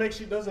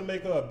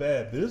her a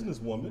bad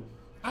businesswoman.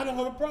 I don't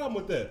have a problem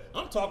with that.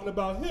 I'm talking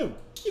about him.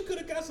 You could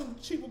have got some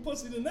cheaper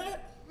pussy than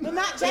that. But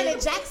not Janet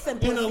Jackson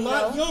pussy. And a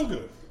lot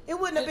younger. It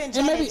wouldn't have been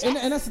Janet Jackson.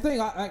 And that's the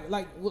thing. I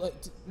like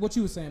what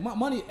you were saying.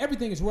 Money,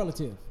 everything is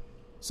relative.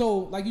 So,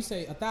 like you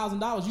say,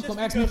 $1,000, you come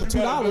ask me for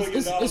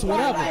 $2, it's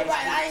whatever. Right.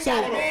 I ain't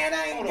got it, man.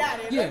 I ain't got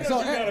it. Yeah, so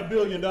you got $1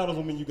 billion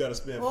don't mean you got to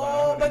spend $500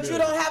 million. But you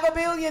don't have $1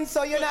 billion,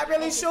 so you're not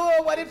really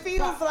sure what it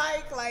feels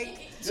like.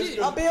 Like,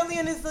 $1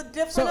 billion is a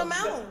different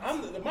amount.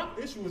 My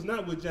issue is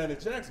not with Janet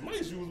Jackson. My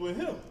issue was with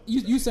him.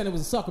 You said it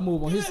was a sucker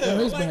move on his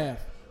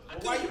behalf.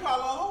 Why you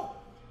call her a hoe?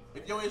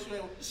 If your issue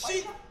ain't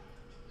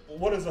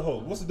What is a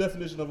hoe? What's the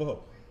definition of a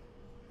hoe?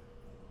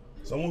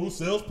 Someone who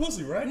sells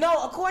pussy, right?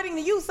 No, according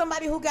to you,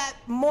 somebody who got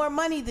more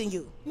money than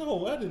you.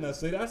 No, I did not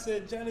say that. I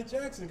said Janet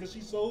Jackson because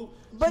she sold.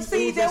 But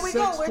see, there we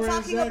go. We're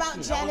talking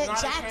about Janet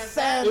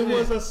Jackson. It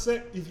was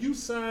a if you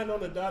signed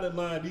on the dotted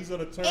line, these are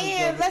the terms.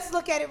 And let's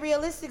look at it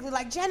realistically.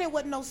 Like Janet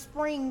wasn't no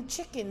spring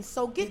chicken,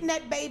 so getting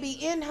that baby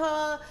in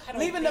her,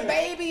 leaving the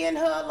baby in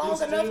her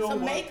long enough to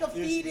make a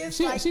fetus.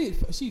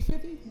 She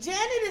 50.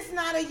 Janet is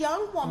not a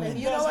young woman.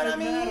 You know what I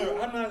mean?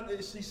 Matter. I'm not.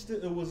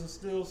 It was a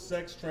still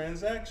sex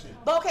transaction.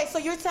 But okay, so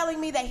you're telling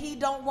me that he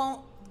don't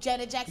want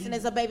Janet Jackson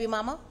as a baby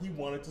mama? He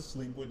wanted to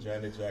sleep with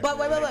Janet Jackson. But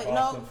wait,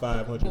 no.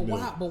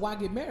 But why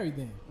get married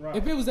then? Right.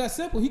 If it was that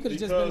simple, he could have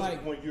just been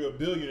like. When you're a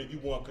billionaire, you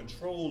want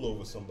control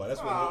over somebody.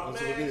 That's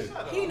what it is.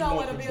 He know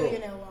what a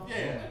billionaire wants.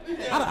 Yeah.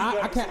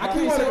 I can't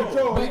He say.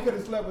 control. He could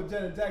have slept with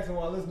Janet Jackson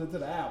while listening to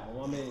the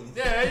album. I mean.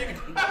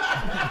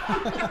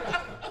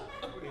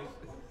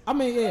 I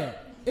mean, yeah.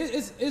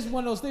 It's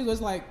one of those things where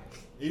it's like.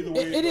 Either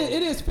way,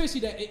 it is fishy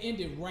that it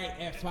ended right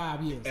at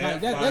 5 years.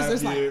 At like that's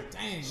years, like,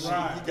 dang.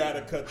 Right. You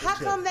gotta cut the How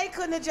check. come they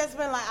couldn't have just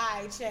been like, all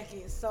right, check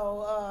it.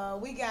 So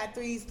we got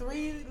three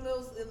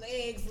little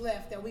eggs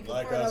left that we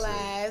can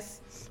fertilize.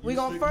 We're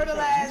going to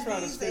fertilize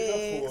these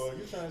eggs.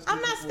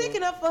 I'm not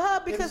sticking up for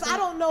her because I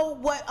don't know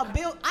what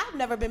I've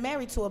never been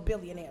married to a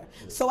billionaire.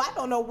 So I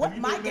don't know what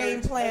my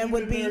game plan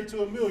would be. Married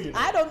to a millionaire?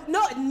 I don't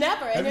know,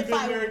 never. And if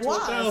I married was,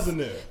 to a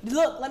thousandaire?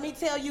 Look, let me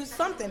tell you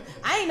something.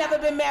 I ain't never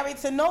been married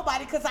to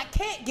nobody because I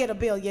can't get a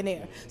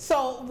billionaire.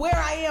 So where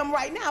I am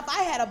right now, if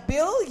I had a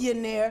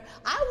billionaire,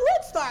 I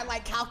would start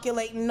like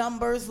calculating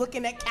numbers,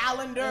 looking at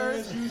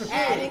calendars,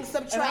 adding,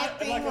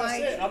 subtracting. Like I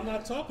said, I'm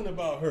not talking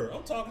about her.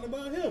 I'm talking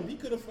about him. He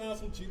could have found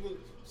some cheaper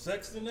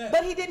sex than that.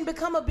 But he didn't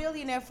become a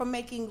billionaire from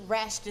making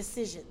rash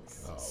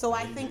decisions. So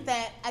I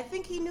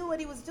think he knew what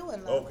he was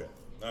doing. Love. Okay.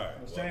 All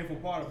right. The shameful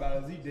part about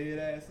it is he dead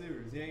ass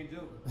serious. He ain't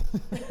joking.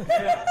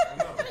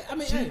 I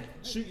mean,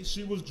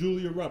 she was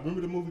Julia Roberts.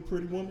 Remember the movie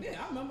Pretty Woman? Yeah,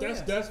 I remember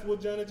that. That's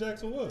what Janet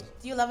Jackson was.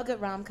 Do you love a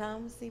good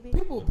rom-com, CB?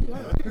 People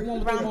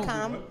want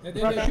rom-com,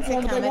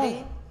 romantic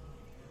comedy.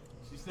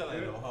 She still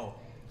ain't no hoe.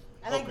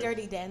 I like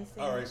Dirty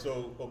Dancing. All right,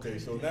 so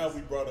now we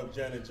brought up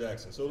Janet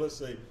Jackson. So let's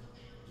say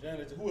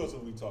Janet. Who else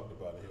have we talked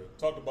about here?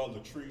 Talked about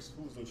Latrice.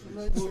 Who's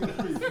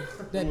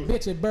Latrice? That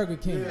bitch at Burger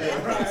King.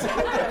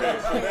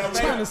 Yeah.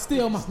 Trying to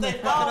steal my.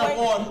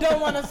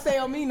 Don't want to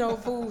sell me no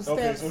food.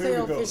 Okay, so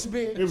here we go. Selfish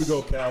bitch. Here we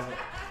go, Calvin.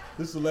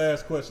 This is the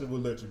last question.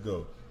 We'll let you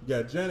go. You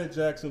got Janet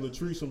Jackson,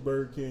 Latrice from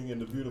Burger King,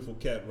 and the beautiful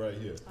cat right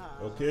here.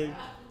 Okay,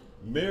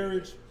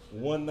 marriage,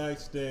 one night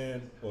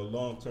stand, or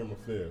long-term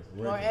affair.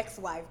 Or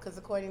ex-wife, because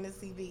according to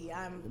CB,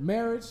 I'm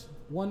marriage,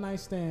 one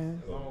night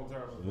stand,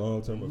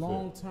 long-term affair.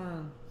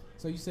 Long-term.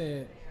 So you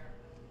said.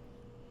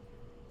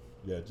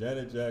 Yeah,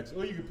 Janet Jackson.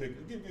 Or you can pick.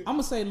 I'm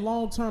gonna say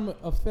long-term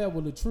affair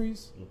with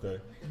Latrice. Okay.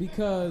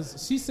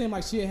 Because she seemed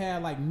like she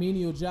had like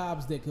menial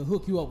jobs that could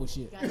hook you up with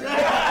shit.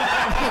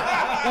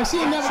 Like she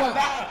ain't never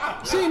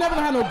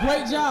gonna have no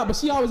great job, but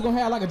she always gonna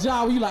have like a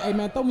job where you like, hey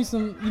man, throw me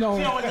some, you know.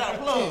 She always got a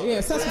plug. Yeah,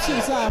 set some shit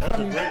aside for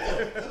me.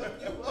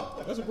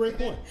 That's a great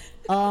point.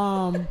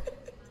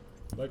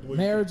 Like the way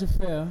marriage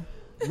affair,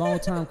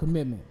 long-term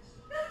commitment.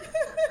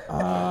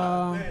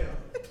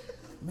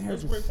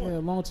 Marriage affair,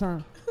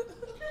 long-term.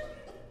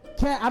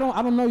 Kat, I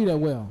don't know you that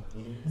well,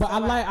 but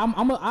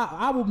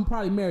I would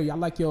probably marry you. I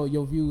like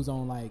your views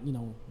on like, you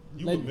know.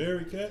 You would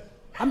marry Kat?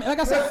 I mean,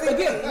 like I said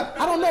again,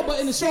 I don't know, but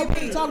in the short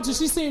period talking to,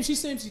 she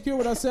seems secure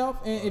with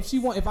herself, and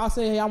if I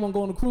say, hey, I want to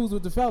go on a cruise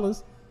with the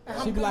fellas,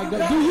 she'd be like, do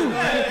you?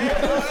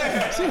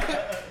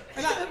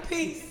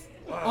 Peace.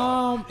 You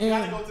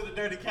gotta go to the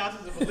dirty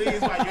couches and Belize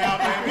while you're out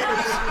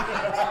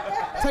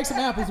there. Take some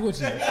apples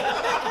with you.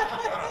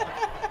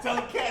 Tell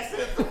the cat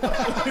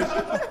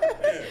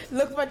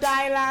Look for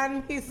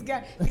Dylan. He's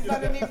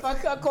underneath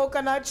a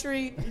coconut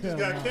tree. We just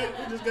got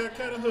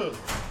Kat a husband.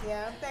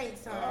 Yeah,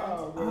 thanks,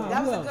 honey.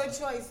 That was a good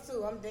choice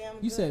too. I'm damn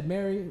good. You said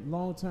married,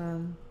 long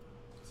term.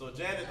 So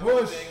Janet, the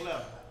only thing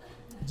left.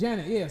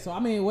 Janet, yeah. So I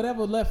mean,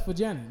 whatever left for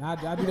Janet, I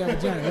do that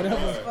with Janet.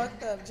 Whatever.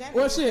 Fucked up. Janet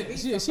Well,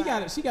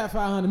 she got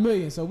 500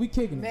 million, so we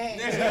kicking it. Man,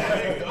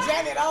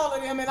 Janet, all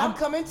of them, and I'm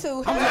coming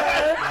too.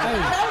 Hello.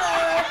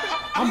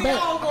 I'm we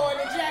all going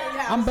to Janet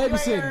house. I'm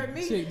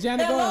babysitting. Shit,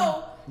 Janet,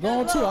 go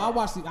on tour. I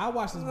watch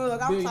this.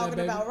 Look, I'm talking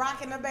about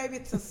rocking the baby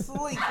to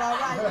sleep. All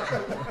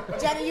right,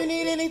 Janet, you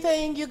need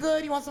anything? You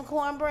good? You want some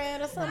cornbread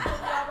or something? You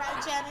all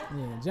right, Janet?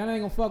 Yeah, Janet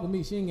ain't gonna fuck with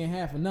me. She ain't getting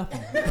half of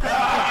nothing.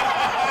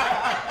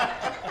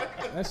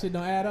 That shit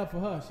don't add up for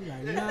her. She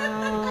like,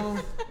 no.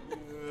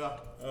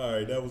 All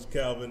right, that was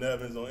Calvin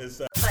Evans on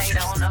Inside.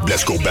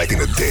 Let's go back in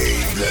the day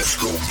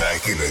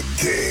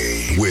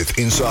with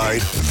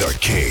Inside the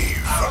Cave.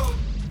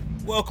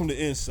 Welcome to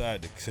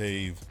Inside the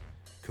Cave.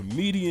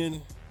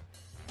 Comedian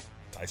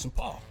Tyson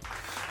Paul.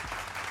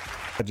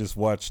 I just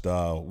watched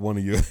one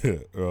of your,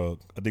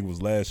 I think it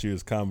was last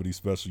year's comedy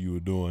special you were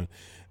doing,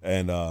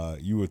 and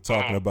you were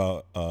talking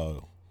about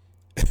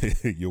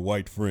your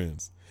white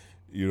friends.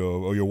 You know,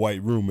 or your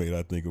white roommate,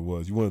 I think it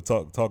was. You want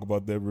to talk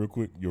about that real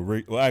quick?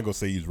 Well, I ain't gonna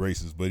say he's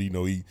racist, but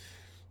he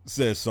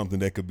says something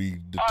that could be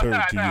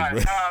deterrent to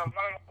you.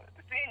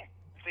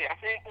 See, I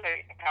think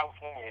like in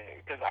California,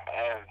 because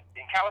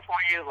in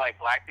California, like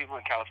black people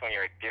in California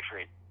are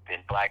different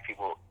than black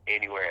people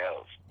anywhere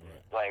else.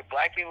 Like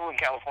black people in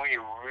California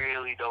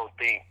really don't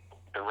think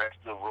the rest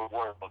of the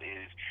world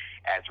is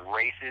as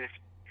racist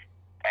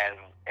as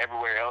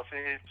everywhere else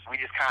is. We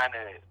just kind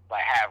of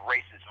like have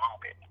racist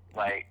moments.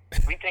 Like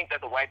we think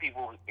that the white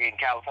people in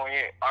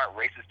California aren't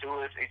racist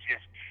to us. It's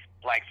just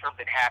like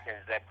something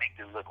happens that makes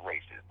it look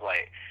racist.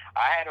 Like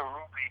I had a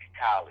roommate in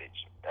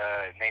college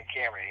named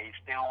Cameron. He's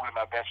still one of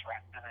my best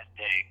friends to this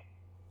day.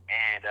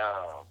 And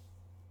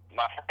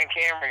my friend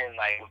Cameron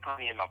like would put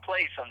me in my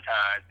place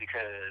sometimes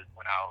because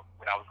when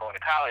I was going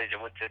to college, I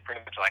went to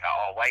pretty much like an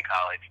all white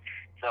college.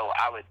 So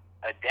I would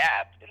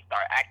adapt and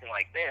start acting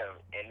like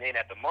them. And then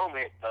at the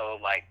moment, so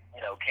like,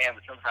 you know, Cam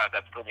would sometimes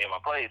have to put me in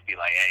my place, be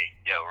like, hey,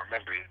 yo,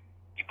 remember you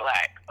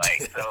black.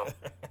 Like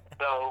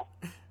so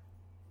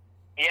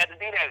he had to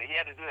do that. He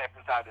had to do that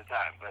from time to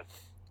time. But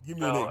give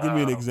me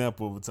an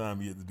example of a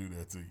time he had to do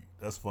that to you.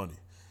 That's funny.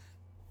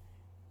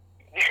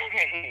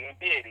 He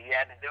did. He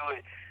had to do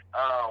it.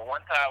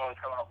 One time I was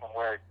coming home from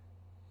work,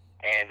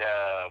 and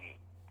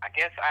I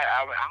guess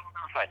I don't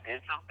know if I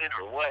did something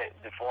or what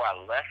before I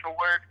left for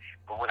work.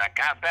 But when I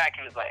got back,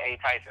 he was like, "Hey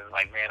Tyson,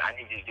 like, man, I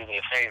need you to do me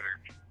a favor."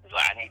 He's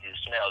like, "I need you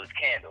to smell this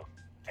candle."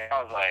 And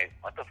I was like,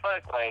 "What the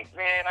fuck?" Like,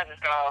 man, I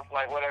just got off.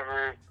 Like,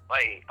 whatever.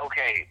 Like,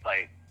 okay,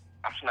 like,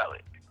 I smell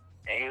it.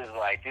 And he was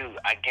like, "Dude,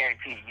 I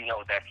guarantee you know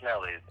what that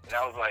smell is." And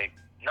I was like,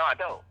 "No, I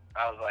don't."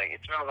 I was like, "It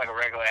smells like a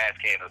regular ass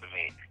candle to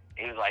me."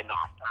 He was like, "No,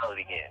 I'll smell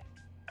it again."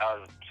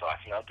 So I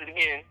smelled it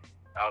again.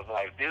 I was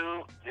like,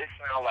 "Dude, this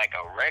smells like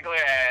a regular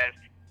ass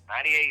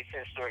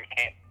 98-cent store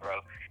candle,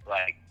 bro.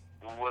 Like,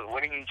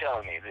 what are you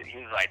telling me?"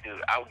 He was like,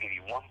 "Dude, I'll give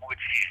you one more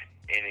chance.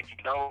 And if you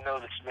don't know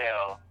the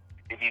smell,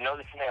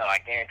 I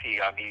guarantee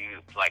you I'll give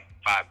you like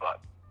 $5." I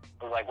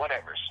was like,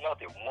 whatever.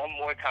 Smelled it one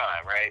more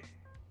time, right?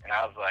 And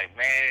I was like,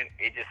 man,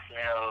 it just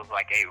smells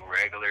like a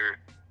regular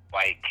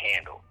white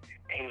candle.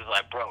 And he was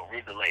like, bro,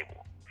 read the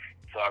label.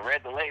 So I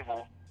read the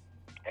label,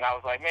 and I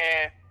was like,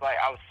 man, like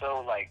I was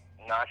so like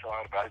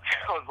nonchalant about it.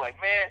 I was like,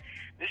 man,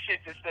 this shit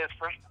just says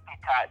fresh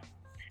cotton.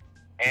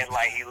 And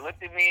like he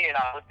looked at me, and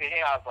I looked at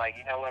him. I was like,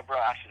 you know what, bro?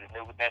 I should have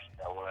knew what that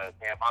smell was.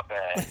 Man, my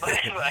bad.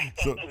 Like,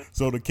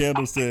 so the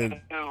candle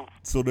said.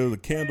 So the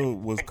candle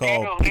was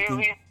called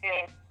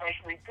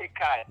freshly picked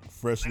cotton.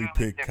 Freshly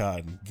picked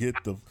cotton.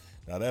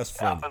 Now that's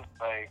funny.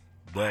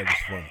 That is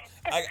funny.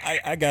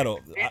 I gotta.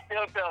 It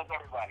still tells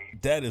everybody.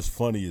 That is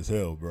funny as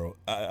hell, bro.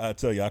 I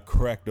tell you, I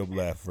cracked up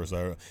laughing first.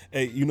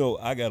 Hey, you know,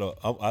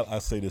 I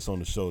say this on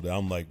the show that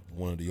I'm like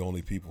one of the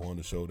only people on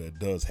the show that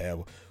does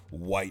have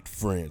white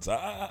friends.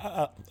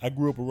 I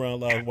grew up around a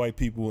lot of white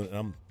people, and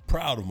I'm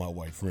proud of my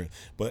white friends.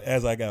 But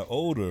as I got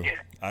older,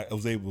 I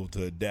was able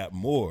to adapt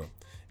more.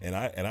 And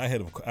I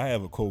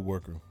have a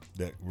coworker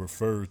that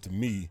referred to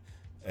me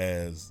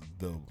as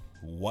the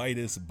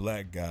whitest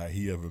black guy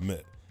he ever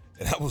met.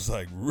 And I was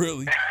like,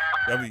 really?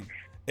 I mean,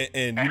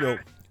 and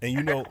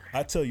you know,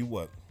 I tell you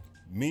what,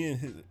 me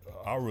and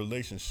our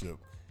relationship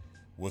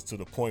was to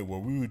the point where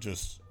we would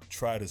just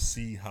try to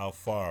see how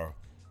far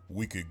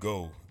we could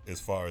go as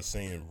far as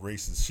saying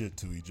racist shit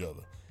to each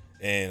other.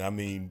 And I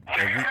mean,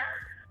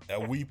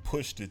 we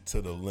pushed it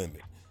to the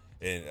limit.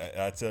 And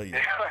I tell you,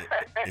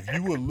 if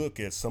you would look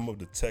at some of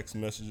the text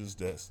messages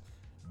that's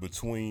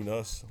between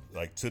us,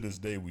 like to this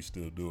day, we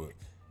still do it.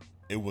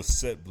 It will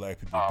set black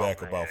people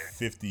back about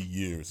 50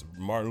 years.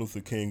 Martin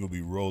Luther King will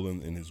be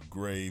rolling in his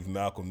grave.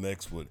 Malcolm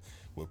X would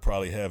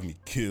probably have me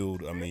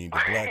killed. I mean,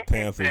 the Black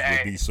Panthers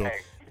would be so. You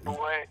know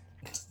what?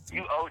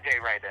 You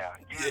OJ right now.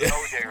 You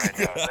OJ right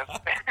now.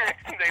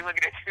 They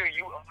looking at you.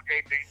 You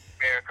OJ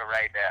America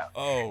right now.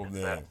 Oh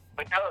man.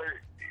 But no,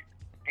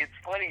 it's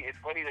funny. It's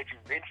funny that you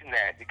mentioned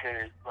that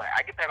because like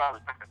I get that all the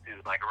time too.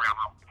 Like around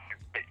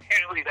my,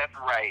 usually that's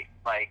right.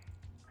 Like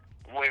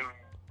when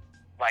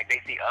like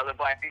they see other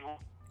black people.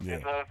 Yeah.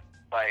 And stuff,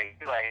 like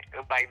they'll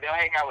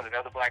hang out with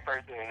another black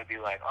person and it'll be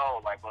like, oh,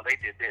 like, well, they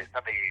did this.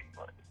 I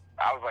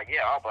was like,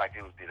 yeah, all black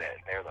dudes do that.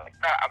 And they were like,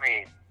 no, I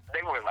mean,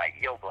 they were like,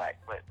 yo, black,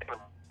 but they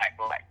were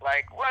black.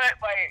 Like, what?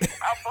 Like,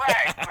 I'm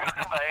black.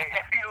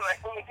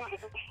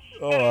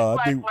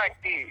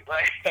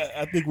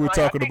 I think we're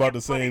talking about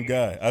the same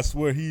guy. I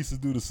swear he used to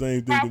do the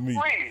same thing to me.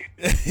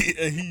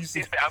 He used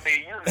to.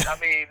 they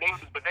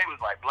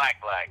was like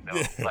black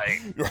though.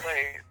 Like.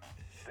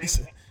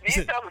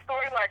 You tell the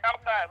story like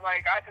I'm not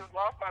like I just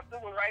lost my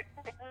civil rights.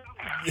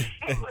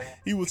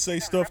 He would say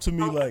stuff to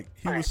me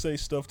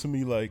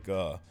like,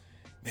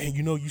 man,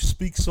 you know, you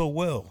speak so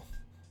well.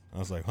 I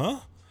was like, huh?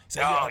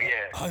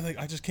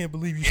 I just can't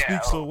believe you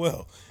speak so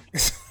well.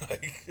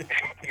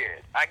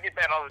 I get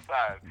that all the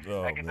time.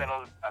 That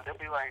all the time.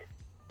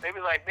 They be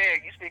like,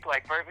 man, you speak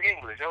like perfect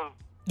English.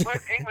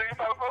 What English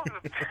am I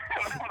supposed to?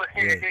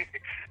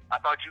 I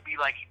thought you'd be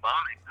like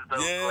Ebonics.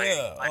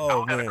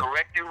 I'm gonna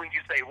correct you when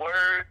you say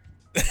words.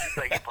 It's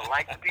like you're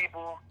polite to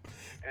people.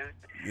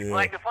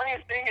 Like the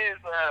funniest thing is,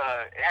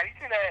 have you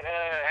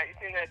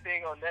seen that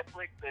thing on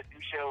Netflix that you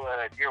show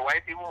Dear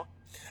White People?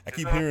 I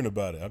keep hearing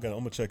about it. I'm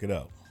gonna check it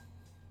out.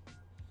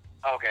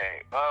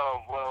 Okay.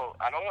 Well,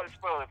 I don't want to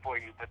spoil it for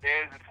you, but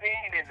there's a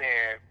scene in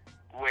there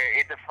where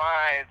it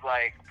defines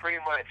like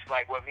pretty much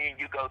like what me and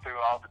you go through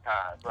all the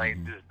time. Like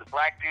the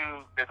black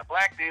dude, there's a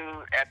black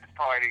dude at this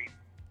party,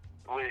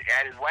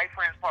 at his white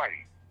friend's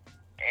party,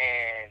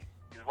 and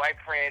his white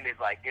friend is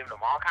like giving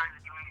him all kinds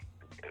of drinks.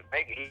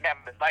 He's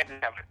having a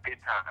good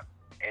time,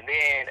 and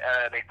then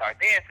they start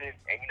dancing,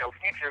 and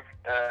Future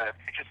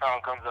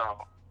song comes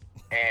on,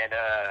 and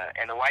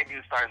the white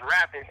dude starts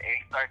rapping, and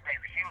he starts saying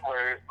the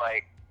word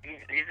like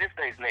he's just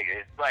this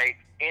nigga. It's like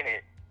in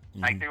it.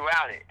 Like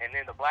throughout it, and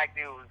then the black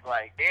dude was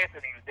like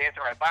dancing. He was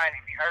dancing right by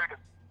him. He heard him,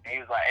 and he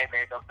was like, "Hey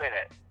man, don't say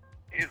that."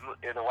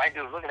 And the white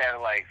dude was looking at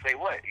him like, "Say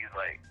what?" He's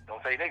like,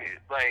 "Don't say nigga."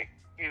 It's like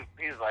he's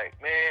like,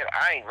 "Man,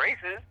 I ain't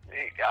racist."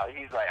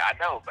 He's like, "I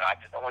know, but I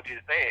just don't want you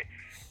to say it."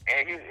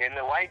 And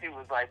the white dude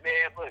was like,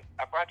 "Man, look,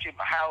 I brought you to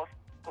my house,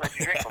 let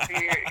you drink from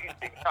here.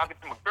 He's talking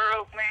to my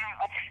girls, man.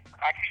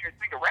 I can hear a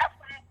nigga rap,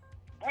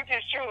 which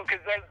is true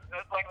because that's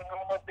like the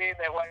number one thing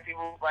that white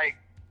people like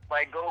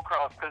go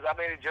across. Because I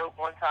made a joke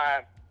one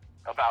time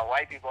about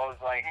white people. I was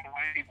like, hey,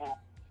 white people,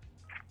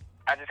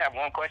 I just have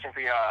one question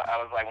for y'all. I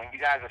was like, when you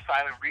guys are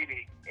silent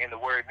reading and the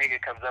word nigga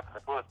comes up in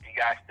the book, do you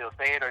guys still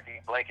say it or do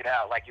you blank it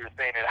out like you were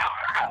saying it out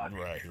loud?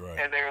 Right.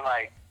 And they were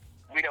like,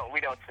 we don't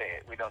say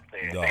it. We don't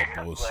say it. No,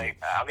 I was like,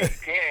 I mean, you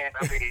can.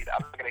 I mean, I'm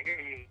not going to hear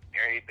you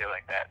or anything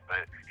like that.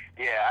 But,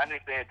 yeah, I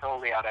understand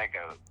totally how that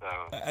goes. So,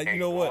 you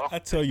know what? I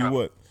tell you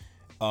what.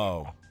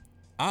 I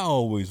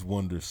always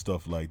wonder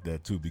stuff like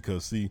that, too,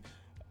 because, see,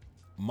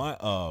 my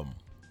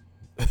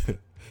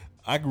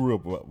I grew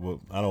up.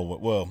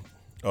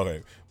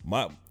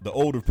 The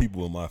older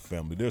people in my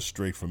family, they're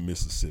straight from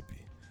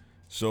Mississippi,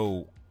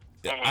 so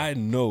I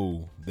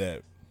know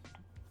that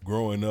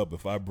growing up,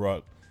 if I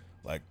brought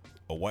like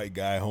a white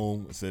guy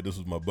home and said this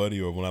was my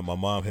buddy, or when my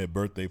mom had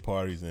birthday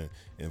parties and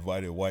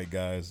invited white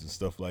guys and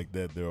stuff like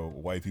that, there are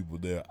white people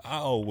there. I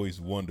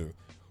always wonder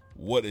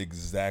what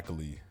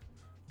exactly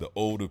the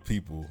older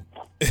people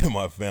in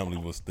my family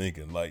was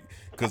thinking, like,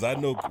 because I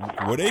know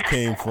where they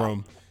came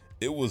from.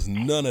 It was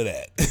none of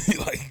that. It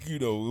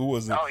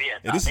wasn't. Oh, yeah.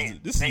 And this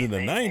is in the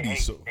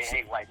 90s. They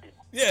hate white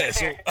people. Yeah,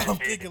 so I'm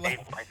thinking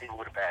like. White people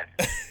with a bad.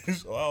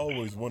 So I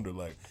always wonder,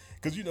 like,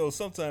 because,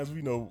 sometimes,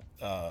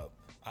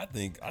 I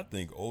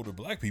think older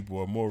black people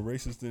are more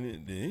racist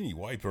than any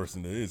white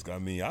person there is. I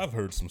mean, I've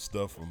heard some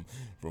stuff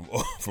from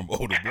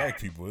older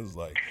black people. It's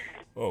like,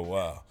 oh,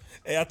 wow.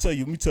 Hey,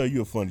 let me tell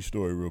you a funny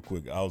story real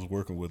quick. I was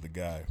working with a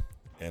guy,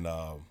 and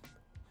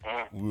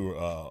we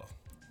were,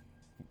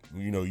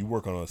 you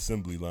work on an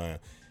assembly line,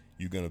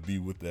 you're going to be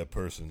with that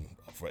person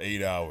for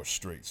 8 hours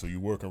straight. So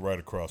you're working right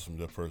across from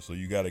that person. So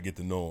you got to get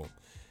to know him.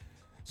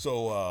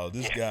 So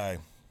this guy,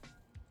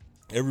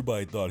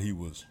 everybody thought he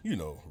was,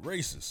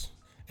 racist.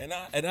 And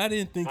I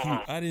didn't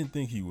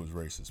think he was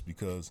racist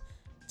because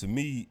to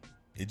me,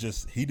 he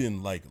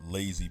didn't like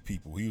lazy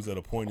people. He was at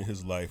a point in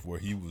his life where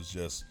he was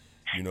just,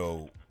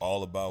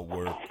 all about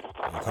work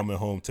and coming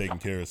home, taking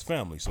care of his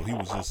family. So he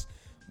was just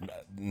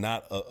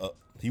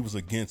he was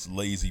against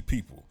lazy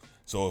people.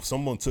 So if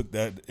someone took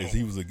that as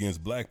he was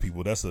against black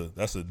people, that's a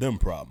them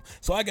problem.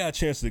 So I got a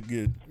chance to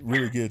get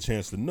a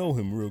chance to know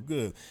him real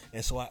good.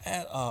 And so I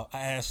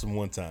asked him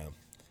one time,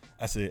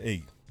 I said,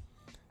 hey,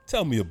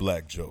 tell me a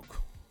black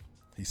joke.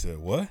 He said,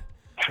 what?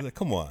 I said,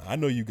 come on, I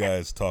know you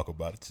guys talk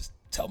about it. Just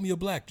tell me a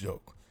black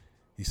joke.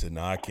 He said,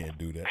 no, I can't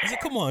do that. I said,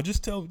 come on,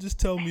 just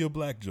tell me a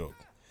black joke.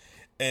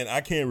 And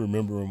I can't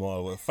remember him all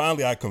the way.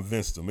 Finally, I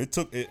convinced him.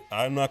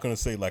 I'm not going to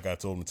say like I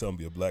told him to tell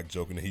me a black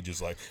joke, and then he just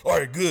like, all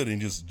right, good,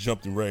 and just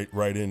jumped right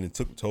in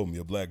and told me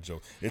a black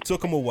joke. It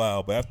took him a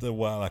while, but after a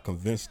while, I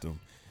convinced him.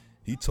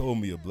 He told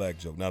me a black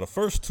joke. Now, the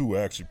first two were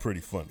actually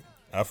pretty funny.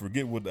 I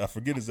forget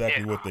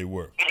exactly what they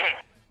were.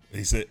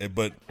 He said,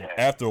 but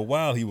after a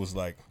while, he was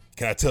like,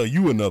 can I tell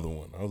you another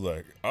one? I was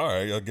like, all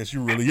right, I guess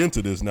you're really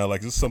into this now.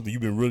 Like, this is something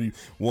you've been really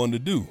wanting to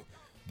do.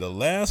 The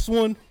last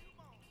one,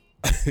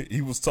 he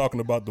was talking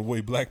about the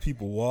way black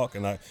people walk,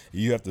 and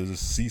you have to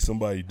just see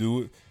somebody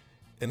do it.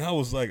 And I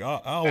was like,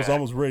 I was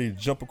almost ready to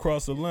jump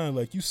across the line,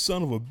 like, you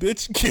son of a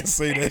bitch, you can't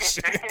say that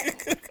shit.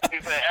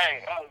 He said,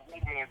 hey,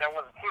 that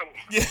wasn't funny.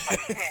 Yeah.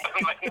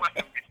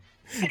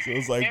 So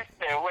it's like, he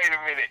said, wait a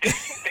minute.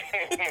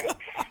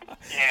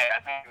 Yeah, I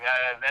think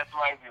that's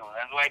white people.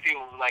 That's white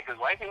people. Like,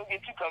 because white people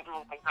get too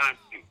comfortable sometimes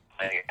too.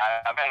 Like,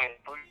 I've had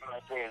three of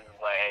my friends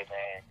like, hey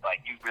man,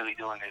 like, you really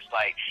doing this?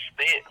 Like,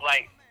 the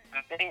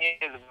thing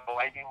is about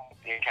white people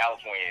in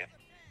California,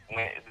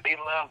 when they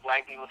love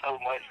black people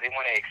so much, they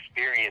want to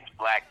experience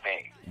black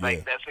things.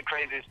 Like, that's the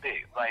craziest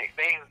thing. Like,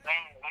 they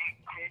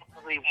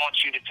constantly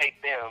want you to take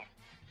them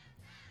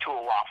to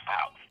a Waffle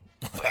House.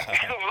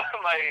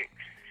 Like,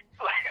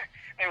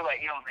 they were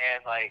like, yo,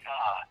 man, like,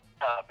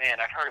 man,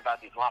 I've heard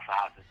about these Waffle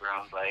Houses, bro. I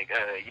was like,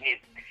 you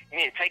need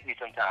to take me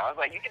sometime. I was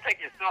like, you can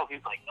take yourself. He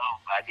was like, no,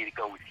 I need to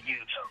go with you,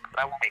 so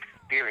I want to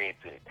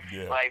experience it.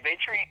 Yeah. Like, they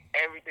treat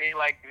everything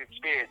like an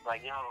experience.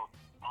 Like, yo,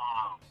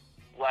 I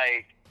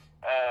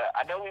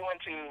know we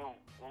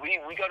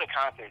go to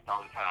concerts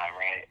all the time,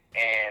 right?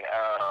 And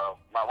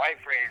my white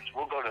friends,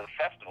 we'll go to the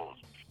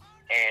festivals.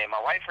 And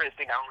my white friends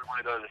think I only want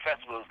to go to the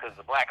festivals because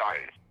the black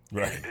artist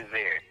is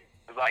there.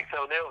 It's like,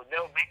 so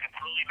they'll make a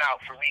time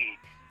out for me.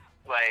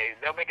 Like,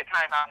 they'll make a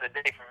time out in the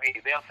day for me.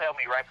 They'll tell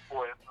me right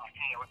before,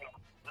 hey, we're going to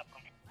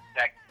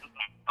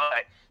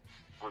but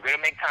we're going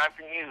to make time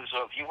for you.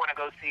 So if you want to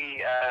go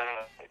see,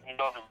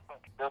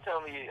 they'll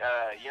tell me,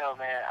 yo,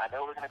 man, I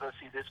know we're going to go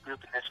see this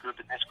group and this group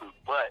and this group,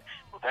 but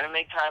we're going to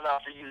make time out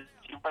for you.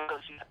 If you want to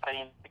go see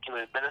somebody in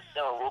particular, let us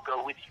know. We'll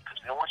go with you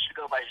because we don't want you to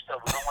go by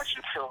yourself. We don't want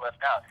you to feel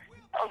left out.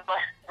 I was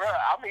like, bro,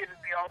 I'm here to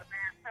see all the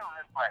bands too. And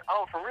it's like,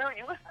 oh, for real?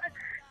 You listen to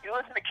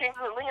Kings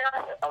of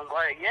Leon? I was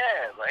like,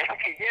 yeah,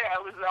 I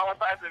listen to all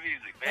types of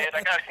music, man.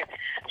 I gotta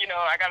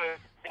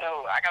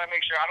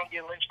make sure I don't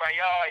get lynched by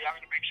y'all. Y'all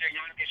gotta make sure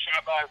y'all don't get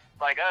shot by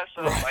like us.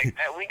 So like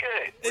that, we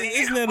good.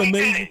 Isn't that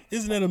amazing?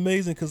 Isn't that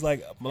amazing? Because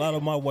like a lot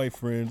of my white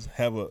friends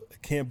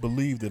can't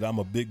believe that I'm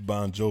a big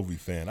Bon Jovi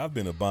fan. I've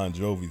been a Bon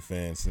Jovi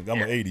fan since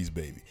I'm an '80s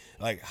baby.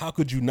 Like, how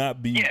could you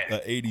not be an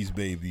 '80s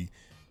baby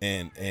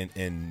and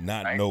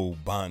not know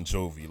Bon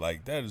Jovi?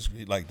 Like, that is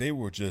like, they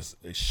were just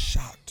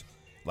shocked.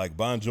 Like,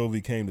 Bon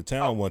Jovi came to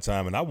town one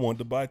time, and I wanted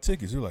to buy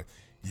tickets. They're like,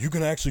 you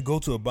can actually go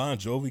to a Bon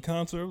Jovi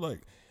concert?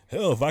 Like,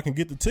 hell, if I can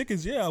get the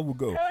tickets, yeah, I would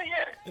go. Hell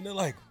yeah. And they're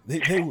like, they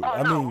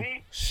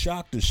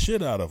shocked the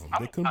shit out of them.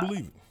 They couldn't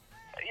believe it.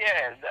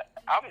 Yeah,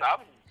 I'm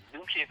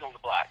New Kids on the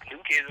Block. New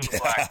Kids on the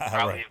Block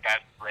probably have got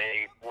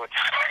played 4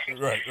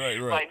 times. Right.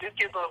 Like, New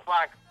Kids on the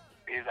Block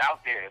is out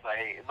there.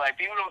 It's like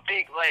people don't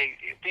think, like,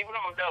 people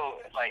don't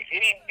know. Like,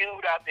 any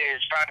dude out there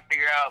is trying to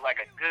figure out, like,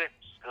 a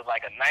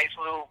nice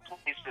little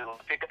place to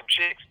pick up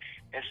chicks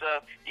and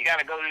stuff. You got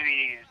to go to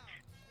these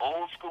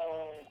old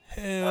school.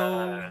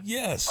 Hell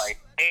yes. Like,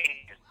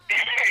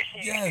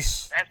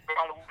 yes. That's where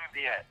all the women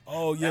be at.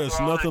 Oh yes,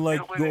 nothing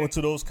like going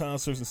to those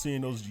concerts and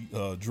seeing those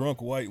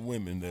drunk white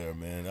women there,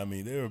 man. I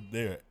mean,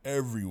 they're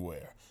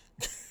everywhere.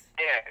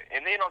 Yeah,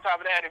 and then on top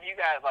of that, if you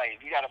got a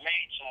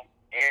main chick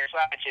and a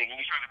side chick, and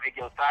you trying to make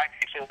your side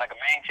chick feel like a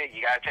main chick,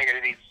 you got to take her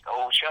to these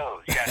old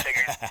shows. You got to take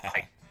her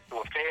like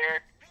to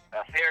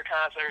a fair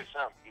concert or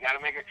something. You got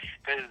to make her,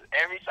 because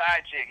every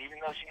side chick,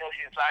 even though she knows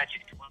she's a side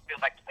chick, she won't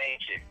feel like the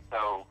main chick.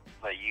 So,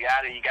 like, you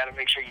got to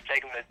make sure you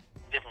take them to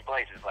different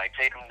places. Like,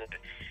 take them to the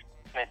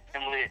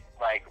lit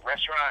like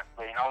restaurant,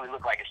 but it only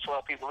look like it's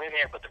 12 people in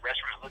there, but the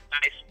restaurant looks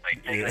nice.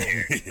 Like, take her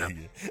there.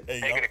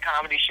 Take her to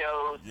comedy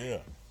shows.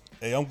 Yeah.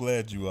 Hey, I'm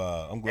glad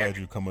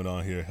you're coming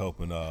on here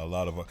helping a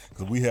lot of,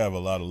 because we have a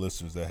lot of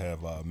listeners that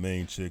have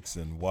main chicks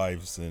and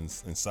wives and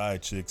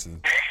side chicks,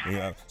 and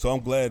so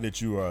I'm glad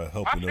that you are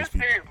helping those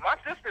people. My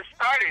sister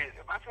started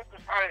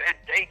at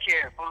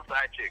daycare for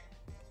side chicks.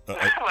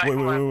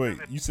 Wait.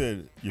 You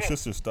said your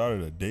sister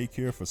started a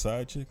daycare for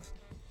side chicks?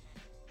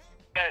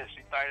 Yes,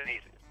 she started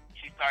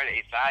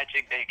a side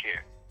chick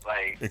daycare.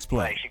 Like,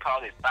 explain. Like, she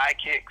called it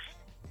sidekicks.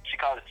 She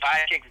called it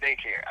sidekicks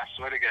daycare. I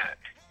swear to God.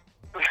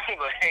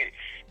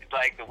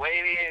 Like, the way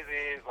it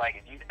is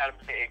like, if you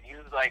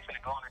like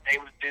gonna go on a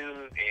date with a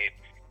dude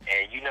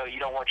and you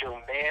don't want your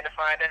man to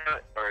find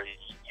out, or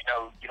you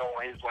don't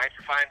want his wife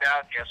to find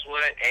out, guess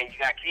what? And you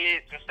got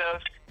kids and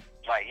stuff.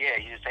 Like, yeah,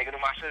 you just take her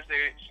to my sister.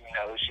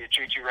 She'll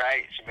treat you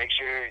right. She make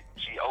sure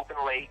she open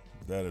late.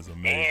 That is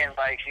amazing. And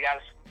like, she got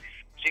a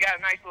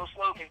nice little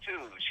slogan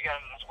too. She got,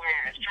 I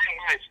swear, it's pretty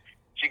much.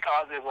 She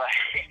calls it like,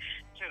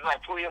 she's like,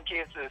 pull your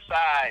kids to the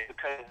side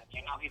because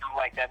you don't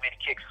like that many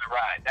kicks in the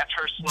ride. That's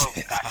her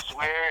slogan. I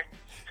swear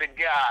to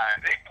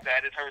God,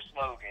 that is her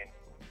slogan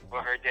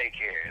for her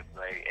daycare.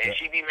 Like, and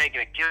she be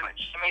making a killing.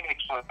 She's making a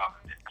killing on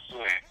it. I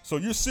swear. So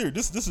you're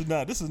serious? This is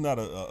not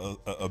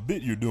a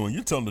bit you're doing.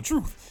 You're telling the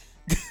truth.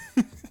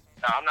 No,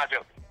 I'm not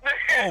joking.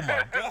 Oh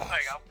my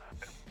gosh.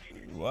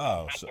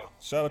 Wow.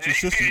 Shout out to your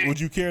sister. Would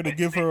you care to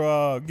give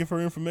her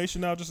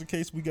information out just in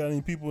case we got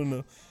any people in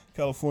the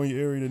California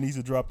area that needs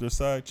to drop their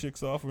side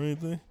chicks off or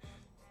anything?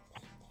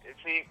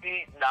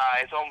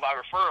 It's on by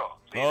referral.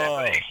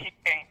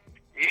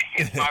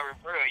 It's by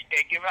referral. You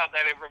can't give out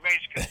that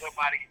information because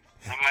somebody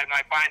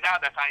might find out.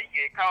 That's how you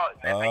get caught.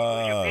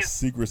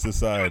 Secret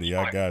society.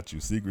 I got you.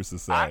 Secret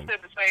society. I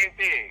said the same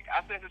thing.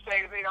 I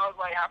was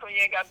like, how come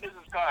you ain't got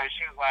business cards?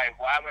 She was like,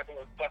 why am I going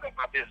to fuck up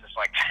my business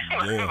like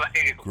that? Yeah,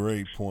 like,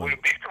 great point.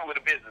 With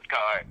a business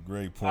card.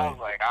 Great point. I was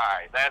like, all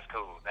right, that's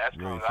cool.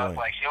 Great I was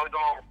like, she only go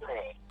on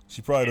referral.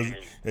 She probably doesn't.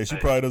 Hey, she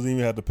probably doesn't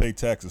even have to pay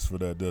taxes for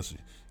that, does she?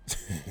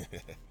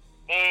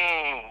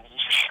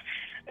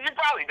 You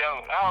probably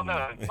don't. I don't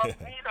know.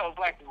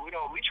 Black people,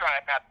 we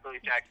try not to pay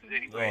taxes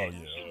anyway. Oh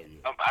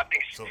yeah. I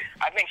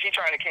think she's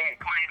trying to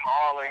claim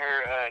all of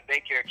her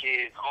daycare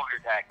kids on her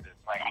taxes.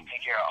 Like, I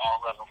take care of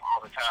all of them all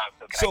the time.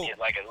 So can I get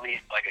like at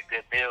least like a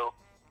good bill?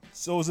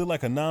 So is it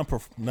like a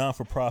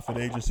non-for-profit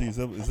agency? Is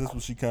this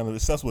what she kind of?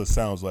 That's what it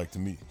sounds like to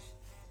me.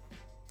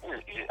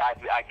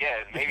 I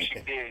guess maybe she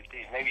did.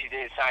 Maybe she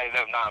did sign it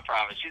up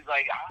nonprofit. She's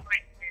like, I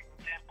like this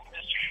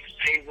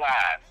save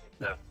lives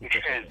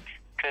because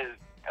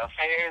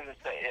affairs and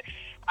stuff.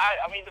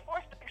 I mean,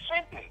 divorce is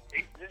expensive.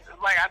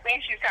 Like, I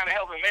think she's kind of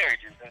helping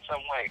marriages in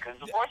some way because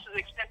divorce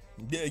is expensive.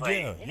 Yeah.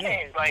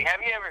 Like,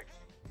 have you ever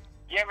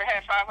You ever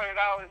had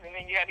 $500 and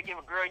then you had to give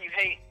a girl you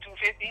hate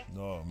 $250?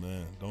 No,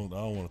 man, I don't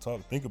want to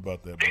think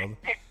about that, brother.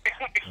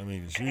 I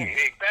mean, it's you.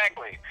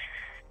 Exactly.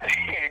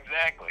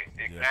 Exactly.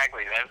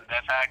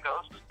 That's how it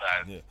goes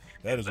sometimes. Yeah,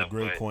 that is a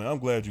great point. I'm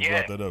glad you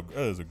brought that up.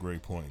 That is a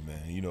great point,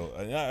 man. You know,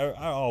 and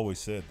I always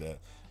said that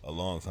a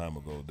long time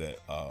ago that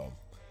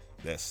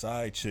that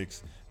side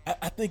chicks.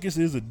 I think this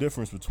is a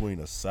difference between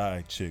a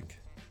side chick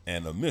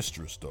and a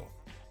mistress, though.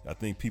 I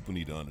think people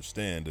need to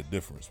understand the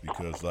difference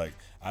because, like,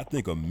 I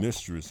think a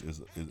mistress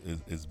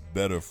is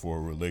better for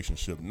a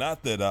relationship.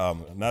 Not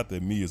that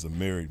me as a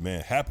married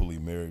man, happily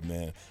married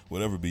man,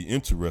 would ever be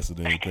interested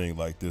in anything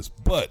like this,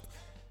 but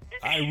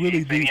I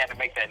really do. You had to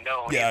make that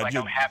known. Yeah,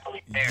 I'm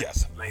happily married.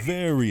 Yes,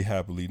 very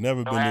happily.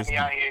 Never been out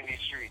here in these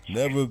streets.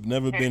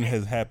 Never been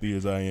as happy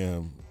as I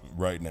am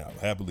right now.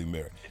 Happily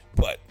married,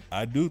 but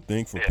I do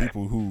think for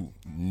people who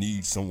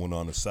need someone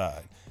on the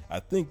side, I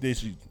think they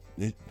should.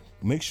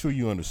 Make sure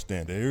you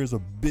understand that there is a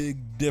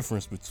big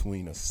difference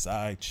between a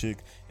side chick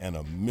and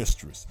a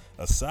mistress.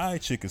 A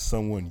side chick is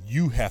someone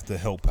you have to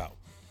help out.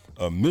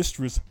 A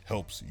mistress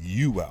helps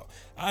you out.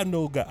 I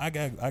know I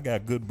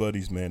got good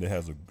buddies, man, that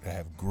have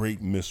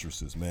great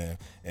mistresses, man,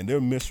 and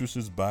their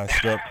mistresses buy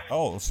stuff.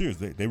 Oh,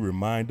 seriously, they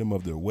remind them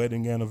of their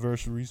wedding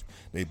anniversaries.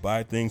 They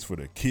buy things for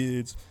their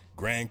kids,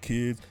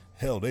 grandkids.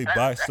 Hell, they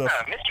buy stuff. That's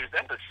not a mistress.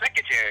 That's a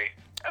secretary.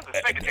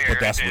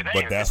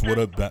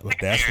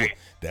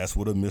 That's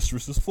what a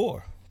mistress is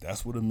for.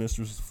 That's what a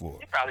mistress is for.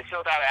 You probably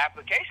filled out an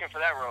application for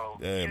that role.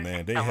 Yeah,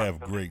 man, they have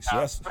great.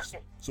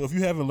 So if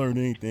you haven't learned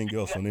anything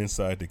else on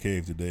Inside the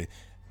Cave today,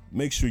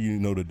 make sure you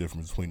know the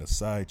difference between a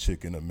side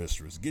chick and a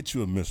mistress. Get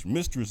you a mistress.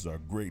 Mistresses are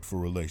great for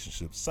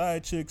relationships.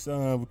 Side chicks,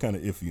 we're kind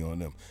of iffy on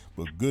them,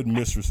 but good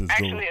mistresses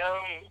actually,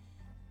 I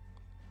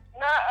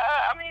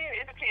mean,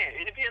 it depends.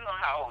 It depends on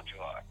how old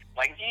you are.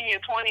 Like, if you're in your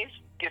 20s,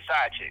 get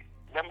side chick.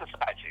 Remember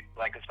side chick.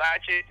 Like, a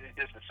side chick is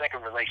just a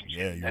second relationship.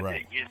 Yeah, you're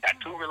right. It. You just got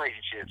two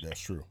relationships. That's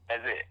true.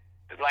 That's it.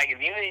 It's like,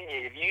 if you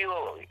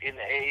in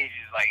the age,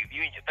 like, if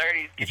you in your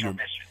 30s, get your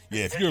mistress.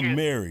 Yeah, if you're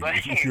married,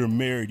 if you're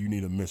married, you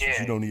need a mistress.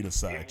 You don't need a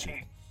side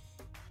chick.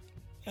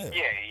 You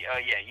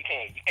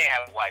can't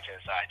have a wife and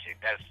a side chick.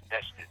 That's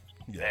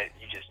that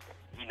you just,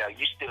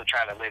 you're still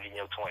trying to live in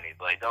your 20s.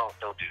 Like, don't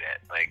do that.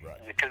 Like,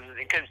 because the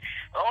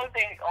only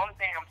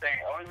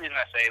reason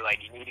I say, like,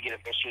 you need to get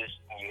a mistress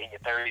when you're in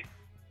your 30s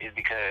is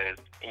because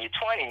in your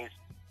 20s,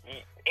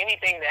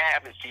 anything that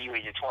happens to you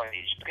in your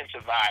 20s, you can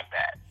survive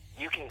that.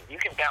 You can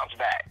bounce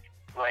back.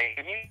 Like,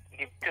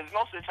 because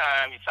most of the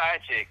time, your side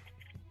chick,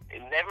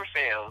 it never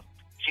fails.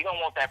 She gonna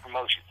want that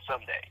promotion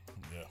someday.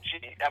 Yeah. She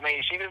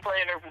been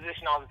playing her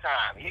position all the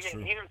time.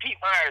 Even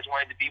Pete Myers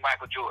wanted to be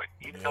Michael Jordan,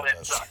 even though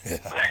that sucks.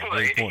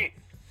 Great point.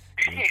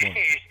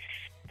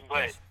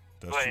 But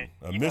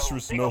a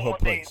mistress know her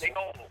place.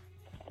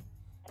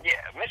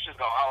 Mistress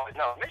gonna always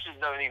know. Mistress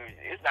don't even.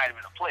 It's not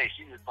even a place.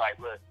 She's just like,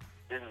 look,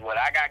 this is what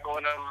I got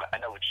going on. I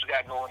know what you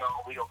got going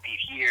on. We gonna be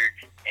here,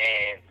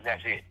 and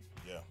that's it.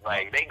 Yeah.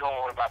 Like, they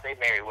going about their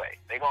merry way.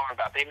 I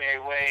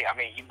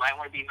mean, you might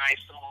want to be nice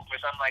to them or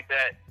something like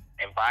that,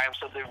 and buy them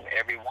something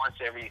every 6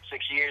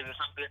 years or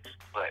something.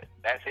 But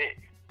that's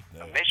it.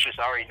 Yeah. The mistress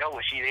already know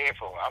what she's there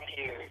for. I'm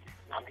here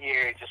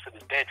just for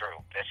this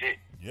bedroom. That's it.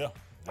 Yeah.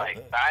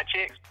 Like, side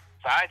chicks,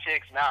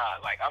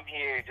 nah. Like, I'm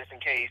here just in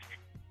case.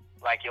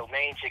 Like, your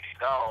main chick is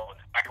gone,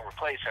 I can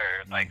replace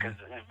her. Like, because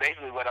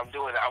basically what I'm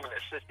doing, I'm an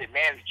assistant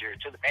manager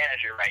to the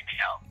manager right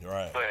now.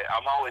 Right. But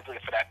I'm always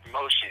looking for that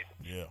promotion.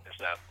 Yeah. And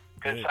stuff.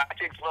 Because side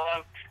chicks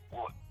love,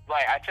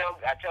 like, I tell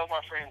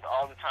my friends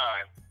all the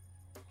time,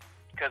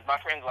 because my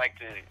friends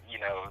like to,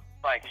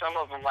 like, some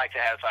of them like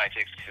to have side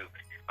chicks too.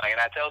 Like,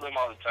 and I tell them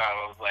all the time,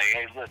 I was like,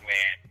 hey, look,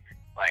 man,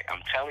 like, I'm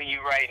telling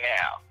you right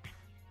now,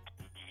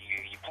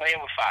 you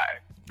playing with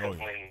fire. Because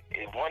when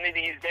one of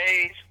these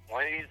days,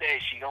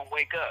 she gonna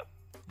wake up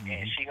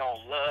and she gonna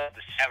love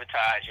to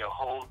sabotage your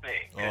whole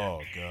thing.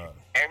 Oh God!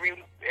 Every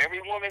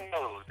woman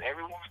knows that a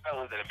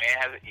man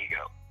has an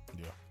ego.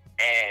 Yeah.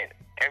 And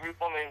every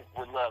woman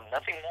would love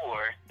nothing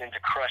more than to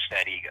crush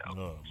that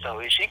ego. So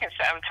if she can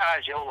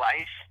sabotage your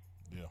life,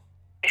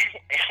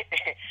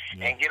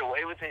 and get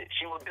away with it,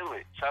 she will do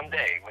it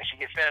someday when she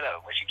gets fed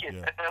up. When she gets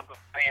fed up of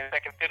playing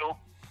second fiddle,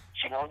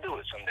 she gonna do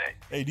it someday.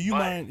 Hey, do you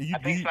mind? I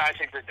think side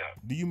chicks are dumb.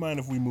 Do you mind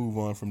if we move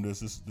on from this?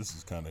 This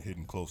is kind of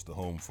hitting close to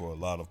home for a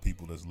lot of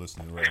people that's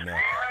listening right now.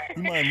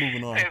 Do you mind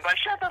moving on? Hey, but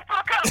shut the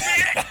fuck up,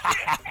 man.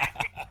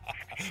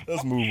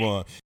 Let's move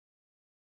on.